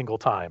every single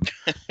time.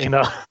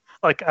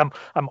 Like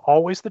I'm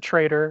always the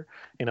traitor.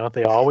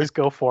 They always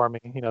go for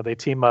me. They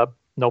team up,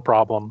 no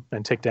problem,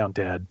 and take down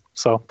Dad.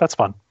 So that's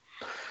fun.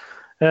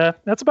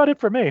 That's about it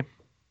for me.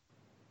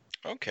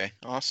 Okay,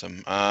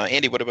 awesome.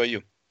 Andy, what about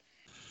you?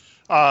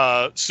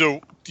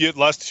 So the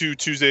last 2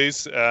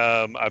 Tuesdays,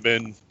 I've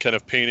been kind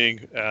of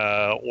painting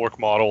orc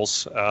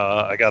models.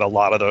 I got a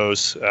lot of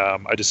those.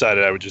 I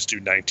decided I would just do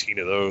 19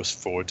 of those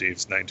for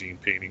Dave's 19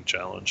 painting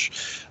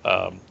challenge,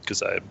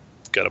 because I've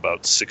got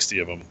about 60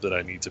 of them that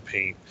I need to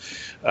paint.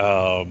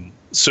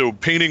 So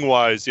painting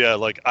wise, yeah,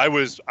 like I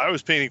was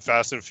painting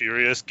Fast and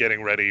Furious,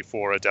 getting ready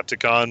for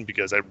Adepticon,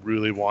 because I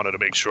really wanted to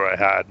make sure I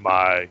had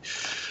my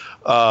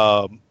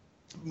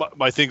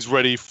my things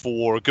ready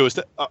for Ghost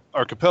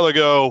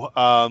Archipelago.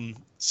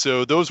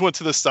 So those went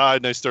to the side,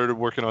 and I started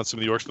working on some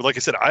of the orcs. But like I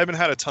said, I haven't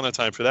had a ton of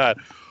time for that.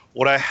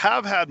 What I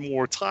have had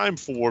more time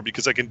for,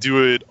 because I can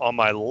do it on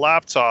my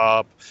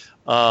laptop,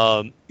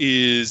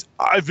 is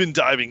I've been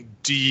diving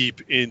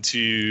deep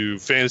into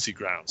Fantasy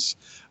Grounds.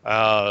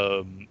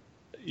 I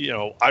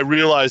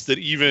realized that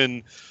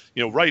even,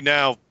 right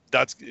now,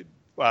 that's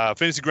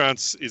Fantasy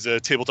Grounds is a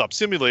tabletop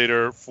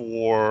simulator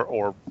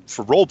for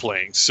role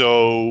playing.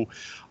 So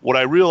what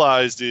I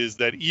realized is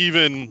that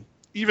even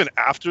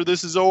after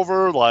this is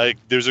over, like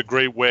there's a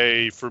great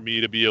way for me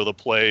to be able to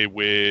play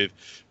with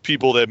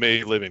people that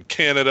may live in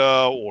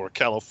Canada or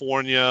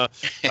California.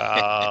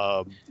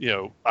 I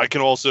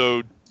can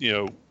also,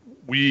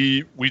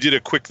 we did a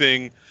quick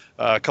thing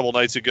a couple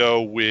nights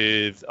ago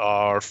with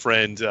our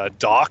friend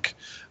Doc,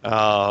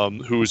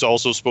 who is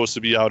also supposed to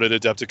be out at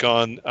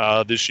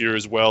Adepticon this year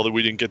as well, that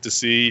we didn't get to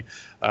see.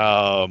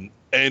 And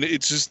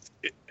it's just,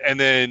 and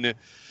then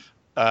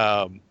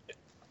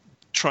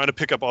trying to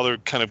pick up other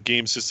kind of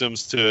game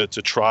systems to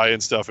try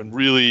and stuff. And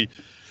really,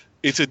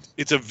 it's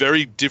a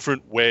very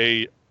different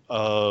way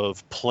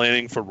of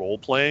planning for role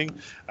playing.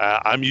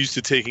 I'm used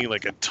to taking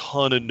like a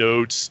ton of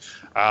notes.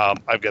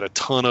 I've got a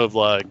ton of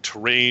like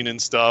terrain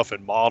and stuff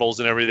and models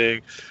and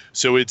everything.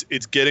 So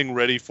it's getting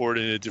ready for it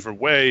in a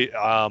different way.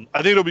 I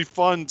think it'll be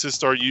fun to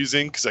start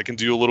using, because I can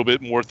do a little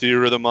bit more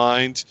theater of the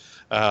mind.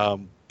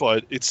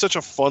 But it's such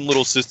a fun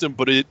little system,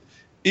 but it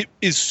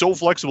is so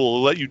flexible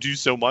to let you do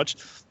so much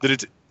that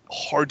it's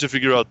hard to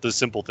figure out the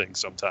simple things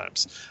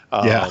sometimes.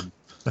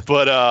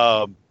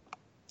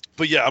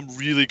 But yeah, I'm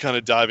really kind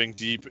of diving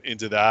deep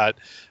into that,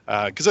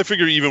 because I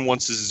figure even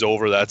once this is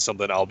over, that's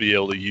something I'll be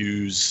able to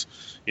use,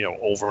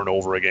 over and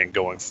over again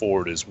going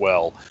forward as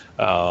well.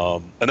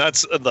 And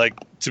that's, like,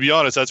 to be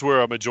honest, that's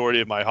where a majority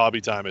of my hobby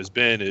time has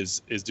been,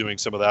 is doing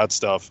some of that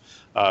stuff,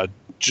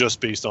 just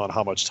based on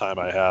how much time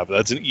I have.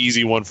 That's an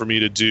easy one for me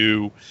to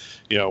do,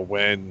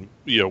 when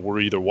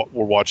we're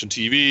watching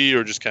TV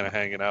or just kind of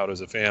hanging out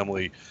as a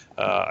family.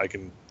 I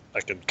can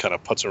kind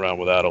of putz around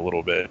with that a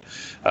little bit.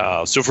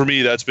 So for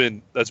me, that's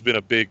been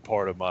a big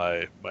part of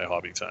my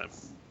hobby time.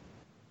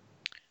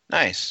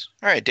 Nice.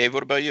 All right, Dave,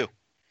 what about you?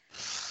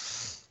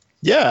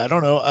 Yeah, I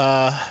don't know.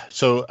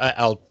 So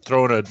I'll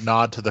throw in a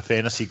nod to the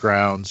Fantasy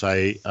Grounds.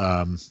 I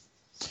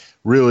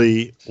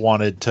really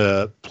wanted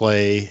to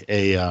play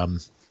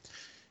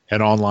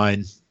an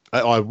online.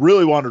 I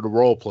really wanted to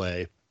role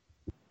play,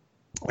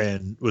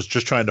 and was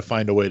just trying to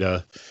find a way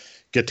to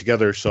get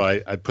together. So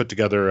I put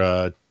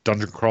together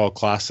Dungeon Crawl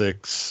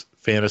Classics,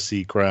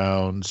 Fantasy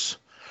Grounds,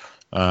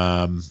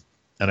 and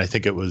I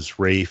think it was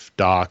Rafe,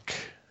 Doc,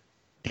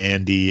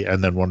 Andy,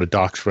 and then one of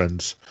Doc's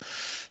friends,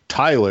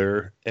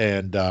 Tyler,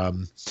 and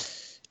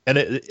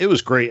and it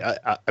was great.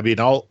 I mean,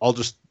 I'll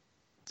just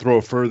throw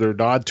a further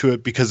nod to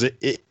it because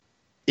it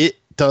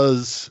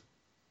does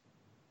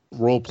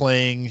role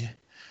playing,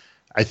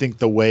 I think,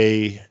 the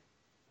way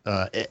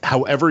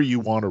however you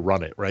want to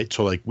run it, right?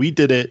 So like we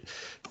did it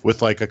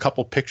with like a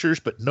couple pictures,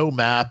 but no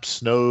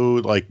maps, no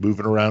like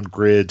moving around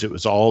grids. It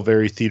was all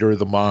very theater of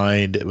the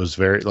mind. It was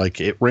very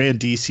like it ran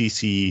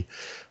DCC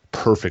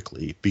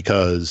perfectly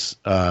because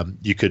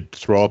you could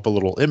throw up a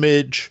little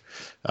image,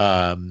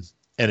 and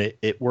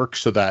it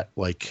works so that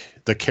like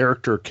the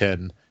character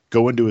can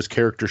go into his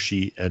character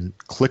sheet and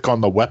click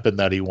on the weapon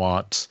that he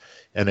wants,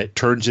 and it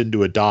turns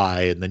into a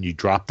die, and then you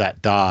drop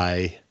that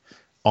die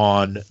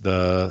on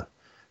the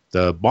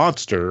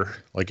monster.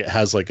 Like it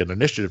has like an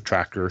initiative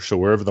tracker, so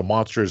wherever the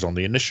monster is on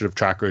the initiative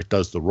tracker, it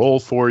does the roll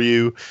for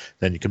you.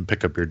 Then you can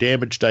pick up your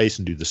damage dice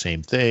and do the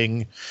same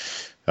thing.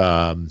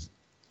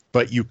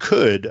 But you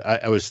could,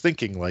 I was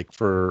thinking like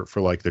for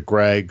like the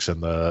Gregs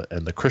and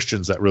the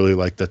Christians that really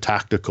like the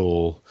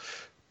tactical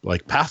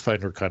like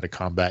Pathfinder kind of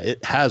combat,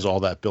 it has all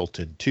that built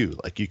in too.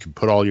 Like you can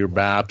put all your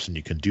maps and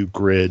you can do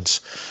grids.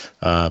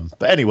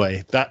 But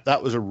anyway,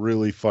 that was a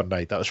really fun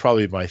night. That was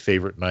probably my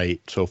favorite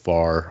night so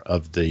far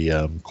of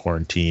the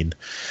quarantine.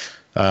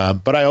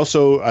 But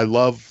I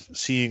love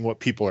seeing what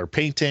people are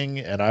painting,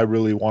 and I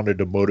really wanted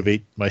to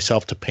motivate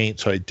myself to paint.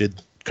 So I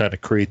did kind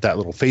of create that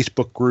little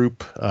Facebook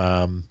group.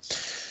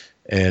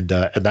 And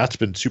that's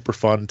been super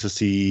fun to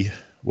see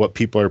what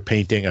people are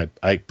painting.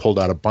 I pulled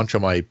out a bunch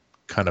of my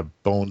kind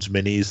of Bones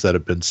minis that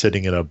have been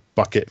sitting in a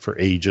bucket for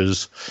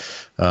ages.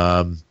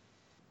 I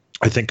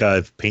think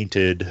I've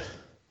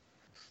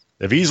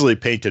easily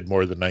painted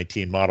more than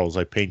 19 models.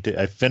 I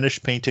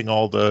finished painting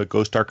all the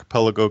Ghost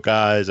Archipelago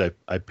guys. I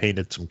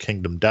painted some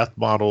Kingdom Death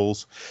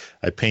models.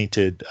 I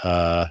painted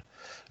a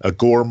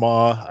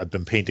Gorma. I've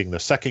been painting the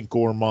second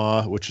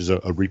Gorma, which is a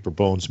Reaper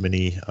Bones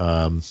mini.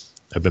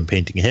 I've been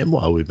painting him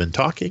while we've been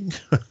talking.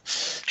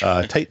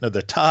 Titan of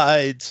the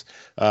Tides.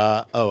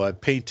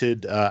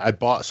 I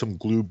bought some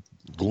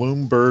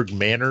Gloomberg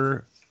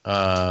Manor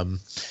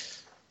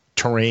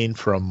terrain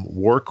from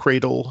War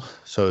Cradle.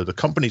 So the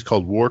company's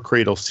called War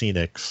Cradle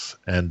Scenics,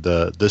 and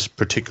this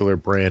particular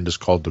brand is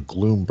called the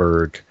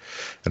Gloomberg.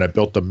 And I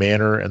built the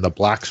manor and the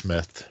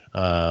blacksmith.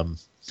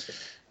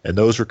 And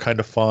those were kind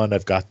of fun.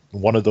 I've got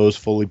one of those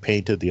fully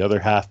painted, the other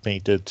half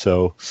painted.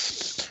 So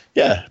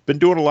yeah, been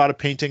doing a lot of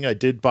painting. I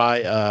did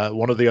buy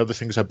one of the other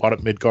things I bought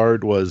at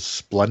Midgard was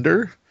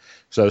Splendor.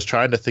 So I was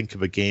trying to think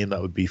of a game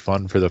that would be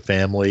fun for the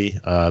family.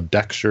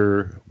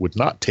 Dexter would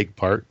not take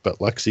part, but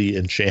Lexi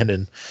and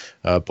Shannon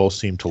both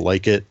seem to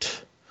like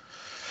it.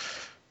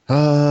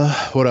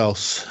 What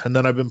else? And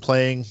then I've been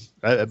playing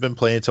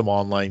some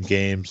online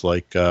games.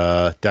 Like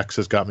Dex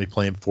has got me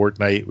playing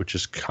Fortnite, which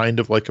is kind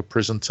of like a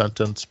prison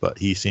sentence, but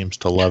he seems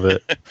to love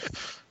it.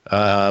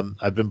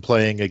 I've been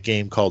playing a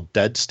game called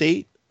Dead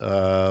State,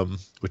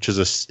 which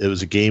is it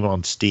was a game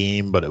on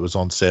Steam, but it was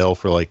on sale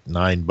for like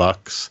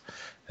 $9.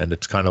 And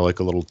it's kind of like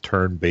a little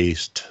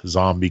turn-based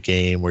zombie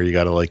game where you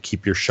got to like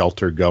keep your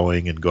shelter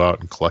going and go out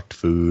and collect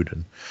food,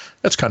 and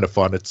that's kind of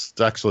fun. It's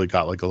actually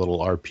got like a little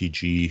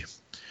RPG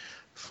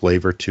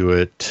flavor to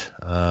it.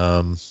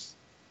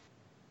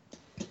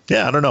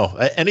 Yeah, I don't know.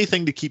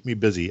 Anything to keep me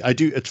busy. I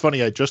do. It's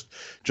funny. I just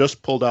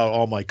pulled out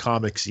all my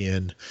comics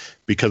in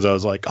because I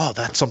was like, oh,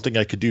 that's something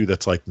I could do.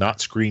 That's like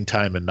not screen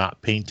time and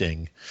not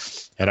painting.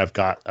 And I've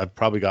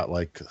probably got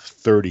like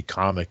 30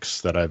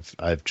 comics that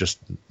I've just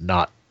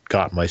not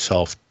got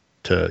myself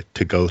to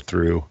go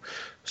through.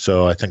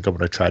 So I think I'm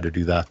going to try to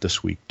do that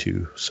this week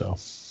too. So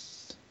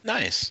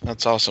nice.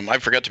 That's awesome. I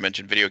forgot to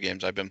mention video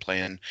games. I've been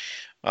playing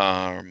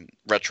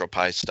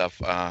RetroPie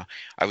stuff.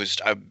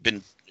 I've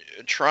been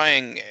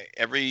trying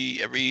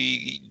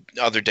every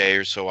other day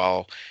or so.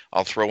 I'll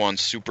throw on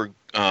Super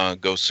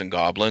Ghosts and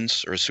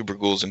Goblins, or Super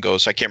Ghouls and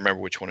Ghosts. I can't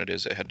remember which one it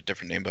is. It had a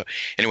different name, but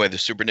anyway, the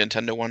Super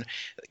Nintendo one,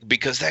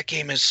 because that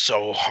game is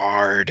so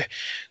hard.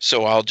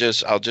 So I'll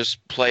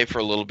just play for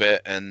a little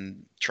bit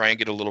and try and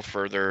get a little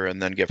further,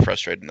 and then get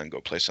frustrated and then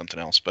go play something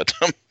else. But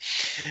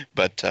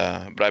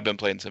I've been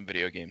playing some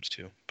video games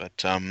too.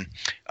 But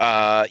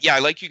yeah, I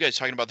like you guys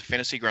talking about the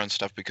Fantasy Ground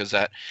stuff, because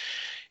that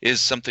is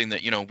something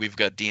that, we've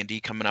got D&D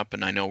coming up,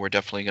 and I know we're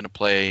definitely going to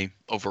play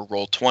over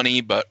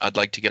Roll20, but I'd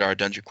like to get our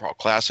Dungeon Crawl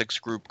Classics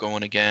group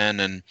going again,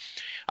 and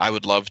I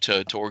would love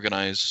to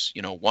organize,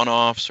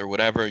 one-offs or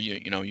whatever.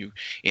 You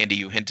Andy,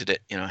 you hinted at,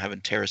 having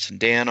Terrace and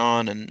Dan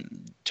on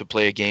and to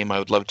play a game. I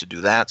would love to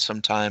do that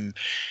sometime,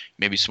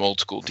 maybe some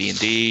old school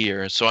D&D,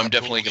 or so. I'm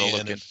definitely going to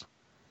look in.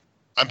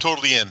 I'm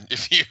totally in.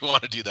 If you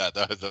want to do that,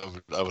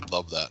 I would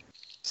love that.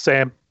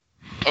 Same.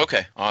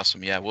 Okay,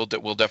 awesome. Yeah, we'll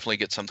definitely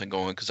get something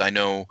going, because I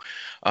know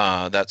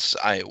that's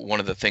one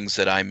of the things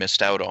that I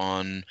missed out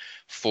on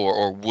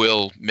or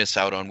will miss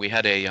out on. We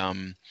had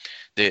an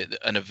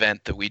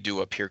event that we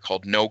do up here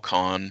called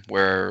NoCon,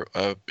 where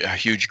a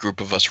huge group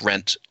of us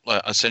rent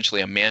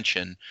essentially a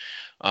mansion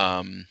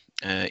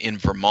in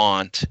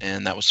Vermont,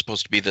 and that was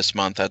supposed to be this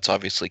month. That's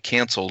obviously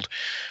canceled,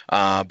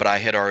 but I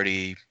had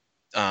already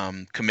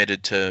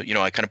committed to,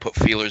 I kind of put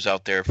feelers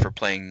out there for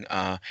playing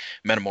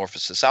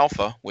Metamorphosis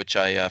Alpha, which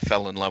I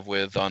fell in love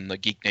with on the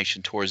Geek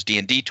Nation Tours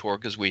D&D tour,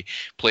 because we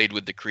played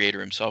with the creator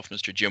himself,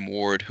 Mr. Jim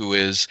Ward, who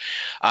is,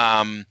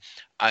 I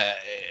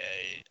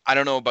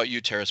don't know about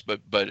you, Terrace,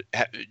 but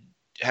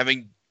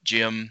having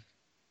Jim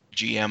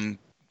GM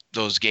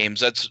those games,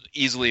 that's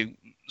easily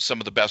some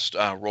of the best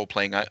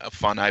role-playing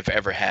fun I've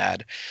ever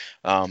had.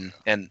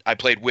 And I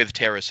played with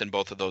Terrace in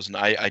both of those, and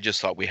I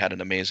just thought we had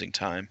an amazing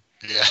time.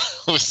 Yeah,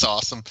 it was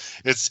awesome.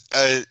 It's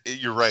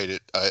you're right.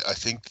 I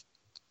think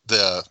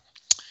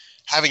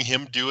having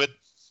him do it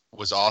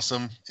was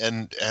awesome,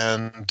 and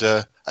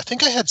I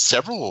think I had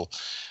several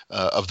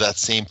of that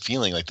same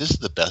feeling. Like, this is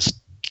the best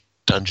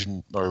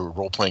dungeon or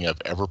role-playing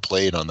I've ever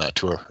played on that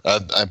tour.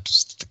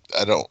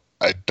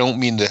 I don't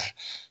mean to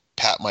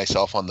pat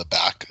myself on the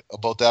back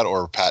about that,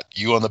 or pat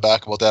you on the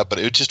back about that, but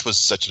it just was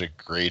such a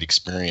great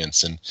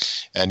experience.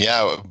 And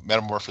yeah,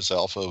 Metamorphosis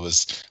Alpha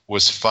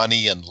was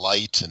funny and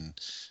light and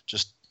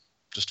just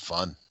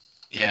fun.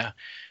 Yeah.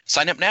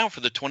 Sign up now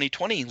for the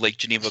 2020 Lake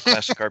Geneva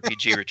Classic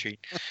RPG Retreat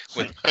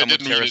with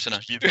Terrace and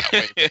I.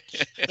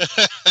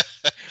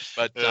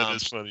 But that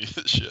is funny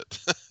as shit.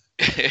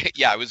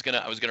 Yeah, I was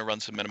gonna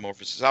run some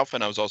Metamorphosis Alpha,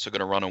 and I was also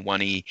gonna run a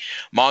 1E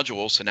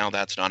module. So now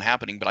that's not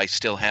happening, but I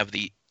still have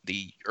the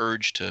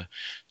urge to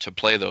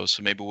play those.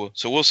 So maybe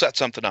we'll set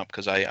something up,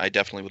 because I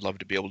definitely would love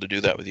to be able to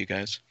do that with you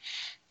guys.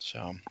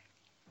 So,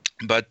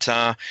 but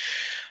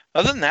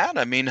other than that,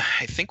 I mean,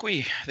 I think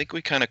we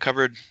kind of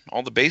covered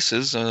all the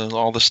bases,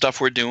 all the stuff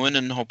we're doing,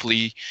 and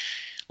hopefully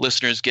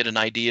listeners get an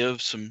idea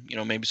of some,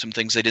 maybe some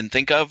things they didn't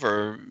think of,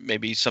 or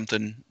maybe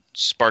something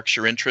sparks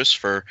your interest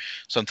for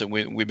something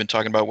we've been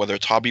talking about, whether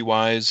it's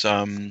hobby-wise,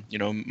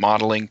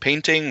 modeling,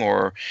 painting,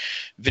 or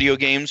video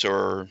games,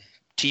 or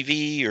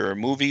TV or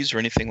movies or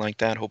anything like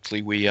that.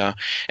 Hopefully we and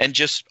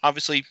just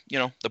obviously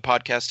the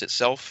podcast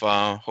itself,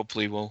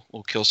 hopefully we'll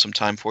kill some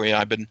time for you.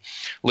 I've been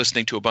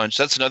listening to a bunch.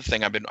 That's another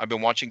thing. I've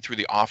been watching through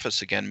The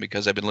Office again,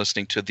 because I've been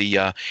listening to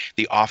the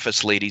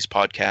Office Ladies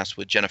podcast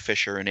with Jenna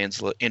Fisher and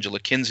Angela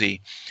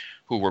Kinsey,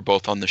 who were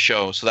both on the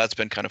show. So that's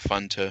been kind of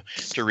fun to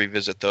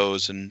revisit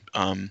those and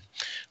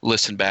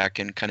listen back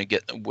and kind of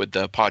get with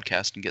the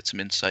podcast and get some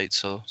insights.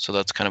 So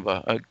that's kind of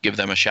a give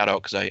them a shout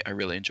out, because I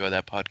really enjoy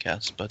that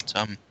podcast. But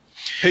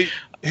Hey,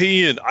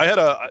 Ian, I had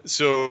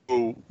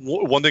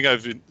one thing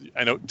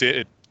I know,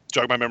 it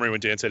jogged my memory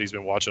when Dan said he's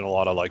been watching a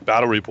lot of like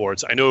battle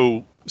reports. I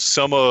know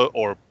some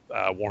or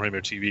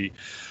Warhammer TV.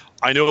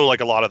 I know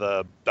like a lot of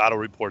the battle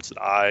reports that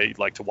I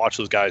like to watch,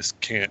 those guys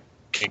can't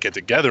get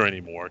together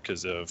anymore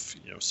because of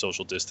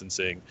social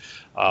distancing.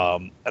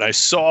 And I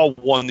saw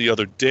one the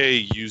other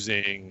day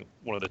using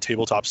one of the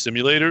tabletop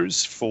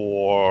simulators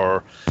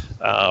for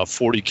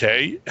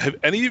 40K. Have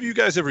any of you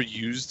guys ever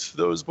used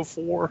those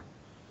before?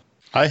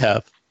 I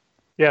have.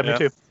 Yeah, me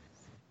too.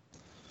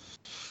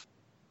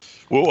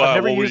 Well, I've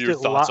never what were used your it.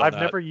 thoughts on I've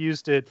that? never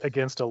used it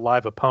against a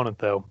live opponent,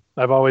 though.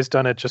 I've always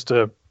done it just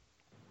to,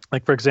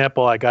 like, for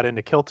example, I got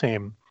into Kill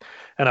Team,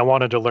 and I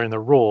wanted to learn the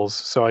rules,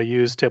 so I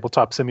used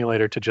Tabletop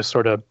Simulator to just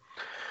sort of,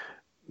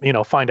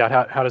 find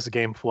out how does the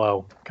game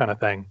flow, kind of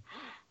thing.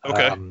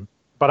 Okay.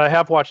 But I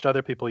have watched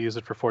other people use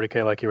it for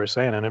 40K, like you were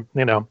saying, and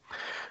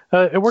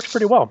it works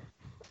pretty well.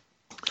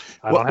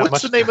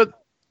 What's the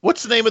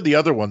name of the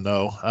other one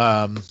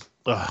though?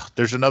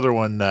 There's another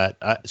one that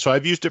so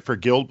I've used it for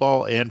Guild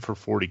Ball and for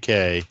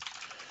 40K.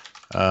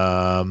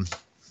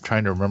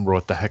 Trying to remember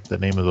what the heck the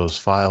name of those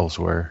files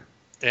were.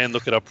 And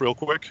look it up real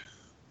quick.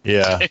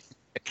 Yeah.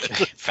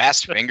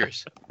 Fast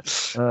fingers.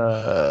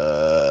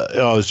 I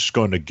was just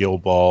going to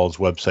Guild Ball's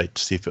website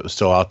to see if it was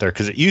still out there,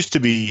 because it used to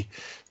be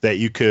that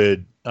you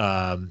could.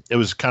 It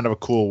was kind of a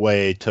cool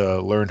way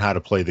to learn how to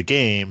play the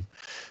game.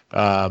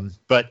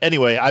 But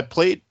anyway, I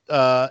played.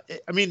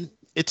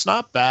 It's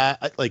not bad.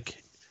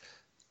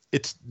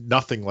 It's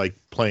nothing like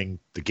playing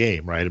the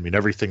game, right? I mean,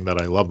 everything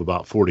that I love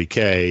about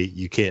 40K,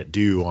 you can't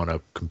do on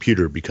a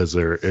computer because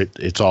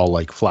it's all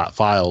like flat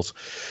files.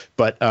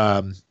 But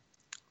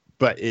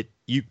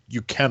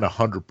you can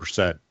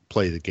 100%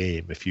 play the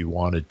game if you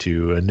wanted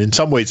to, and in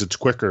some ways it's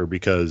quicker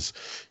because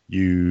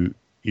you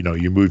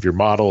move your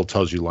model, it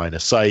tells you line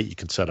of sight, you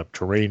can set up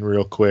terrain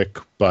real quick.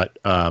 But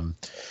I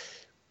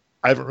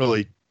haven't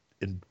really.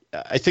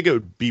 I think it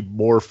would be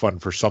more fun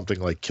for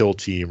something like Kill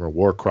Team or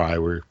Warcry,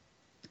 where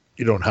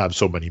you don't have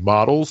so many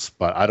models,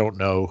 but I don't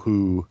know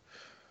who,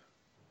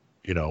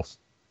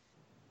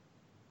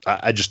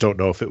 I just don't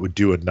know if it would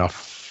do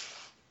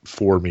enough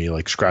for me,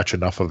 like scratch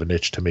enough of an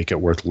itch to make it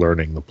worth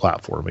learning the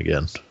platform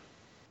again.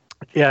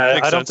 Yeah,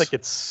 Makes I don't sense. think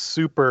it's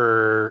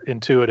super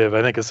intuitive.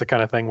 I think it's the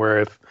kind of thing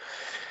where if,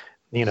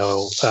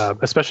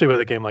 especially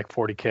with a game like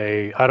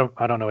 40K, I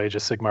don't know Age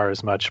of Sigmar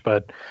as much,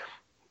 but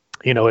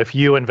if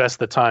you invest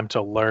the time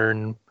to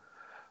learn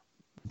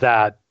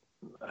that,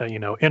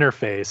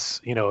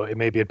 interface,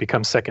 maybe it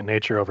becomes second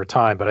nature over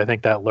time. But I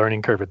think that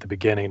learning curve at the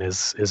beginning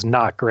is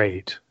not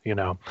great,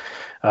 and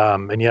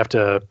you have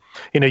to,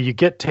 you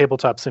get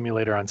Tabletop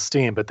Simulator on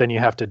Steam, but then you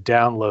have to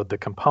download the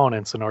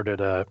components in order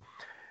to,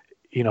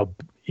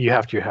 you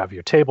have to have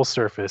your table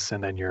surface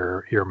and then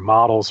your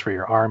models for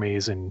your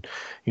armies, and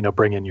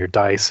bring in your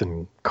dice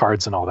and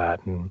cards and all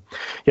that, and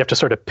you have to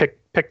sort of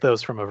pick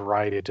those from a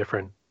variety of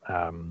different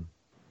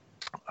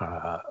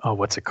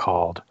what's it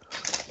called,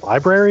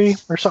 library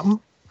or something,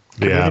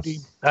 community.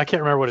 I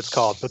can't remember what it's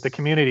called, but the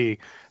community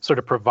sort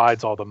of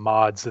provides all the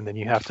mods, and then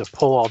you have to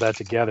pull all that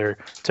together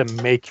to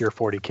make your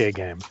 40K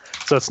game.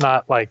 So it's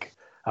not like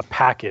a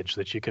package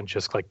that you can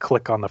just like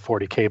click on the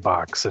 40K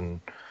box and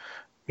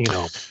you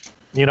know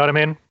what I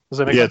mean? Does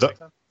that make sense?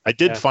 I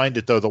did find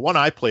it though. The one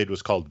I played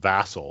was called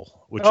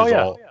Vassal, which is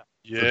all.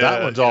 Yeah, so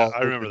that one's all I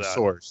remember open that.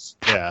 source.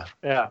 Yeah.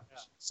 Yeah.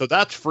 So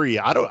that's free.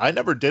 I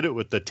never did it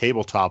with the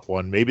tabletop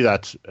one. Maybe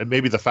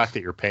the fact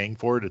that you're paying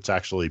for it, it's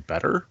actually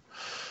better.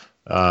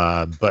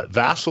 But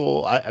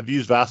Vassal, I've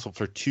used Vassal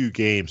for 2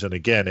 games, and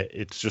again,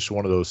 it's just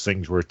one of those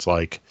things where it's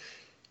like,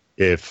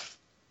 if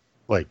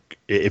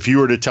you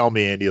were to tell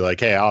me, Andy,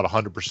 like, hey, I'll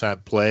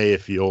 100% play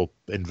if you'll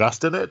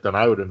invest in it, then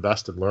I would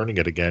invest in learning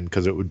it again,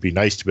 because it would be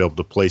nice to be able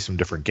to play some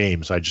different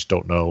games. I just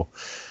don't know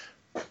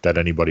that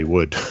anybody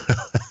would.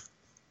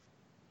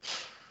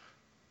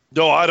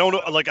 No, I don't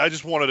know. Like, I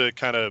just wanted to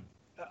kind of,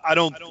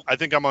 I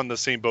think I'm on the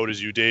same boat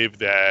as you, Dave,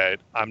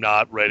 that I'm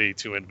not ready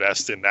to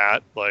invest in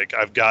that. Like,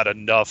 I've got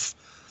enough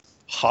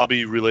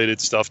hobby related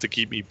stuff to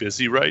keep me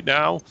busy right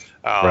now.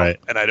 Right.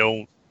 And I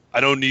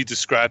don't need to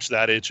scratch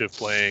that itch of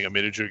playing a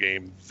miniature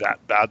game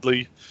that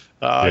badly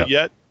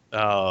yet.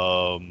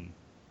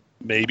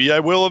 Maybe I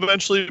will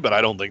eventually, but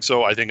I don't think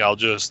so. I think I'll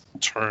just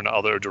turn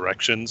other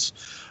directions,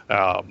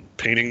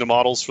 painting the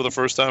models for the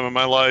first time in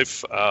my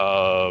life,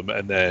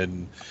 and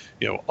then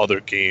other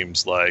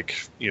games like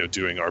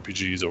doing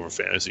RPGs over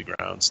Fantasy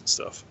Grounds and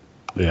stuff.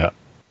 Yeah.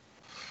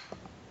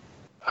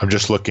 I'm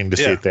just looking to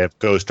see if they have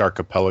Ghost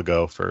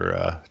Archipelago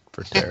for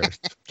Terrace.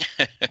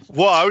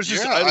 Well, I was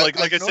just I've I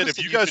said,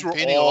 if you guys were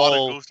painting a lot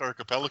of Ghost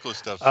Archipelago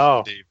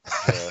stuff, Dave.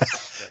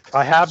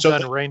 I have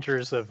done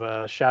Rangers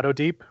of Shadow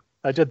Deep.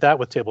 I did that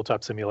with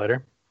Tabletop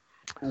Simulator.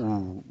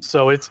 Ooh.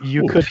 So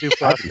you could do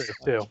Frostgrave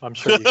too. I'm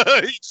sure.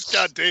 You just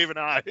got Dave and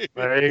I.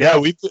 There you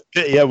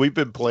go. We've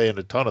been playing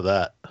a ton of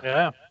that.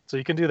 Yeah, so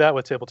you can do that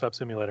with Tabletop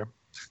Simulator.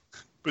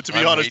 But to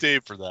be honest,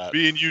 Dave, for that,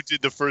 me and you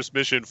did the first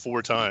mission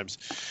 4 times.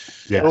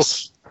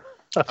 Yes.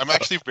 I'm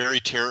actually very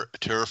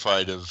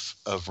terrified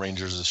of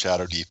Rangers of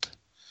Shadow Deep.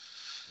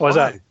 Why is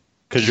that?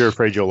 Because you're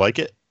afraid you'll like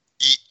it?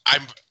 I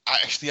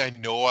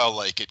know I'll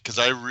like it because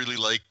I really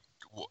like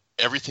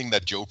everything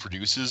that Joe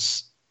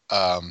produces.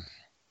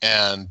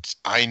 And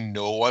I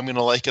know I'm going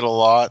to like it a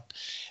lot.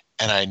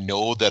 And I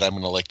know that I'm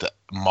going to like the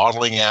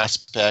modeling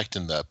aspect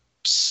and the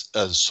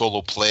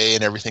solo play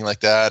and everything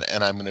like that.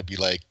 And I'm going to be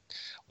like,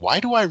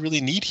 why do I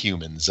really need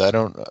humans? I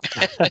don't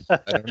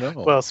know.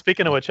 Well,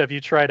 speaking of which, have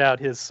you tried out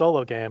his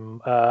solo game,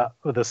 the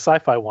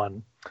sci-fi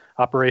one,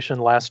 Operation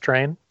Last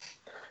Train?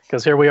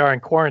 Because here we are in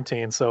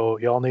quarantine, so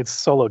you all need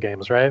solo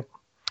games, right?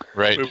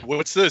 Right. Wait,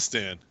 what's this,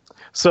 Dan?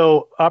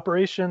 So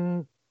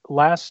Operation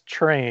Last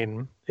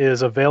Train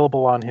is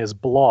available on his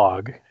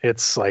blog.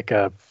 It's like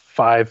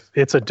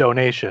it's a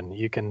donation.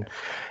 You can,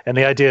 and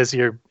the idea is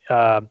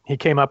he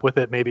came up with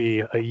it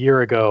maybe a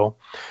year ago.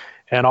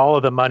 And all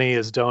of the money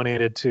is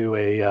donated to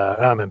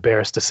I'm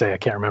embarrassed to say, I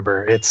can't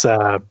remember. It's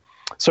sort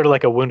of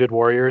like a Wounded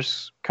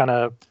Warriors kind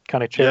of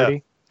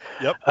charity.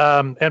 Yeah.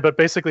 Yep. But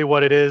basically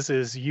what it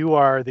is you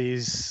are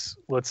these,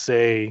 let's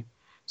say,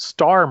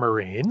 Star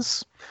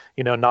Marines,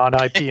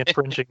 non-IP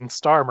infringing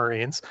Star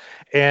Marines.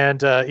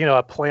 And,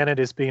 a planet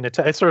is being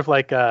attacked. It's sort of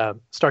like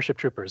Starship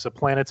Troopers. A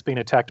planet's being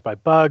attacked by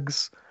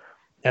bugs,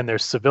 and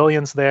there's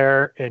civilians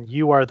there, and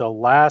you are the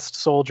last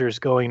soldiers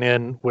going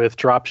in with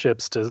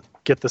dropships to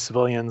get the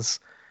civilians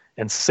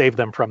and save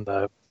them from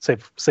the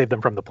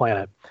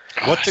planet.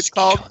 What's it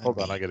called?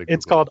 Hold on, I gotta.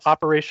 It's called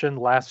Operation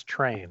Last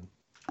Train,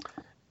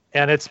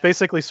 and it's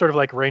basically sort of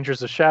like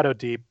Rangers of Shadow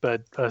Deep,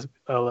 but a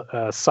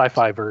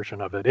sci-fi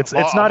version of it. It's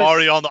not. I'm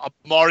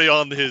already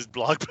on his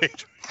blog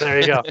page. There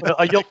you go.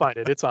 You'll find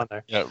it. It's on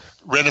there. Yeah,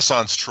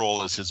 Renaissance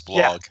Troll is his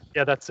blog.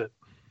 Yeah, that's it.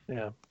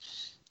 Yeah.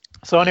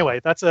 So anyway,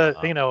 that's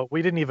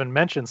we didn't even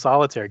mention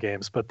solitaire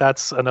games, but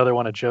that's another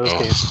one of Joe's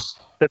games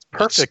that's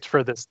perfect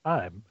for this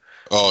time.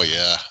 Oh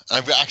yeah,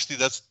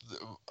 that's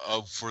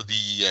for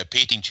the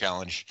painting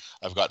challenge.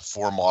 I've got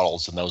 4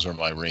 models, and those are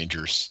my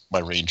rangers, my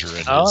ranger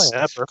and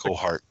his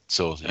cohort.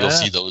 So you'll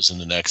see those in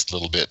the next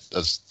little bit.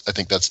 I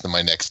think that's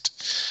my next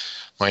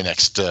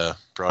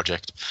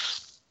project.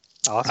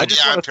 Awesome. I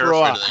just want to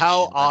throw out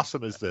how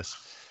awesome is this?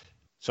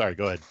 Sorry,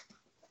 go ahead.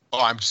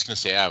 Oh, I'm just going to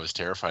say I was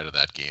terrified of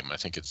that game. I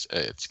think it's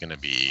going to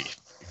be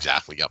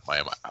exactly up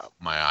my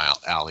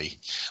alley.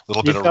 A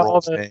little bit of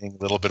role playing,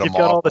 a little bit of You've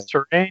got all the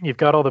terrain, you've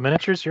got all the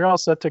miniatures, you're all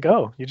set to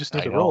go. You just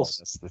need the rules.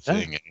 That's the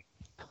thing.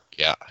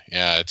 Yeah,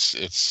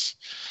 it's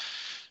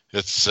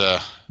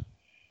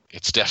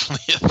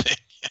definitely a thing.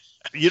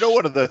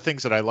 One of the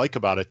things that I like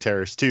about it,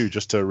 Terrace, too,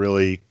 just to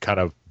really kind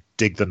of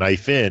dig the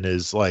knife in,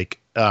 is like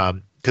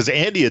because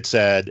Andy had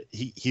said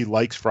he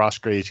likes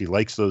Frostgrave, he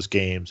likes those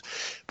games,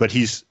 but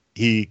he's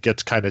he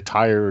gets kind of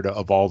tired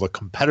of all the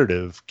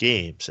competitive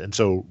games. And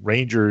so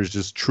Rangers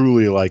is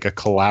truly like a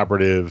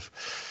collaborative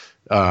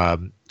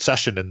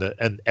session.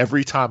 And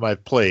every time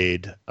I've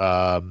played,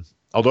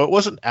 although it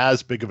wasn't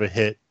as big of a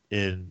hit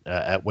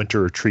at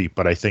Winter Retreat,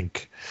 but I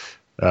think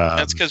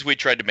that's because we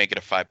tried to make it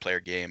a 5-player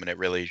game, and it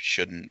really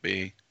shouldn't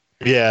be.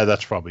 Yeah,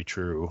 that's probably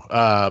true.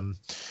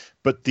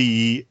 But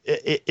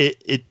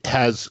it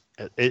has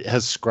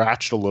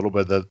scratched a little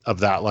bit of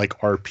that like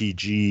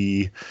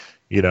RPG,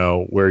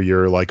 where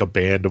you're like a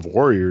band of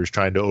warriors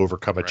trying to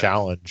overcome a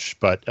challenge.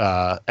 But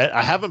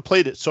I haven't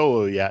played it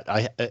solo yet.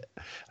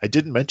 I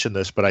didn't mention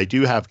this, but I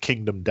do have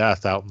Kingdom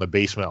Death out in the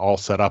basement all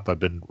set up.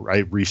 I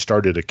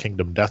restarted a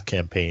Kingdom Death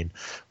campaign.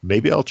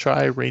 Maybe I'll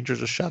try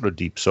Rangers of Shadow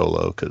Deep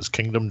solo, because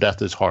Kingdom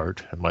Death is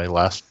hard, and my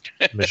last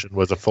mission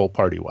was a full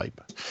party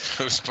wipe.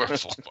 It was a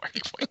full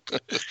party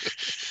wipe.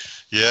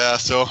 Yeah,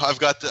 so I've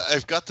got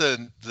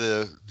the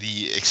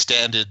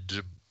extended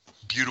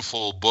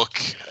beautiful book.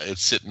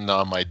 It's sitting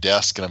on my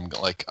desk, and I'm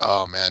like,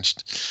 oh man!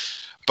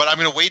 But I'm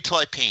gonna wait till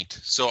I paint.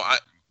 So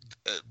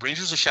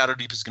Rangers of Shadow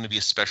Deep is going to be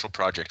a special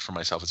project for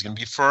myself. It's going to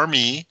be for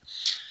me.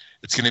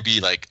 It's going to be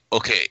like,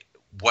 okay,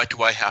 what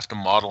do I have to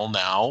model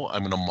now?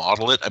 I'm going to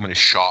model it. I'm going to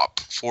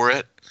shop for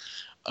it.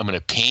 I'm going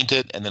to paint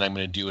it, and then I'm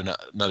going to do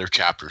another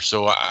chapter.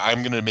 So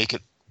I'm going to make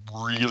it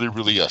really,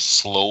 really a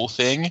slow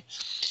thing.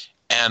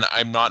 And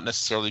I'm not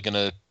necessarily going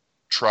to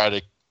try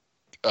to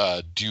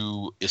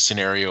do a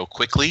scenario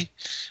quickly.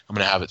 I'm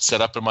going to have it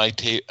set up in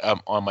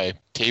on my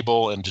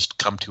table and just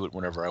come to it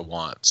whenever I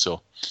want.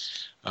 So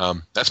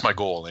that's my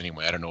goal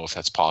anyway. I don't know if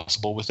that's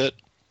possible with it.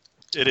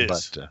 It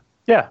is. But,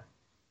 yeah.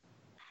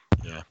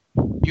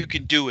 You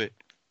can do it.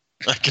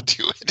 I can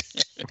do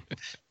it.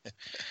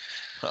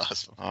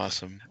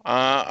 Awesome.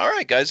 All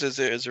right, guys. Is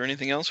there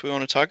anything else we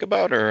want to talk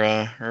about,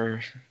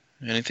 or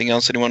anything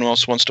else anyone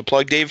else wants to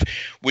plug? Dave,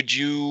 would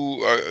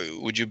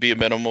you be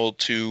amenable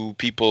to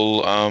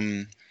people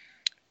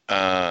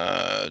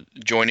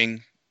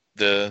joining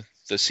the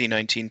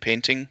C19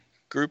 painting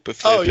group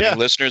if any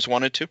listeners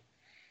wanted to?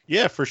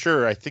 Yeah, for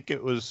sure. I think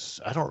it was,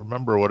 I don't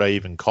remember what I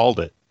even called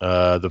it.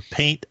 I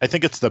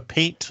think it's the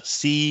Paint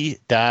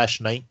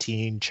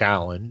C-19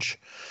 Challenge.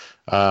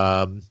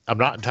 I'm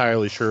not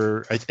entirely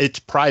sure. It's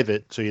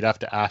private, so you'd have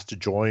to ask to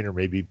join or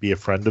maybe be a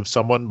friend of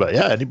someone. But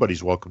yeah,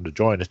 anybody's welcome to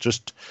join. It's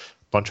just a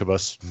bunch of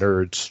us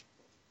nerds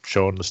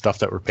showing the stuff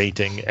that we're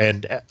painting.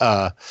 And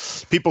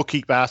people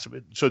keep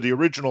asking. So the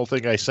original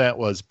thing I sent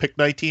was pick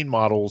 19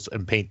 models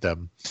and paint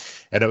them.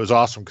 And it was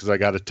awesome because I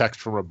got a text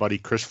from a buddy,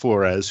 Chris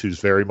Flores, who's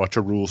very much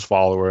a rules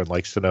follower and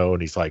likes to know.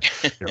 And he's like,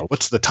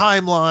 what's the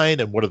timeline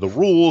and what are the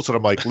rules? And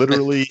I'm like,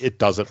 literally, it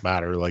doesn't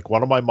matter. Like,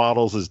 one of my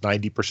models is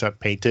 90%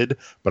 painted,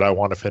 but I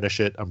want to finish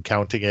it. I'm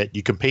counting it.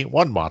 You can paint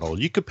one model.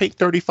 You could paint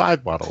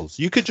 35 models.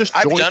 You could just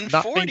join, done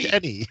not 40. paint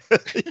any.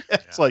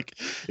 It's like,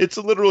 it's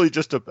literally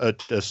just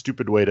a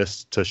stupid way to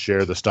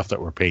share the stuff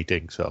that we're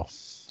painting. So.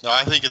 No,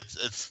 I think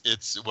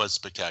it was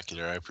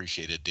spectacular. I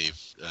appreciate it, Dave,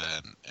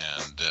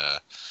 and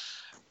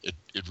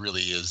it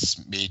really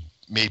is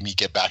made me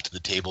get back to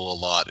the table a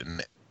lot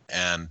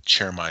and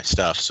share my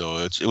stuff. So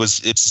it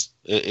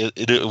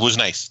was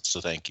nice. So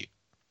thank you.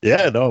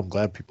 Yeah, no, I'm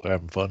glad people are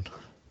having fun.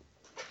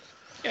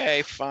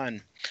 Yay,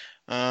 fun.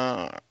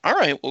 All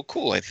right, well,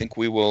 cool. I think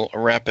we will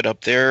wrap it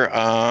up there.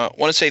 I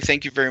want to say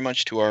thank you very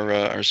much to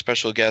our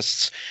special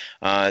guests.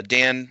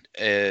 Dan,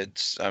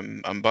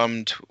 I'm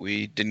bummed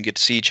we didn't get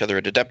to see each other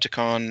at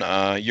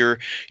Adepticon.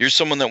 You're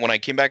someone that when I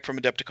came back from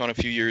Adepticon a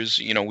few years,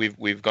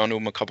 we've gone to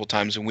him a couple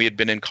times, and we had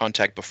been in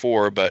contact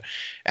before, but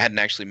I hadn't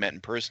actually met in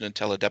person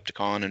until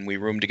Adepticon, and we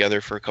roomed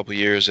together for a couple of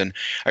years. And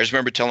I just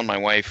remember telling my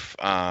wife,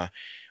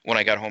 when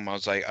I got home, I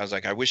was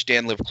like, I wish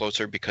Dan lived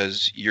closer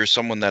because you're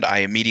someone that I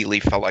immediately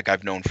felt like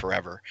I've known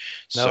forever.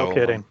 No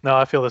kidding. No,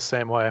 I feel the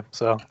same way.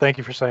 So thank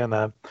you for saying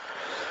that.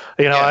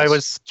 I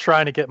was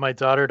trying to get my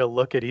daughter to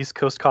look at East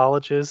Coast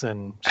colleges,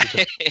 and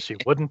she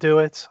wouldn't do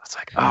it. It's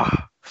like,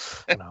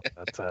 no,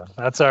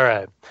 that's all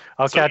right.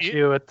 I'll catch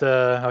you at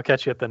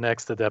the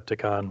next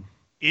Adepticon.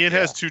 Ian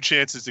has 2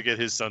 chances to get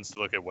his sons to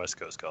look at West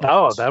Coast colleges.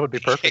 Oh, that would be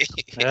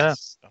perfect. Yeah,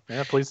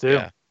 please do.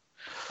 Yeah.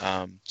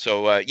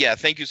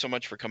 Thank you so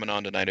much for coming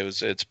on tonight.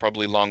 It's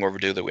probably long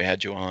overdue that we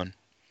had you on.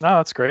 No,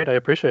 that's great. I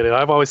appreciate it.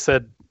 I've always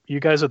said you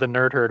guys are the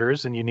nerd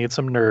herders, and you need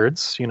some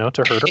nerds,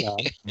 to herd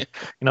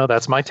around.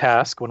 That's my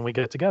task when we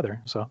get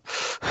together. So,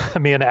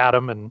 me and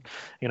Adam and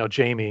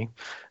Jamie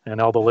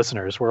and all the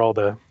listeners, we're all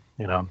the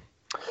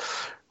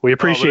we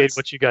appreciate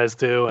what you guys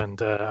do,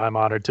 and I'm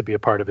honored to be a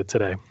part of it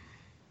today.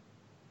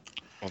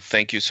 Well,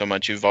 thank you so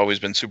much. You've always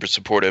been super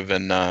supportive,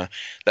 and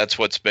that's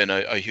what's been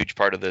a huge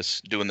part of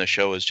doing the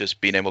show is just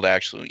being able to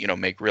actually,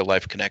 make real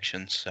life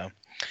connections.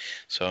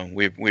 So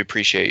we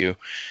appreciate you.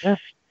 Yeah.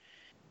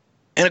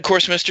 And of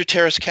course, Mr.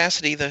 Terrace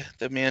Cassidy,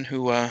 the man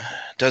who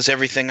does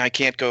everything.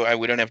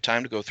 We don't have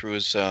time to go through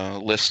his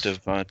list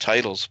of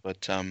titles,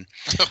 but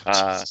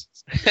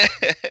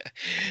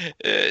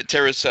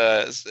Terrace,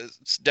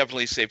 it's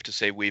definitely safe to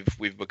say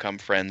we've become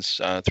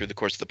friends through the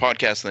course of the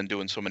podcast, and then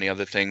doing so many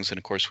other things. And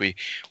of course, we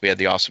had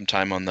the awesome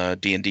time on the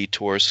D&D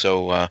tour.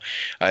 So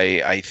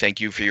I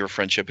thank you for your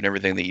friendship and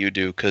everything that you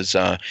do, because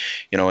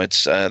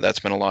it's that's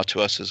been a lot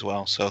to us as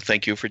well. So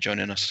thank you for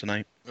joining us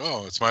tonight.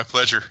 Oh, it's my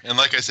pleasure. And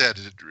like I said,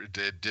 it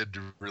did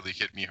really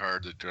hit me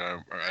hard that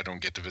I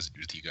don't get to visit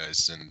with you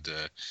guys and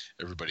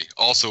everybody.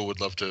 Also, would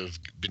love to have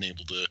been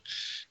able to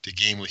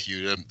game with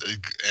you,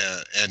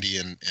 Andy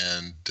and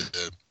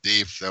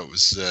Dave. That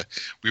was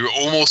we were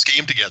almost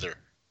game together.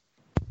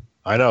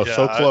 I know,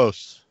 so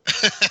close.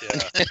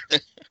 Yeah.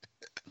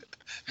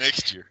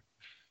 Next year.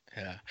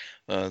 Yeah.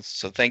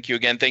 So thank you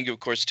again. Thank you, of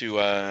course,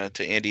 to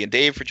Andy and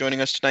Dave for joining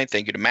us tonight.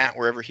 Thank you to Matt,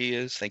 wherever he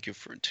is. Thank you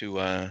to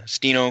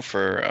Stino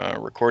for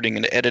recording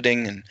and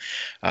editing. And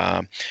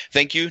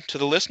thank you to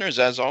the listeners,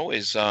 as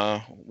always.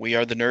 We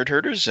are the Nerd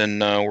Herders,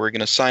 and we're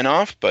going to sign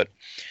off, but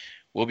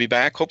we'll be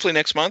back hopefully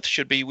next month.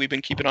 We've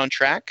been keeping on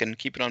track and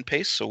keeping on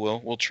pace, so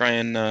we'll try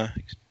and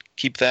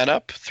keep that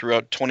up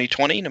throughout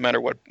 2020, no matter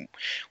what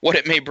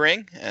it may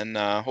bring. And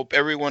hope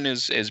everyone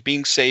is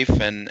being safe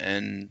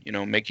and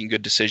making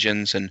good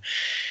decisions, and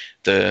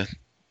the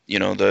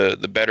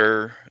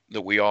better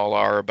that we all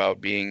are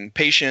about being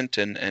patient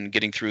and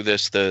getting through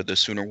this, the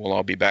sooner we'll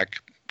all be back,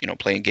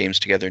 playing games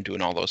together and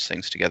doing all those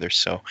things together.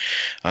 So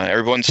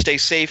everyone stay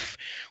safe.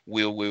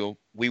 We will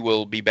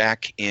be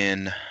back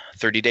in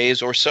 30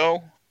 days or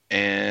so.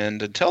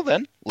 And until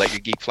then, let your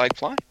geek flag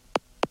fly.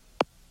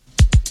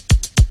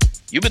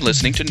 You've been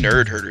listening to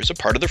Nerd Herders, a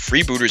part of the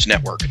Freebooters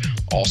Network.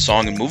 All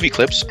song and movie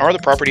clips are the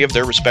property of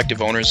their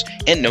respective owners,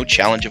 and no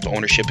challenge of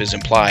ownership is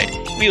implied.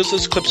 We use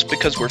those clips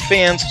because we're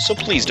fans, so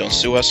please don't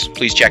sue us.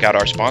 Please check out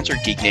our sponsor,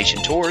 Geek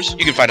Nation Tours.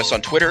 You can find us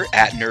on Twitter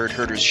at Nerd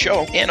Herders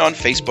Show and on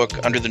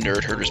Facebook under the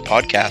Nerd Herders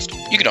Podcast.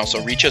 You can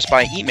also reach us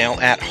by email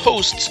at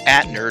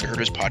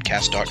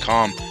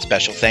hosts@nerdherderspodcast.com.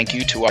 Special thank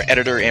you to our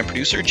editor and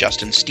producer,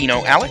 Justin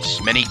Stino Alex.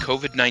 Many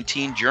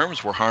COVID-19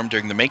 germs were harmed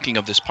during the making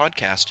of this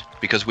podcast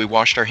because we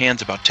washed our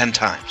hands about 10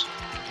 times.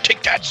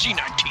 Take that,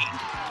 C-19.